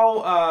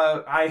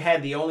how I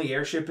had the only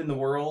airship in the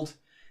world,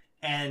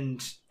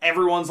 and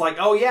everyone's like,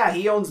 oh yeah,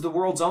 he owns the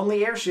world's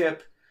only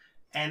airship,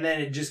 and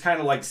then it just kind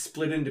of like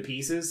split into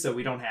pieces, so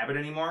we don't have it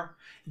anymore.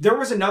 There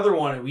was another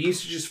one, and we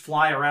used to just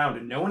fly around,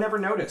 and no one ever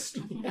noticed.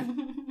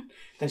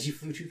 Then she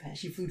flew too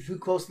fast. She flew too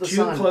close to the Too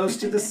sun. close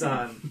to the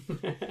sun.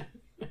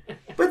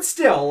 But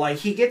still, like,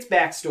 he gets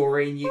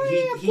backstory, and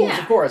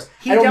Of course.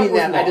 He I don't dealt mean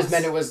with that. I just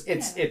loss.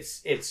 meant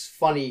it's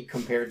funny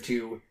compared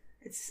to.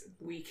 It's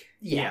weak.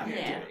 Yeah.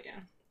 Yeah.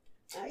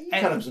 You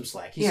cut him some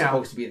slack. He's You know.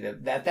 supposed to be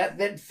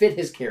that fit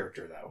his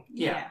character though.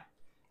 Yeah.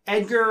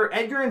 Edgar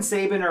and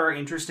Sabin are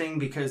interesting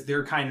because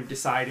they're kind of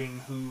deciding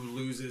who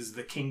loses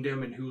the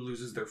kingdom and who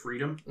loses their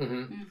freedom.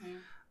 Mm-hmm.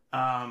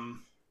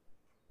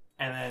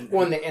 And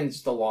then and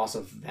it's the loss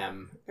of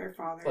them, Their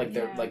father.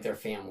 their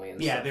family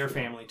and yeah, stuff. their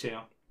family too.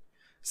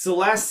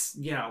 Celeste,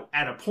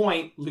 at a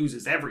point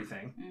loses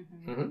everything.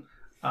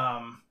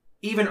 Mm-hmm.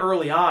 Even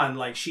early on,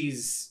 like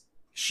she's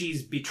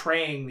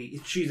betraying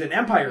she's an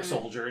Empire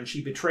soldier and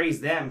she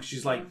betrays them.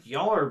 She's like,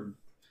 you're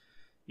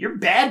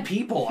bad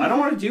people. I don't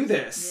want to do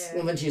this. Yeah.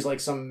 Well, then she's like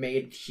some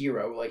made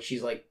hero. Like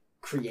she's like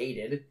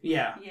created,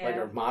 Yeah. like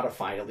or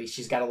modified. At least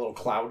she's got a little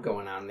cloud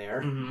going on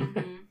there.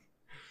 Mm-hmm.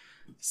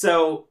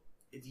 So,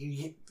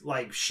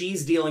 like,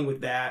 she's dealing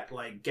with that.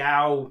 Like,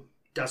 Gao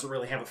doesn't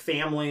really have a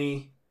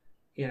family.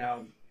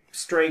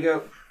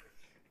 Strago.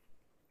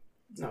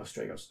 No,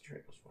 Stragos,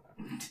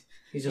 whatever.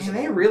 He's just. And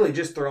an they old, really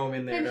just throw him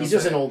in there. He's don't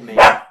just they? an old man.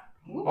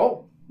 Ooh.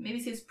 Oh, Maybe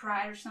it's his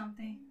pride or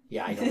something.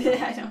 yeah. I don't know.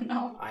 I don't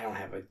know. I don't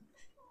have a.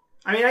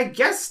 I mean, I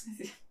guess.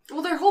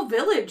 Well, their whole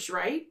village,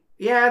 right?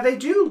 Yeah, they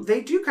do.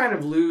 They do kind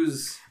of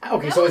lose.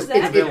 Okay, That so was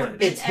that village.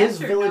 it's his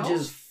after,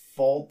 village's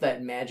fault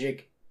that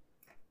magic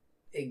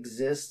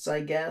exists, I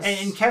guess.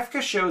 And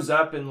Kefka shows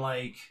up and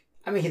like,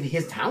 I mean,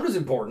 his town is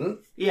important.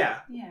 yeah,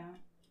 Yeah.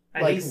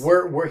 and Like he's-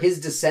 where his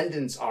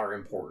descendants are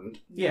important.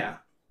 yeah,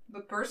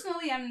 But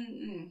personally,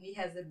 he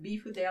has a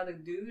beef with the other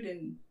dude,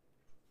 and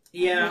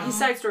yeah. His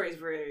side story is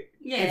very.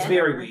 yeah, It's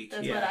very weak,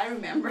 That's yeah. what I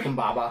remember.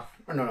 Humbaba.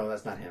 Or no,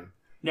 that's not him.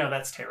 No,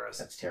 that's Terra's.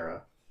 That's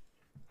Terra.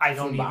 I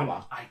don't even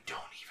Humbaba.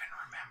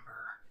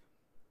 remember.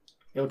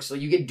 It looks like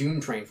you get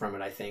Doom Train from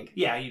it, I think.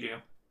 Yeah, you do.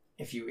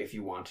 If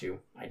you want to.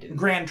 I didn't.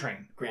 Grand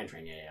Train. Grand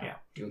Train, yeah.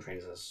 Doom Train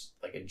is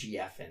like a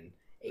GF and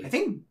 8. I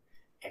think.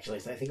 Actually,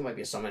 I think it might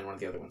be a summon one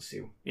of the other ones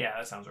too. Yeah,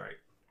 that sounds right.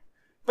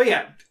 But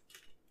yeah,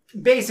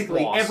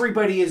 basically Loss.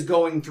 everybody is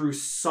going through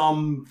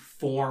some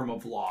form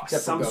of loss,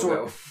 Except for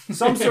Go-Go.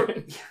 some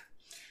sort.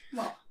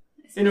 Well,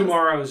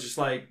 Inumara was just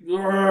like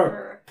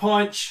 "Urgh,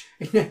 punch.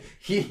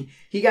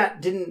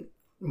 Didn't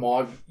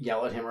Mog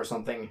yell at him or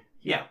something?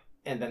 Yeah,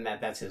 And then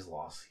that's his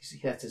loss.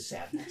 That's his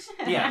sadness.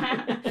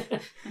 yeah.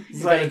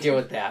 He's got to deal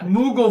with that.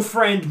 Moogle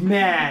friend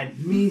mad,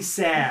 me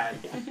sad.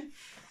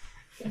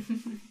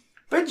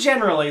 But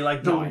generally,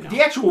 like No, I know.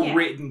 the actual Yeah.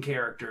 written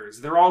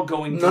characters, they're all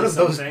going through None of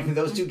something.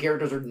 those two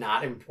characters are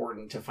not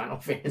important to Final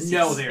Fantasy.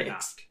 No, they're VI.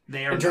 not.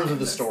 They are In terms not. of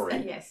the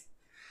story. Yes.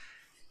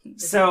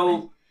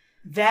 So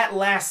that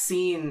last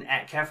scene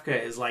at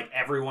Kefka is like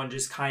everyone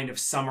just kind of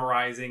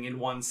summarizing in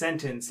one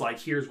sentence, like,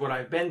 here's what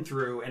I've been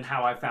through and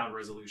how I found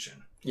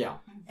resolution. Yeah.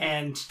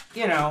 And,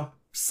 you know,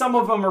 some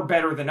of them are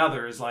better than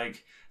others.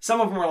 Like, some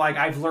of them are like,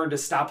 I've learned to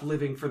stop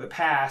living for the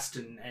past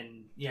and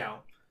you know,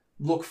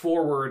 look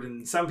forward.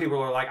 And some people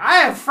are like, I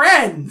have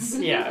friends.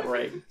 Yeah,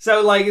 right.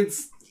 So, like,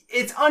 it's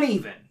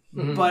uneven.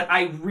 Mhm. But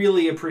I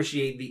really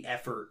appreciate the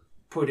effort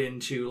put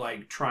into,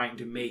 like, trying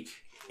to make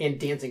And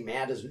Dancing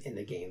Mad is in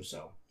the game,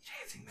 so.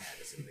 Dancing Mad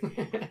is in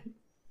the game.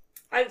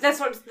 That's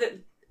what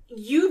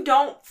you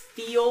don't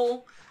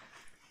feel.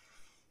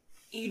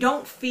 You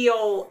don't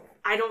feel.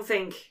 I don't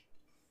think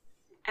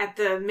at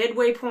the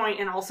midway point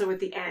and also at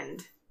the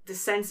end, the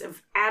sense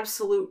of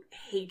absolute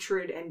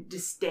hatred and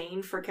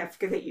disdain for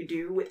Kefka that you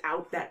do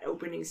without that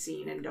opening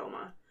scene in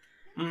Doma.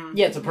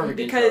 Yeah, it's a perfect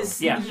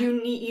Because Yeah.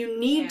 you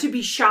need to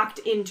be shocked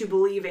into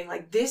believing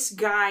like this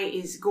guy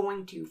is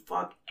going to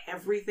fuck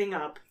everything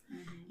up.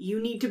 You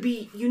need to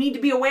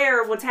be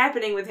aware of what's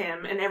happening with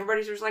him, and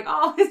everybody's just like,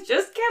 oh, it's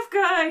just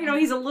Kefka. You know,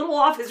 he's a little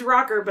off his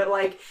rocker, but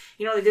like,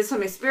 you know, they did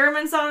some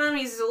experiments on him.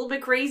 He's a little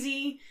bit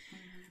crazy.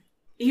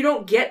 You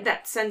don't get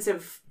that sense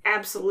of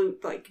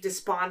absolute like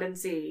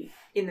despondency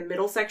in the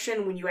middle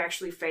section when you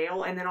actually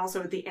fail, and then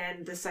also at the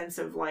end, the sense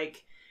of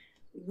like,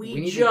 We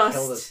need to kill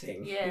this just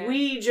thing. Yeah.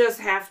 we just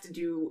have to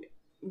do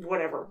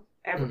whatever.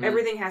 Mhm.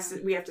 Everything has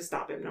to. We have to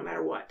stop him no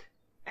matter what.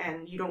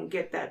 And you don't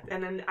get that.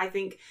 And then I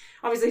think,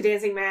 obviously,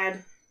 Dancing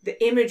Mad,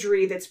 the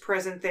imagery that's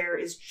present there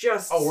is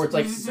just Oh, where it's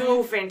like,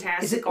 so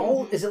fantastic.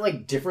 is it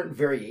like different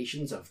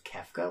variations of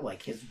Kefka?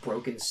 Like his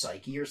broken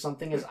psyche or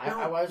something?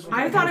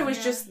 I thought it was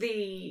Yeah. just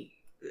the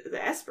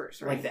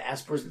Espers, right? like the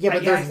Espers. Yeah,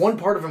 but there's guess. one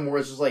part of him where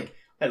it's just like,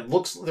 it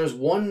looks, there's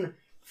one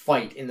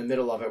fight in the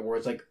middle of it where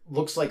it's like,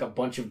 looks like a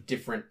bunch of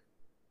different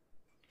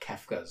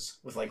Kefkas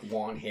with like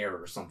long hair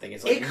or something.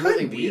 It's like It could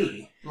really be.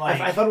 weird. Like,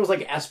 I thought it was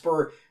like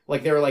Esper,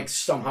 like they were like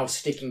somehow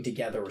sticking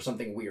together or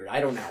something weird. I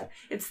don't know.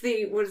 It's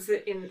the, what is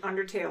it in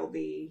Undertale,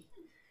 the...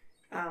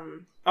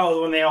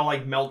 oh, when they all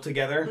like melt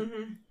together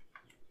mhm.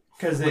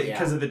 because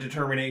Yeah. of the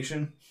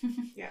determination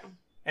Yeah.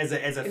 as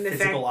a In the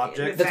physical fact-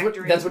 object.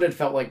 Factory. That's what it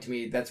felt like to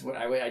me. That's what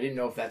I didn't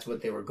know if that's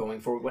what they were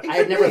going for. It I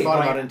had could never be, thought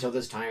like- about it until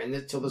this time and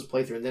until this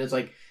playthrough. And then it's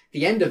like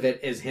the end of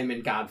it is him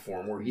in God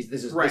form, where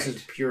this is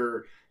Right.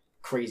 pure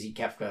crazy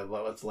Kefka.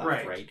 What's left,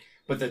 Right. right?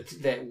 But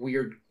that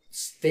weird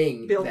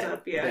thing Built that,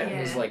 up, yeah. that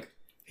Yeah. was like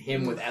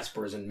him with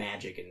espers and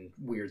magic and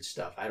weird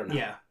stuff. I don't know.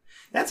 Yeah.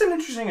 That's an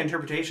interesting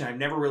interpretation. I've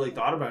never really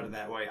thought about it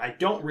that way. I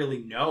don't really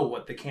know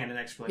what the canon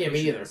explanation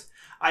Yeah, me either. is.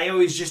 I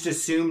always just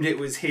assumed it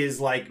was his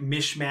like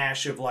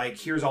mishmash of like,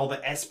 here's all the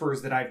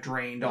espers that I've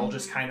drained, all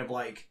just kind of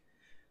like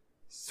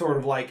sort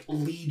of like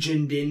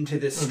legioned into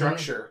this Mhm.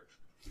 structure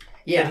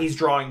Yeah, that he's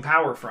drawing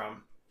power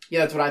from. yeah,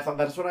 that's what I thought.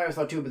 That's what I always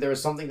thought too. But there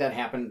was something that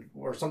happened,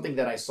 or something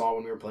that I saw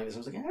when we were playing this. I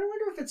was like, I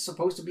wonder if it's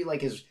supposed to be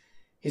like his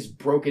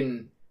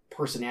broken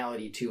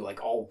personality too,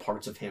 like all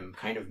parts of him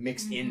kind of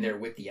mixed in there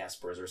with the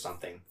espers or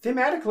something.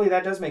 Thematically,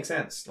 that does make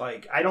sense.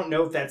 Like, I don't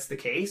know if that's the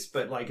case,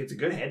 but like, it's a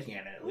good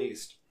headcanon at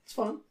least. It's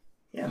fun.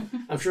 Yeah.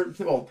 I'm sure.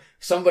 Well,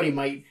 somebody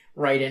might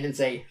write in and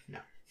say no.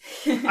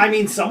 I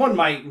mean, someone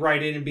might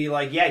write in and be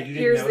like, "Yeah, you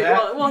didn't know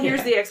that." Well, here's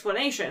Yeah. the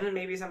explanation, and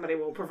maybe somebody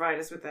will provide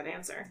us with that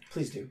answer.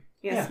 Please do.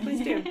 Yes, Yeah.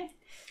 please do.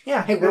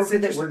 Yeah, Hey, where that's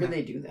can interesting.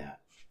 they do that?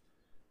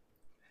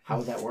 How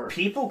would that work?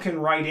 People can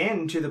write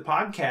in to the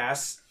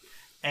podcast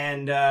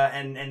and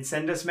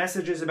send us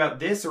messages about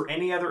this or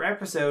any other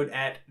episode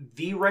at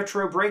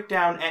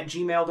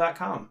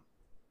theretrobreakdown@gmail.com.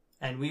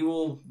 And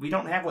we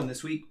don't have one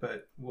this week,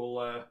 but we'll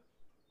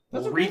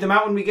That's okay. read them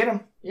out when we get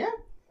them. Yeah.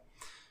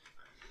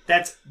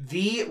 That's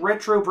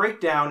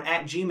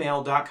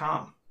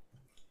theretrobreakdown@gmail.com.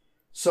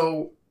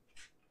 So,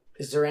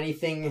 is there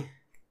anything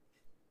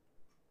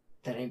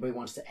that anybody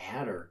wants to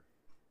add or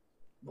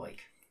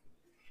like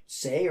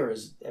say, or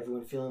is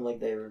everyone feeling like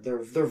their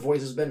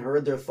voice has been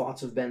heard, their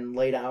thoughts have been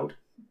laid out?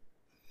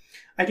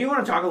 I do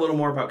want to talk a little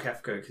more about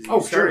Kefka because you Oh,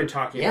 started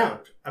sure. talking Yeah.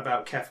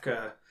 about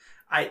Kefka.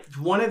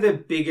 One of the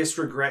biggest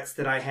regrets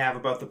that I have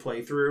about the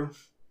playthrough,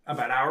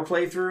 about our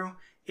playthrough,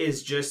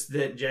 is just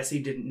that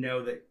Jesse did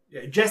know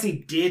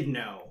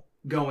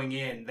going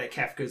in that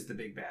Kefka's the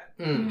big bad,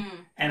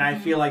 and I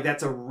feel like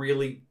that's a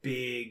really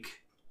big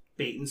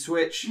bait and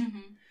switch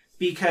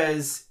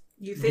because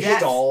You think Yes.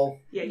 it's Doll.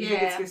 yeah, you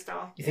Yeah. think it's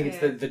Gustall. You think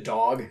Yeah. it's the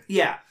dog?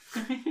 yeah.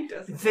 He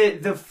does.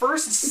 The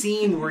first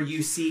scene where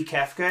you see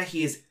Kefka,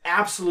 he is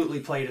absolutely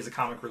played as a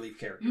comic relief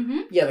character.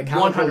 Yeah, the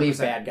comic relief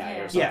 100%. bad guy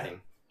or Yeah.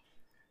 something.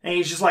 And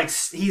he's just like,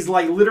 he's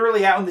like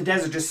literally out in the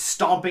desert just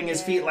stomping his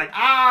Yeah. feet like,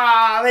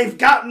 they've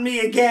gotten me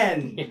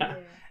again. Yeah.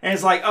 And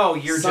it's like, oh,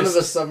 you're Son just...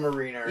 of a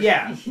submariner.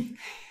 Yeah.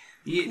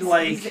 He's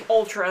Like, the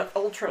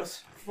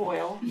ultras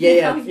foil.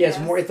 Yeah. Oh, It's yes.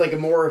 more. It's like a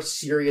more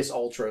serious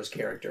Ultros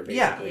character,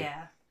 basically.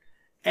 Yeah.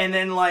 and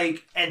then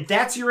like, and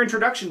that's your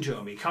introduction to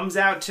him. He comes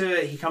out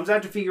to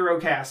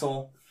Figaro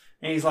Castle,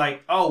 And he's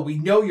like, "Oh, we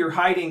know you're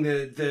hiding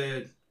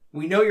the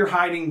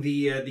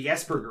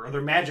Esper girl,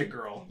 the magic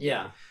girl."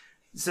 Yeah.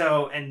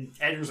 So, and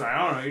Edgar's like, "I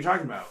don't know what you're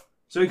talking about."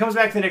 So he comes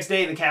back the next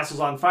day, and the castle's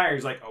on fire.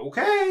 He's like,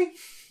 "Okay."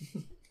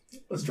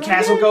 Let's The try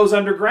castle again. goes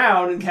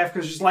underground, and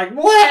Kefka's just like,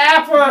 "What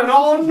happened?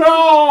 Oh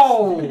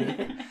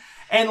no!"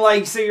 And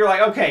like, so you're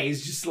like, okay,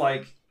 he's just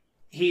like,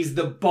 he's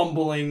the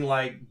bumbling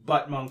like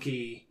butt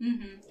monkey,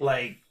 Mm-hmm.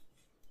 like,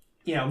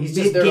 you know, He's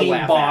just there to mid-game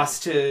laugh boss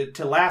to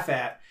laugh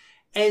at.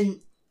 And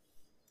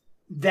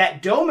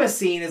that Doma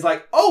scene is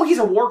like, oh, he's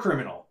a war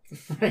criminal.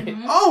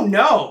 Mm-hmm. Oh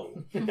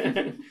no!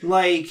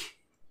 Like,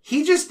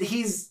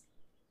 he's,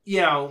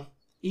 you know,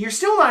 you're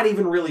still not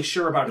even really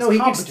sure about his No, he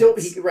could competence.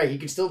 still he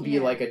could still be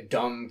Yeah. like a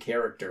dumb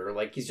character.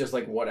 Like he's just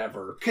like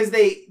whatever. Because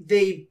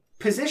they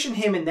position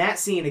him in that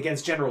scene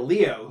against General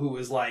Leo, who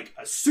is like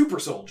a super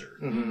soldier.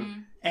 Mm-hmm.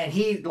 And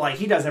he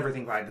does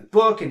everything by the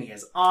book, and he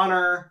has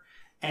honor,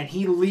 and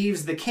he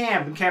leaves the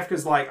camp, and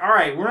Kefka's like, all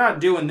right, we're not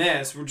doing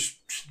this, we're just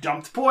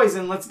dump the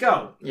poison, let's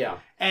go. Yeah.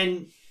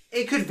 And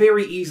it could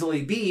very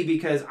easily be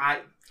because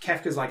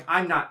Kefka's like,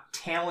 I'm not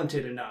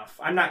talented enough,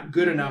 I'm not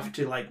good enough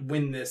to like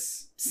win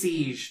this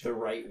siege The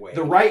right way.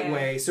 the right Yeah.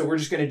 way, so we're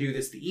just going to do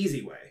this the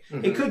easy way.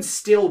 Mhm. It could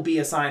still be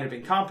a sign of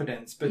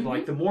incompetence, but Mhm.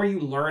 like the more you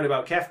learn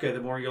about Kefka,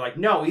 the more you're like,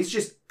 no, he's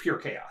just pure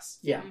chaos.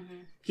 Yeah.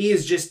 He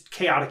is just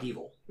chaotic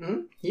evil.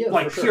 Mm-hmm. Yeah.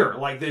 Like for pure,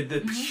 sure. like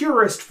the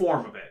purest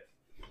form of it.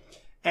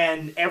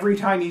 And every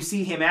time you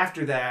see him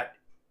after that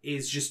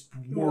is just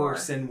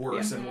worse and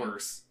worse and Mhm.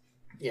 worse.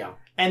 Yeah.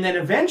 And then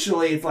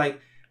eventually it's like,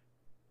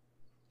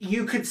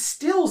 you could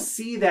still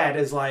see that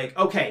as like,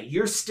 okay,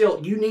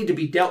 you need to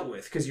be dealt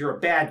with because you're a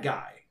bad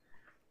guy.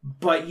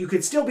 But you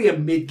could still be a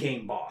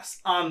mid-game boss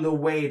on the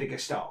way to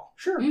Gestalt.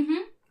 Sure.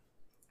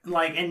 Mm-hmm.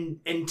 Like, and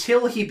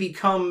until he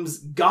becomes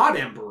God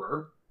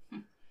Emperor,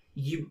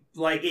 you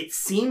like it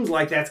seems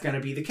like that's going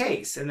to be the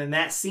case. And then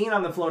that scene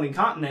on the floating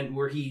continent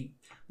where he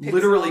Picks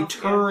literally off,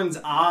 yeah. turns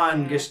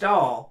on Yeah.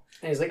 Gestalt.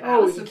 And he's like, I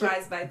oh, was you can't.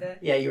 surprised by that.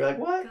 Yeah, you were like,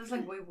 what? I was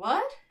like, wait,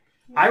 what?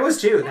 I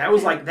was too. That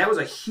was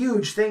a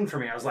huge thing for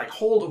me. I was like,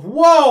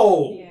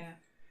 whoa! Yeah.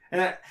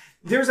 And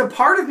there's a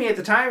part of me at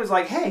the time was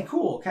like, hey,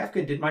 cool,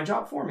 Kefka did my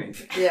job for me.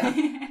 Yeah.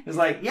 It was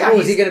like, yeah, Oh,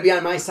 is he he's- gonna be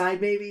on my side?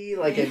 Maybe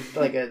like a.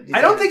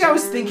 I don't think I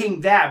was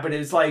thinking that, but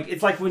it's like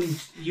when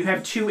you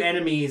have two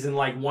enemies and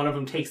like one of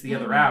them takes the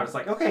other Mhm. out. It's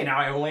like, okay, now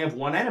I only have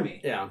one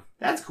enemy. Yeah.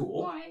 That's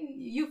cool. Well, and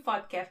you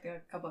fought Kefka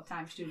a couple of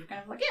times too. You're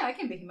kind of like, yeah, I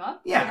can beat him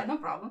up. Yeah. No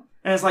problem.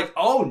 And it's like,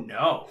 oh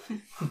no.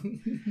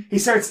 He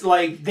starts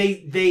like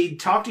they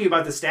talk to you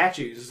about the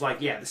statues. It's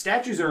like, yeah, the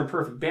statues are in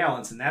perfect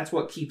balance, and that's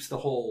what keeps the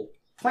whole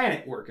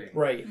planet working.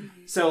 Right.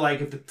 So like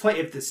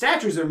if the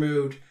statues are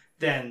moved,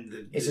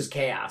 then It's just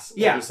chaos. Like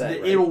yeah, you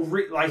said, right?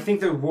 it'll. I think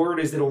the word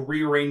is it'll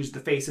rearrange the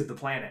face of the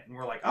planet, and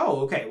we're like,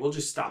 oh, okay, we'll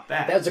just stop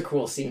that. That's a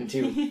cool scene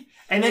too.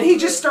 And then he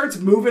just starts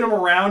moving them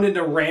around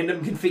into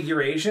random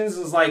configurations.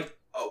 It's like,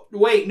 oh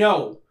wait,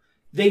 no,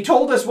 they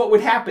told us what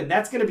would happen.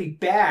 That's going to be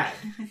bad.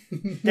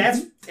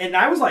 And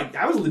I was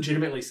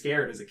legitimately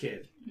scared as a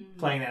kid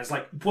playing that. It's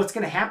like, what's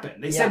going to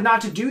happen? They Yeah. said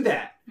not to do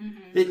that. Mm-hmm.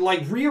 They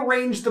like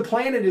rearrange the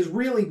planet is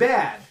really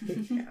bad.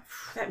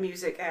 That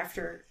music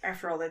after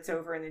all that's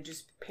over and then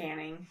just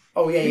panning.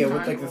 Oh yeah, yeah.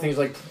 With like the things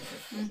like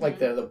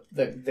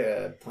Mm-hmm.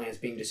 the plants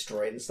being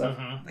destroyed and stuff.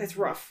 It's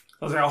rough.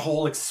 There's like a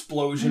whole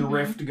explosion Mhm.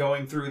 rift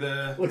going through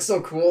the. Looks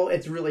so cool.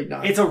 It's really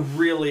nice. It's a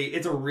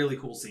really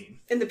cool scene.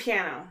 And the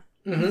piano.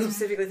 Mhm.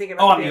 Specifically thinking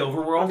Oh, about on the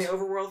overworld? On the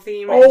overworld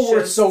theme. Oh,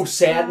 it's so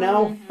sad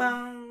now.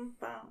 Bum,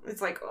 bum.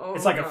 It's like, oh,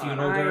 It's like a God.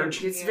 funeral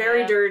dirge. It's Yeah.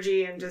 very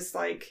dirgy and just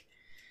like,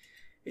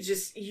 it's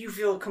just, you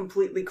feel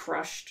completely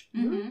crushed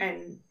Mm-hmm.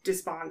 and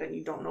despondent.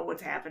 You don't know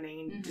what's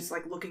happening. And Mhm. just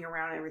like looking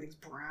around and everything's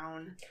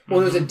brown.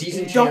 Well, there's a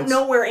decent You chance. don't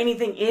know where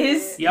anything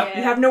is. Yep.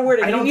 You have nowhere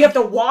to I don't You have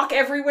to walk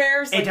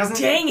everywhere. It's It like,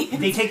 doesn't. dang it.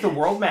 They take the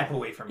world map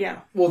away from you.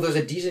 Yeah. Well, there's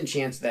a decent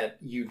chance that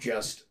you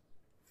just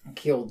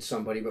killed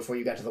somebody before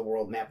you got to the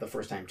world map the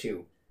first time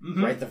too.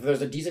 Mhm. Right?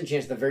 There's a decent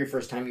chance the very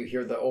first time you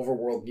hear the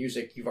overworld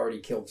music, you've already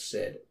killed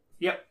Sid.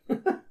 Yep.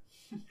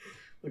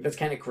 Like that's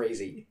kind of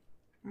crazy.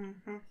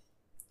 Mm-hmm.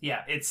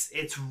 Yeah, it's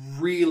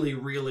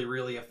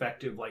really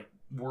effective, like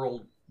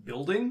world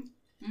building.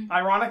 Mhm.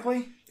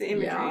 Ironically, The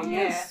imagery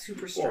Yeah. is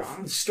super strong.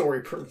 Well,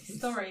 Story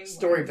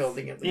story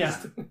building at Yeah.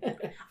 least.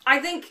 I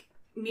think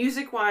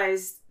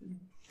music-wise,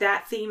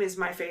 that theme is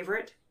my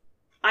favorite.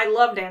 I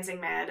love Dancing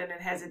Mad, and it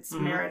has its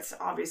Mhm. merits.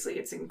 Obviously,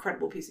 it's an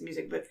incredible piece of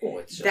music, but Oh,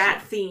 it's just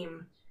that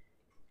theme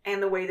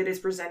and the way that it's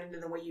presented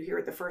and the way you hear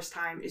it the first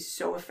time is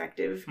so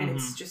effective, and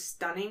it's just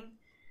stunning.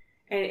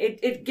 And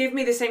it gave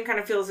me the same kind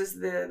of feels as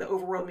the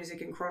overworld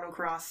music in Chrono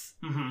Cross.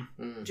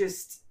 Mm.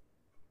 Just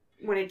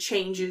when it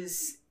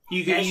changes.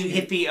 you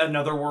hit the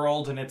another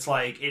world, and it's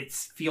like it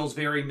feels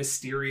very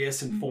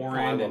mysterious and Oh, foreign.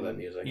 I love and- that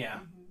music. Yeah,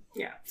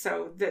 Yeah,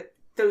 so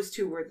those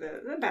two were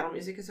the battle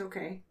music is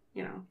okay,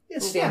 you know.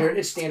 It's standard.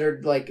 It's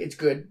standard. Like it's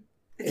good.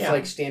 It's Yeah.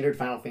 like standard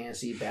Final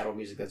Fantasy battle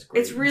music. That's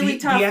great. It's really The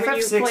tough when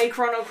you FF6 play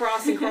Chrono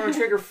Cross and Chrono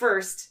Trigger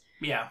first.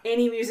 yeah.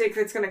 Any music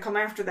that's going to come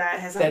after that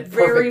has a That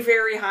very, perfect-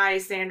 very high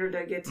standard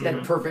to get to.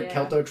 that perfect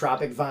Yeah.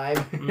 Keltotropic vibe.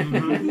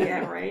 Mhm.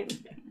 Yeah, right.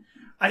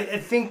 I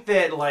think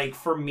that, like,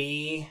 for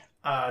me,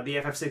 the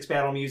FF6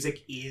 battle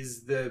music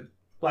is the...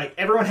 Like,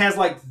 everyone has,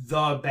 like,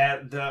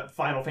 the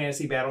Final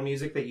Fantasy battle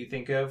music that you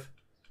think of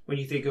when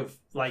you think of,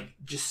 like,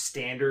 just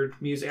standard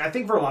music. I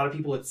think for a lot of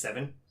people it's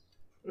 7.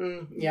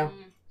 Yeah.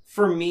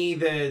 For me,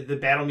 the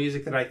battle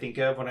music that I think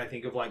of when I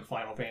think of, like,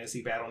 Final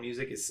Fantasy battle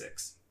music is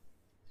 6.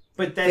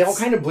 But that's... They all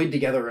kind of bleed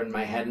together in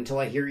my head until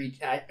I hear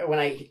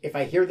if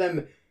I hear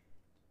them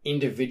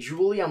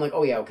individually, I'm like,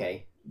 oh yeah,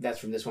 okay, that's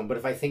from this one. But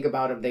if I think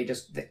about them,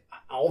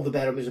 all the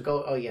battle music,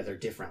 oh yeah, they're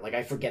different. Like,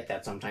 I forget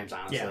that sometimes,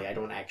 honestly. Yeah. I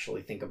don't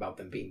actually think about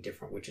them being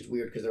different, which is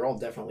weird because they're all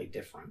definitely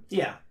different.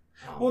 Yeah.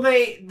 Well,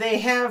 they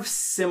have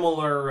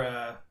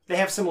similar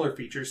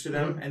features to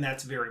them, and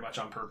that's very much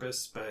on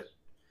purpose. But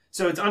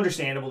so it's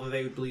understandable that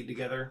they would bleed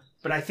together.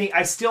 But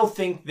I still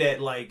think that,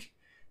 like,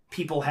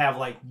 people have,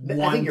 like,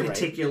 one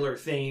particular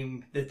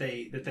theme that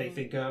they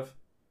think of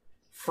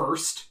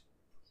first,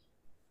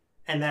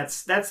 and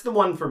that's the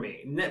one for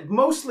me.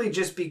 Mostly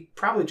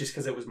probably just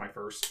because it was my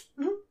first.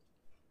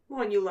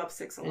 Well, and you love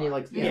 6 a lot. And you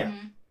like, yeah.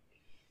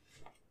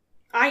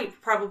 I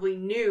probably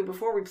knew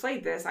before we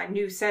played this. I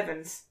knew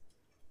 7's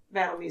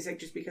battle music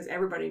just because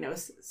everybody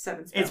knows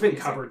 7's. It's been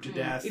covered to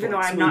death. Even though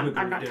I've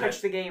not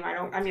touched the game,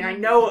 I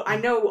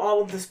know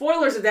all of the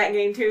spoilers of that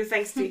game too,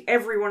 thanks to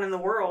everyone in the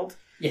world.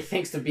 Yeah,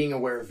 thanks to being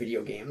aware of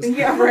video games.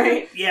 Yeah,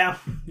 right. Yeah.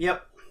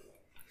 Yep.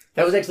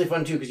 That was actually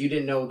fun too because you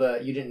didn't know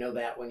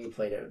that when you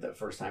played it the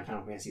first time,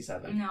 Final Fantasy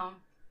VII. No.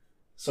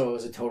 So it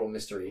was a total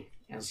mystery,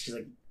 and she's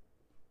like,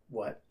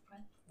 "What?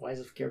 Why is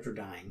this character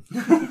dying?"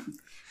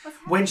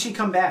 When she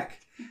come back?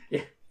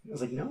 Yeah, I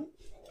was like, "No."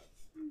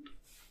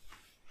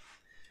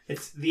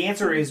 The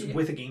answer is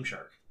with a Game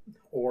Shark,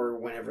 or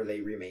whenever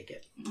they remake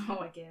it. Oh,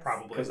 I guess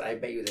probably because I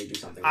bet you they do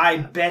something. I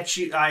bet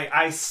you.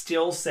 I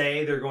still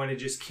say they're going to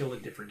just kill a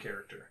different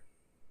character.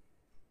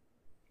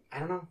 I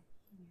don't know.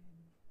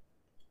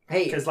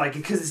 Hey, because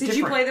it's Did different.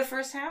 you play the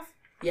first half?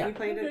 Yeah, we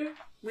played it.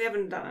 We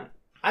haven't done it.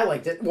 I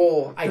liked it.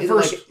 Well, I didn't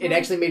like it. It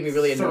actually made me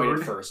really annoyed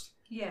at first.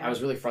 Yeah, I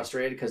was really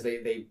frustrated because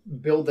they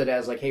build it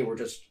as like, hey, we're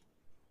just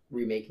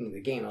remaking the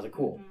game. I was like,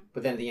 cool.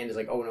 But then at the end is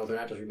like, oh no, they're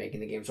not just remaking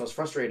the game. So I was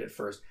frustrated at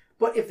first.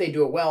 But if they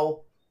do it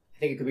well, I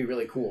think it could be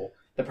really cool.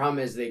 The problem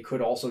is they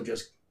could also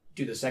just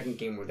do the second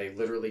game where they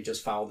literally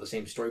just follow the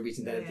same story beats,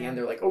 and then at the end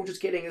they're like, oh,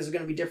 just kidding, this is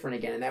going to be different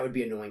again, and that would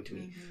be annoying to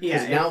me.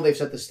 Because now they've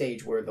set the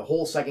stage where the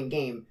whole second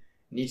game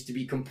needs to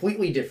be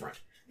completely different.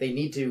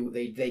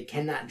 They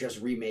cannot just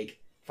remake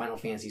Final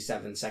Fantasy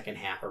VII second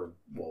half, or,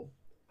 well,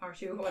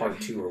 part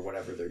 2 or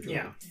whatever they're doing.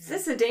 Yeah. So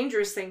that's the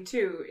dangerous thing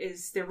too,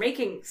 is they're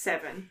making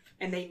 7,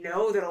 and they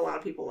know that a lot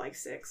of people like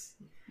 6.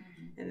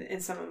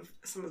 And some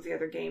of the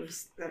other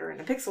games that are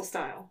in a pixel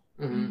style.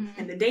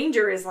 And the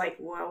danger is like,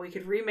 well, we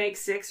could remake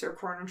 6 or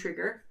Chrono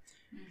Trigger.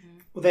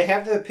 Well, they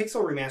have the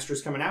pixel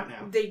remasters coming out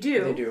now. They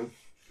do. They do.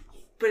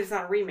 But it's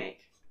not a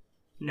remake.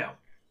 No.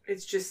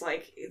 It's just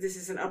like, this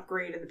is an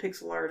upgrade in the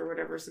pixel art or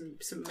whatever, some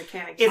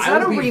mechanics. It's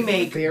not a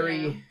remake,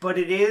 but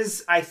it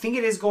is, I think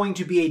it is going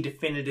to be a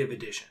definitive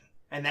edition.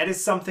 And that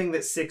is something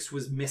that 6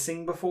 was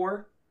missing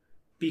before.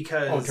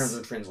 Because... Oh, in terms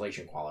of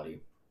translation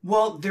quality.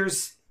 Well,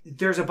 there's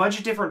a bunch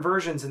of different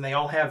versions and they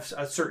all have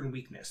a certain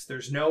weakness.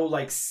 There's no,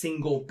 like,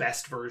 single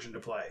best version to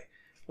play.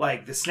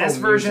 Like, the SNES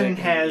version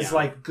has,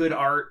 like, good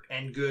art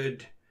and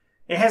good...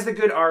 It has the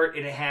good art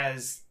and it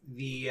has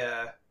the,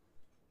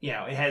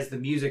 it has the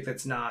music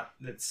that's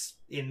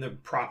in the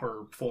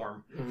proper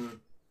form.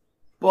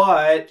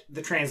 But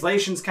the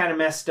translation's kind of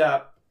messed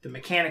up. The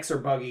mechanics are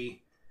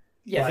buggy.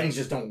 Yeah, things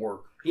just don't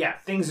work. Yeah,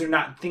 things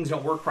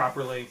don't work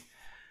properly.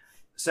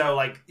 So,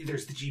 like,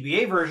 there's the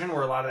GBA version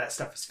where a lot of that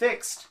stuff is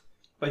fixed.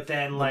 But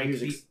then, like,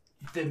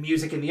 the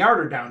music and the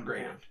art are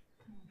downgraded,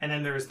 and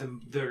then there's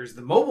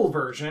the mobile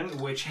version,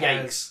 which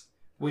is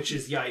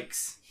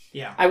yikes.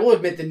 Yeah, I will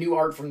admit the new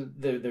art from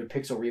the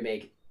Pixel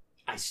remake,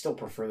 I still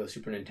prefer the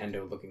Super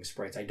Nintendo looking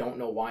sprites. I don't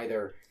know why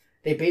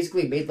they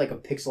basically made like a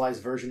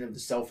pixelized version of the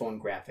cell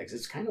phone graphics.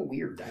 It's kind of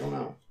weird. I don't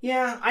know.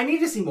 Yeah, I need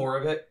to see more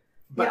of it,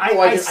 but yeah,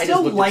 I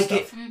still like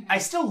it. I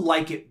still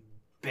like it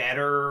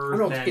better. I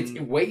don't know.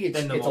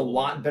 It's a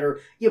lot better.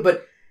 Yeah,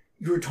 but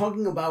you're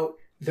talking about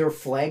their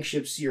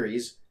flagship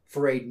series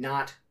for a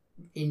not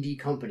indie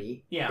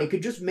company. Yeah, they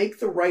could just make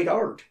the right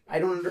art. I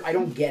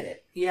don't get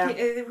it. Yeah,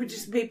 it would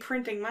just be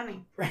printing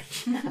money.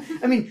 Right.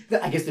 I mean,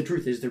 I guess the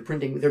truth is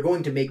they're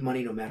going to make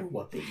money no matter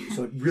what they do.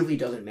 So it really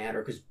doesn't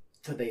matter because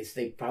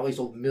they probably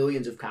sold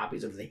millions of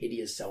copies of the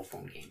hideous cell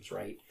phone games,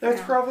 right?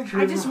 That's probably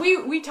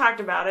true. We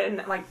talked about it,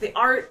 and like the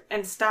art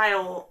and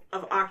style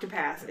of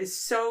Octopath is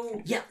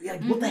so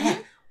what the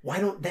heck? Why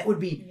don't that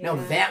would be now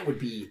that would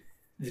be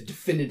the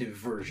definitive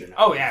version.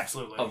 Oh, yeah,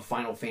 absolutely. Of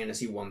Final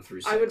Fantasy 1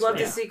 through 6. I would love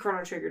to see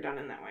Chrono Trigger done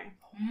in that way.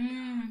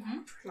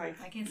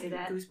 Like, I can see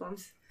that.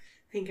 Goosebumps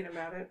thinking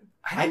about it.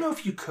 I don't know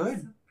if you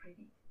could.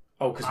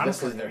 Oh,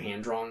 because they're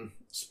hand drawn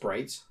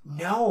sprites.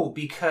 No,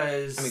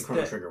 because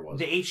Chrono Trigger was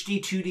the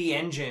HD 2D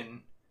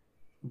engine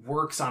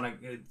works on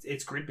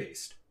it's grid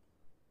based.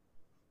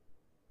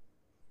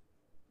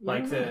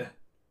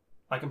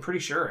 I'm pretty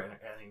sure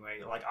anyway.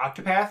 Like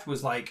Octopath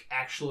was like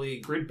actually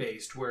grid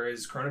based,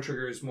 whereas Chrono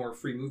Trigger is more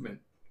free movement.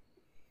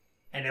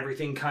 and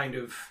everything kind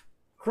of...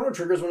 Chrono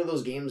Trigger is one of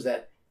those games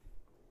that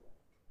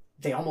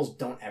they almost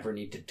don't ever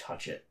need to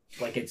touch it.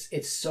 Like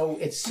it's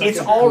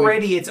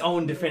already its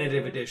own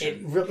definitive edition.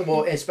 It really,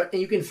 well,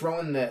 you can throw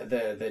in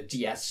the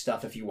DS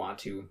stuff if you want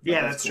to.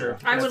 Yeah, that's cool. true.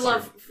 I would That's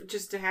love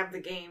just to have the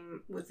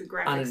game with the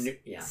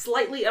graphics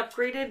slightly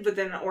upgraded, but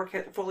then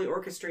fully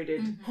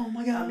orchestrated Oh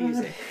my god,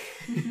 music.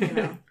 You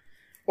know?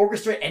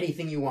 Orchestrate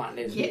anything you want.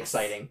 It'd be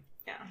exciting.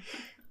 Yeah,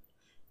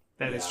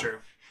 That is true.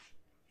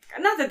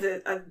 not that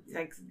the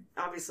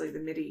obviously the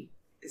MIDI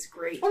is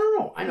great. Oh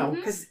no, I know.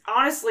 Because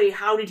honestly,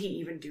 how did he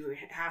even do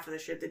half of the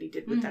shit that he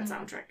did with that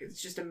soundtrack?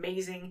 It's just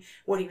amazing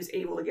what he was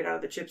able to get out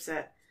of the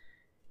chipset.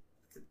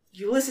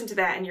 You listen to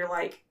that and you're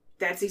like,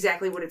 that's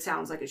exactly what it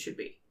sounds like it should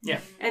be. Yeah.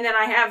 And then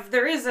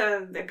there is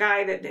a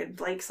guy that did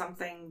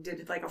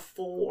like a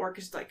full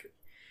orchestra, like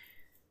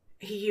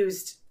he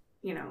used,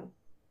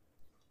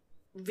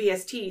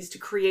 VSTs to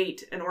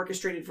create an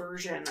orchestrated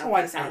version of the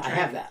soundtrack. I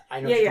have that. I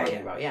know what you're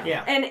talking about.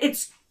 Yeah. And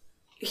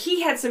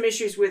he had some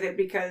issues with it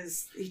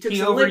because he took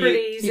some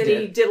liberties and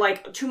he did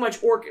like too much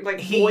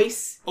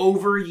voice.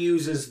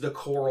 Overuses the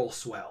choral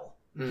swell.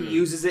 He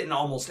uses it in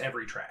almost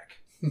every track.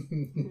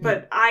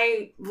 But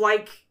I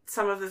like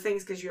some of the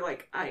things because you're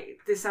like,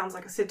 this sounds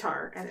like a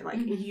sitar, and it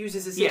he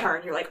uses a sitar,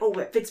 and you're like, oh,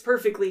 it fits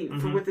perfectly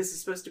for what this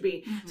is supposed to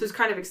be. So it's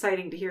kind of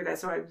exciting to hear that.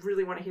 So I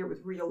really want to hear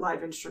with real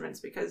live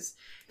instruments because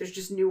there's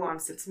just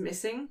nuance that's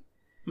missing.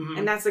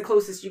 And that's the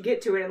closest you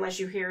get to it, unless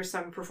you hear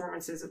some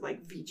performances of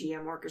like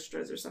VGM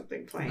orchestras or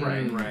something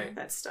playing right.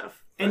 that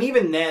stuff. And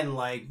even then,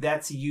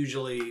 that's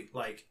usually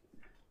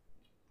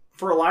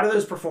for a lot of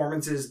those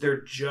performances,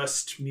 they're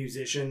just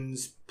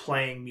musicians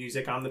playing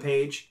music on the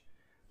page,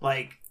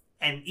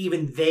 and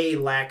even they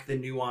lack the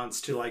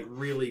nuance to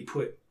really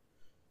put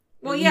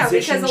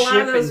because a lot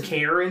of those and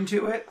care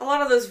into it. A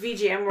lot of those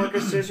VGM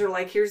orchestras are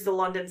like, here's the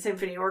London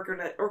Symphony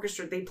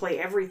Orchestra. They play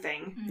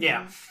everything.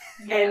 Yeah.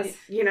 And,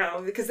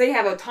 because they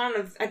have a ton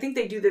of... I think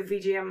they do the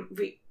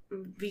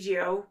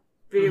VGO,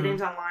 Video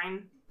Games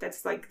Online.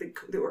 That's like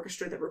the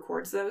orchestra that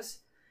records those.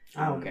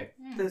 Okay.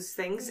 Those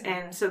things.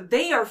 And so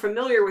they are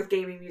familiar with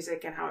gaming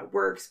music and how it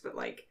works, but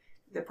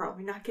they're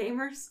probably not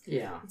gamers.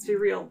 Yeah. Let's be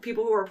real.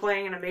 People who are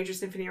playing in a major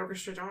symphony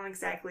orchestra don't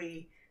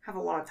exactly have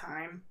a lot of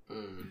time.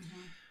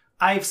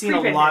 I've seen a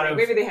lot of...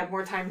 Maybe they have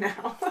more time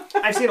now.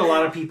 I've seen a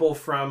lot of people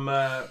from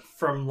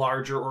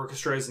larger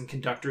orchestras and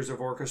conductors of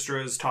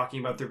orchestras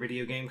talking about their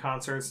video game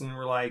concerts, and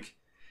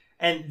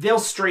and they'll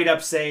straight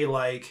up say,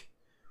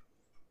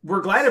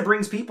 we're glad it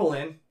brings people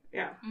in.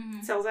 Yeah.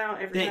 Sells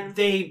out every time.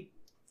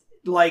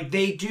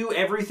 They do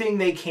everything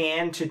they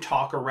can to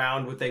talk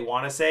around what they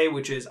want to say,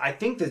 which is, I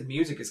think the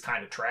music is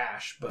kind of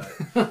trash, but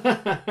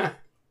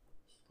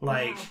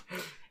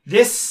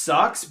this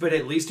sucks, but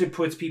at least it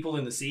puts people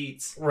in the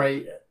seats.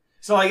 Right.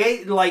 So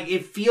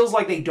it feels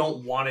like they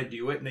don't want to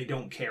do it and they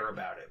don't care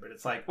about it, but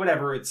it's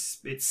whatever. It's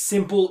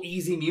simple,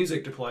 easy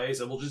music to play,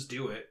 so we'll just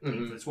do it.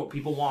 That's what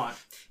people want.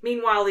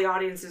 Meanwhile, the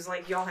audience is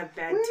like, y'all have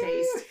bad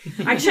taste.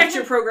 I checked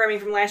your programming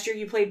from last year.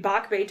 You played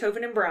Bach,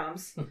 Beethoven, and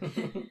Brahms.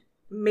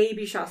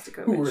 Maybe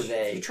Shostakovich. Who were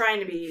they? If you're trying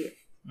to be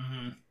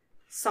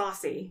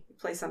saucy,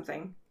 play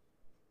something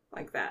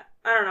like that.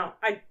 I don't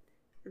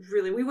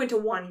know. We went to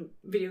one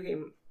video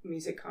game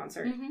music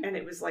concert, and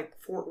it was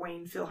Fort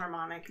Wayne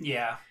Philharmonic.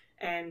 Yeah.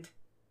 And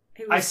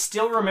I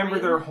still remember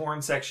their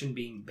horn section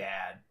being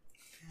bad.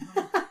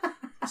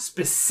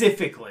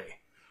 Specifically.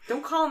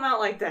 Don't call them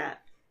out like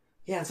that.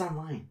 Yeah, it's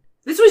online.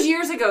 This was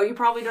years ago. You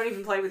probably don't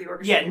even play with the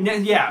orchestra.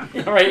 Yeah.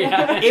 Right,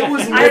 yeah. It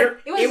was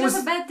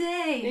just a bad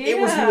day. It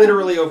was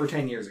literally over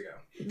 10 years ago.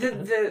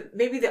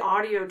 Maybe the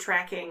audio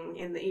tracking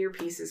in the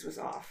earpieces was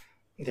off.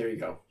 There you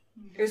go.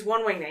 It was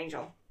One Winged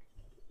Angel.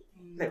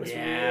 That was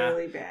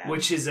really bad.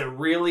 Which is a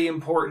really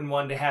important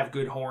one to have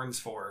good horns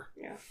for.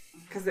 Yeah.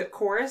 Because the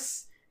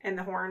chorus and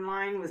the horn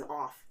line was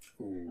off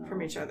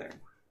from each other.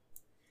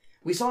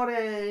 We saw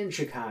it in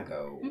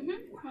Chicago.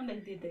 When they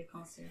did their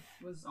concert,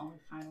 it was only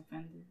Final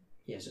Fantasy.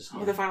 Yes, just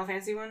the Final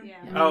Fantasy one? Yeah.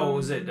 Oh,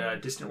 was it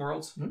Distant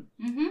Worlds?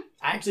 I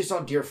actually saw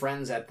Dear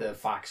Friends at the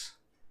Fox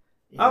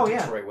in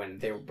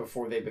Detroit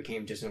before they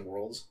became Distant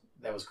Worlds.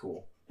 That was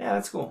cool. Yeah,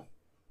 that's cool.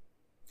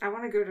 I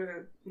want to go to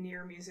a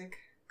Near Music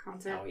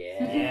concert. Oh,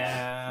 yeah.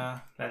 Yeah,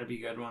 that'd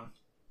be a good one.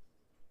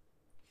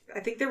 I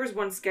think there was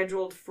one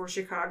scheduled for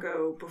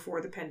Chicago before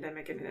the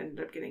pandemic and it ended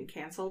up getting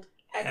canceled.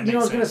 I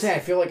was going to say, I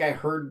feel like I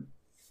heard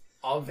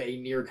of a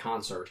Near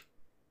concert,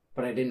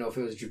 but I didn't know if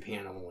it was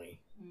Japan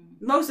only.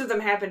 Most of them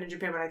happened in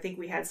Japan, but I think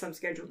we had some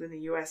scheduled in the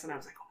US, and I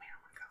was like, oh man,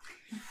 I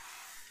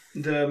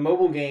want to go. The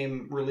mobile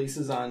game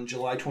releases on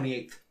July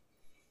 28th.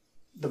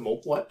 The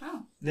what?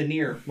 Oh. The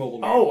Nier mobile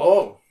game.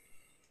 Oh.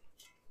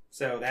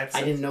 So that's...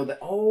 I didn't know that.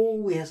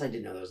 Oh, yes, I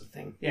did know that was a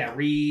thing. Yeah,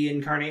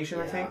 Reincarnation,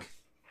 I think.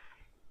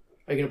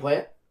 Are you going to play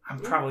it? I'm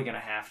probably going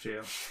to have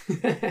to.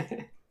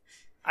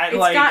 It's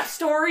got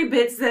story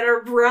bits that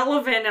are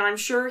relevant, and I'm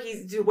sure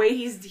he's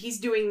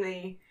doing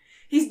the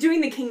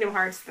Kingdom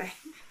Hearts thing.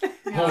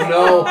 Oh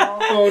no!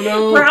 Oh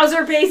no!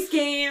 Browser-based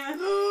game.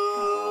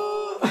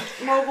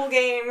 mobile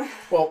game.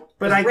 Well,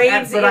 But I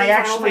Raids in Final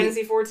actually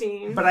Fantasy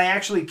 14. but I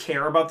actually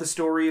care about the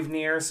story of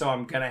Nier, so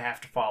I'm gonna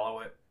have to follow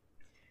it.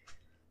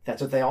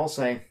 that's what they all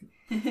say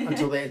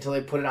until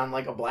they put it on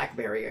like a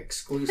BlackBerry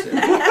exclusive.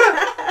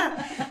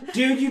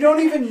 Dude, you don't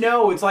even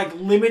know. It's like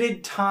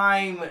limited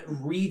time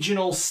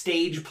regional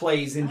stage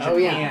plays in Japan. Oh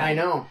yeah, I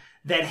know.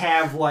 That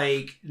have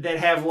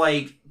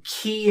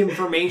key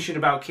information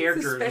about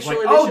characters. It's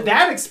special like, oh, edition.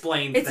 that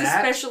explains It's that.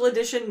 a special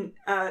edition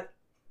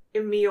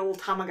Emil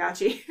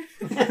Tamagotchi.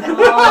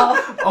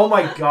 Oh. Oh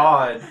my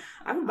god.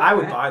 I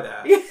would buy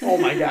that. Oh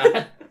my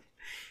god.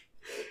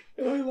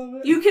 Oh, I love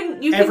it. You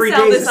can Every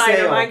sell day's this a item.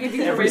 sale. I give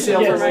you Every permission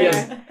sale for for my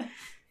yes.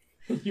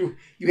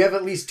 You have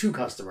at least 2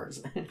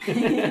 customers.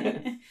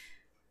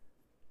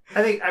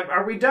 I think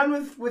are we done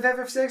with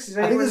FF6? Is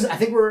I anyone...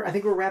 think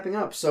we're wrapping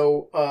up.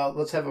 So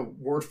let's have a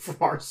word from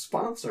our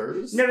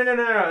sponsors. No. I'm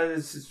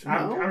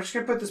No? just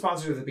gonna put the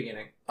sponsors at the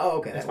beginning. Oh,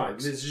 okay, That's that fine.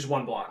 works. It's just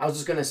one block. I was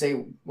just gonna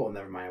say, well,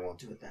 never mind. I won't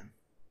do it then.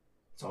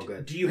 It's all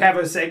good. Do you have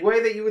a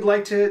segue that you would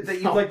like to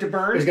No. like to It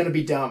burn? was gonna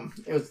be dumb.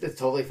 It's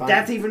totally fine.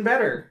 That's even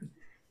better.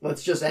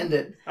 Let's just end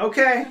it.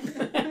 Okay.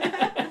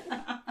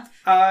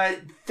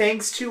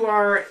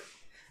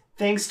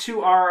 Thanks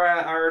to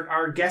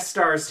our guest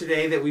stars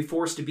today that we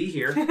forced to be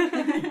here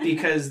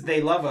because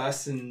they love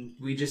us and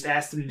we just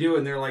asked them to do it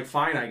and they're like,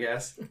 fine, I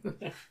guess.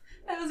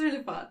 That was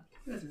really fun.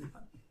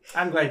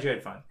 I'm glad you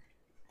had fun.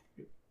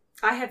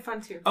 I had fun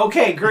too.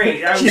 Okay,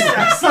 great. I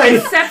was like,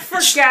 Except for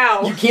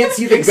Gao. You can't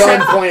see the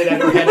gun pointed at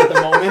her head at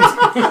the moment.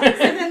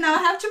 And then now I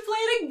have to play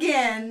it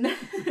again.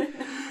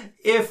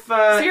 if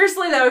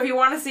Seriously though, if you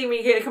want to see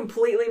me get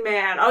completely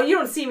mad, oh, you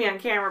don't see me on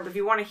camera, but if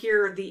you want to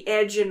hear the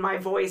edge in my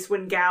voice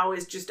when Gao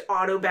is just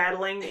auto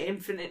battling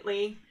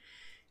infinitely,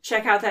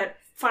 check out that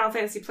Final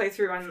Fantasy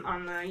playthrough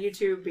on the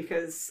YouTube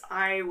because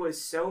I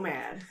was so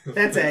mad.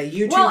 that's at We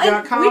didn't talk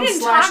about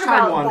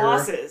youtube.com/timewanderer.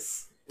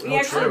 bosses. We Oh,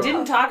 actually true.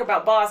 didn't talk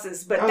about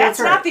bosses, but Oh, that's that's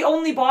not right. the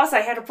only boss I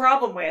had a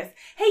problem with.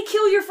 Hey,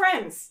 kill your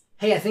friends.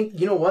 Hey, I think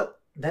you know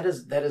what? That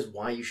is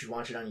why you should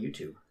watch it on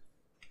YouTube.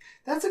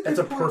 That's a That's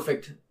a good point.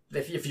 perfect.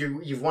 If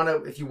you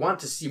want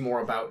to see more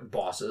about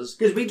bosses,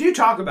 Because we do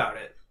talk about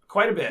it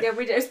quite a bit. Yeah,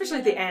 we did, especially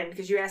at the end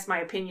because you asked my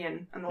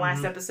opinion on the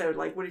last episode.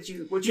 Like, what's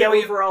your Yeah,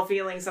 we- overall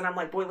feelings? And I'm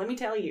like, boy, let me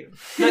tell you.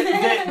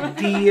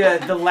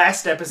 The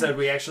last episode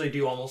we actually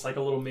do almost like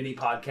a little mini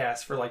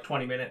podcast for like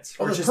 20 minutes.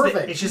 Oh, Where that's it's just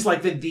perfect. It's just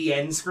like the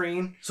end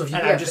screen. so if you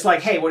And yeah, I'm just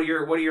like, hey, what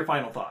are your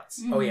final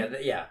thoughts? oh yeah,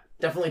 yeah,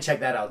 definitely check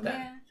that out then.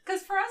 Yeah.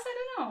 Because for us, I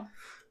don't know.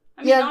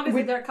 I mean, Yeah,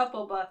 obviously we- there are a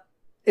couple, but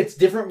It's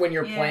different when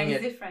you're yeah, playing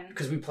it's it different.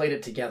 because we played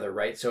it together,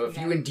 right? So if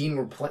Yeah. you and Dean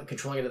were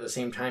controlling it at the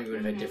same time, you would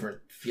have had Mhm. different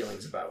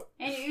feelings about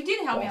And you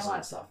did help me a bosses and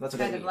lot. stuff. That's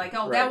what I Kind mean. of like,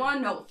 oh, Right. that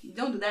one, no,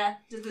 don't do that.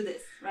 Just do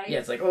this, right? Yeah,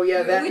 it's like, oh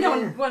yeah, that. we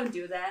don't want to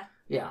do that.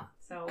 Yeah,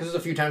 So because there's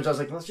a few times I was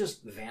like, let's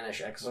just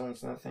vanish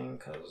Exones and that thing,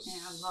 because.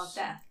 yeah, I love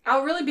that.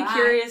 I'll really be Bye.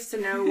 curious to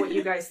know what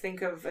you guys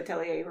think of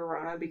Atelier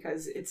Verona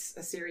because it's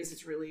a series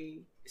that's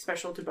really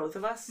special to both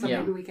of us. So Yeah.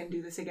 maybe we can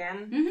do this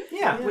again.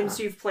 Yeah. Once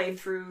you've played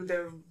through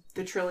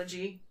the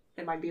trilogy.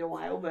 It might be a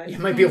while, but It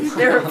might be a while.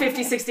 they're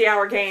 50,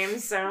 60-hour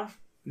games, so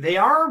They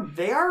are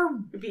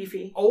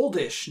beefy.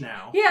 oldish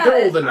now. Yeah,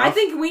 They're old enough. I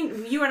think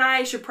you and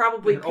I should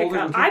probably They're pick older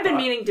up. than I've been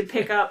Tupac. meaning to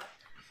pick up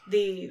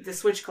the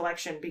Switch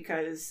collection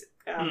because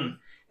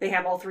they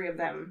have all 3 of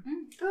them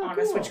Oh, on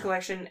cool. a Switch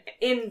collection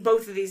in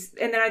both of these.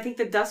 And then I think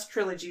the Dust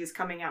trilogy is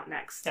coming out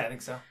next, Yeah, I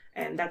think so.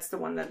 and that's the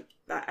one that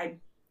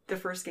the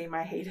first game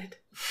I hated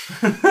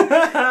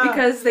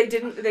because because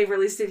they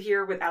released it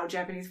here without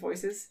Japanese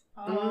voices,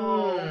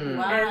 Oh, Mm.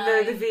 why?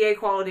 and the VA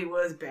quality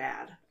was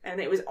bad. And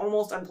it was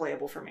almost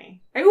unplayable for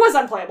me. It was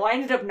unplayable. I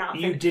ended up not.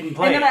 you didn't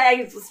play And then it.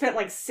 I spent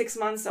like 6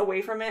 months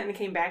away from it and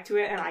came back to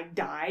it and I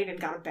died and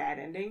got a bad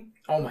ending.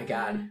 Oh my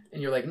god!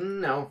 And you're like,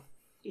 no.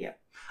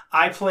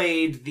 I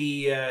played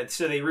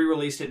so they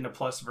re-released it in a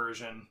Plus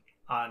version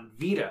on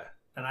Vita,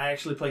 and I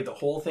actually played the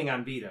whole thing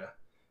on Vita,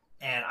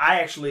 and I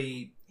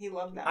actually He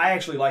loved that.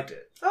 liked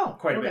it Oh,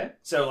 quite a okay. bit.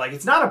 So like,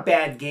 it's not a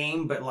bad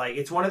game, but like,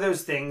 it's one of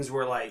those things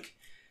where like,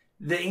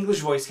 the English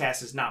voice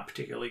cast is not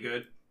particularly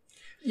good.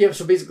 Yeah.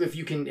 So basically, if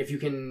you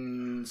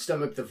can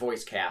stomach the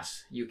voice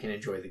cast, you can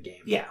enjoy the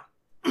game. Yeah,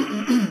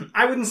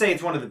 I wouldn't say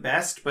it's one of the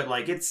best, but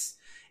like, it's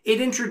a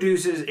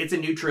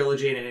new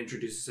trilogy and it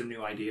introduces some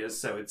new ideas,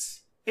 so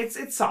it's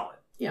solid.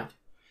 Yeah.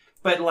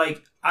 But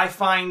like, I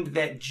find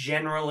that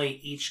generally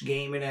each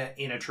game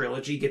in a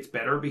trilogy gets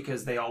better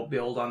because they all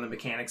build on the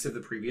mechanics of the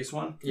previous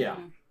one. Yeah.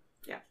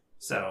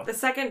 So The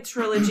second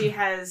trilogy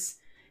has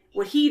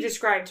what he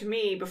described to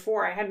me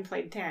before. I hadn't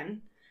played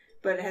 10,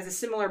 but it has a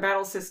similar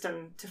battle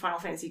system to Final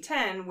Fantasy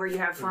X where you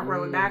have front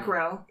row and back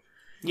row.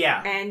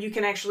 yeah, And you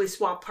can actually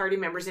swap party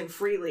members in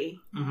freely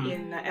Mhm.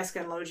 in Eska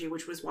and Logi,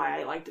 which was why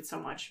I liked it so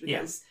much.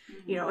 Because,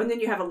 and then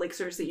you have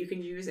elixirs that you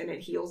can use and it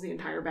heals the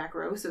entire back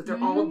row. So if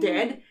they're all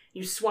dead,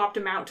 you swapped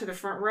them out to the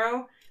front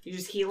row, you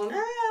just heal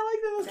them.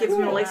 Gives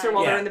them an cool. elixir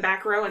while Yeah. they're in the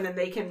back row, and then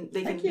they can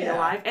Heck be yeah.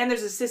 alive. And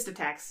there's assist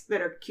attacks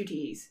that are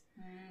QTEs,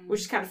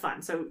 which is kind of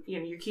fun. So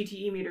your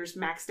QTE meter's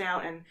maxed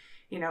out, and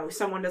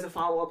someone does a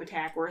follow up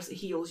attack or it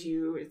heals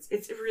you.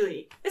 It's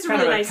really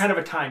nice. Kind of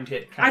a timed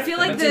hit. I feel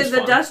like That seems the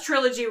fun. Dust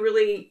trilogy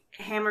really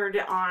hammered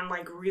on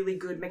like really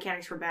good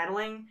mechanics for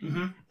battling,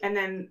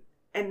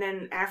 and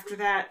then after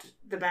that,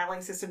 the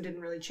battling system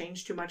didn't really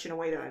change too much in a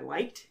way that I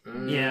liked.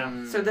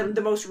 Yeah. So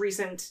the most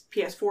recent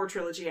PS4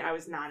 trilogy, I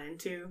was not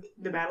into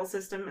the battle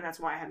system, and that's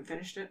why I haven't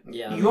finished it.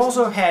 Yeah. You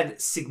also had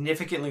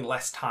significantly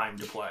less time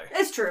to play.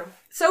 It's true.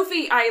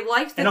 Sophie, I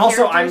liked the And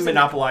also, characters I'm and-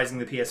 monopolizing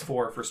the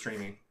PS4 for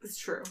streaming. It's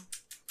true.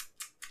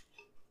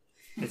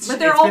 It's, But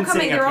they're it's all been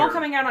coming. sitting up They're all here.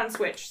 coming out on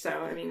Switch, so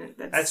I mean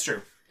That's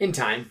true. In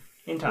time.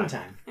 In time. In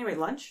time. Anyway,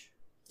 lunch.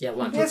 Yeah,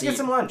 lunch. Let's get eat.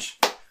 some lunch.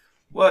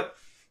 What?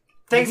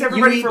 Thanks You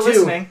everybody eat for too.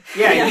 listening.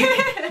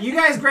 Yeah, you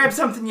guys grab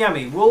something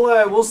yummy.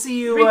 We'll see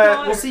you Drink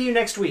water. we'll see you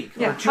next week.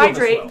 Yeah, Or two of us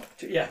hydrate.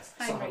 will. Yeah.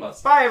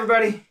 Hydrate. Bye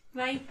everybody.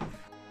 Bye.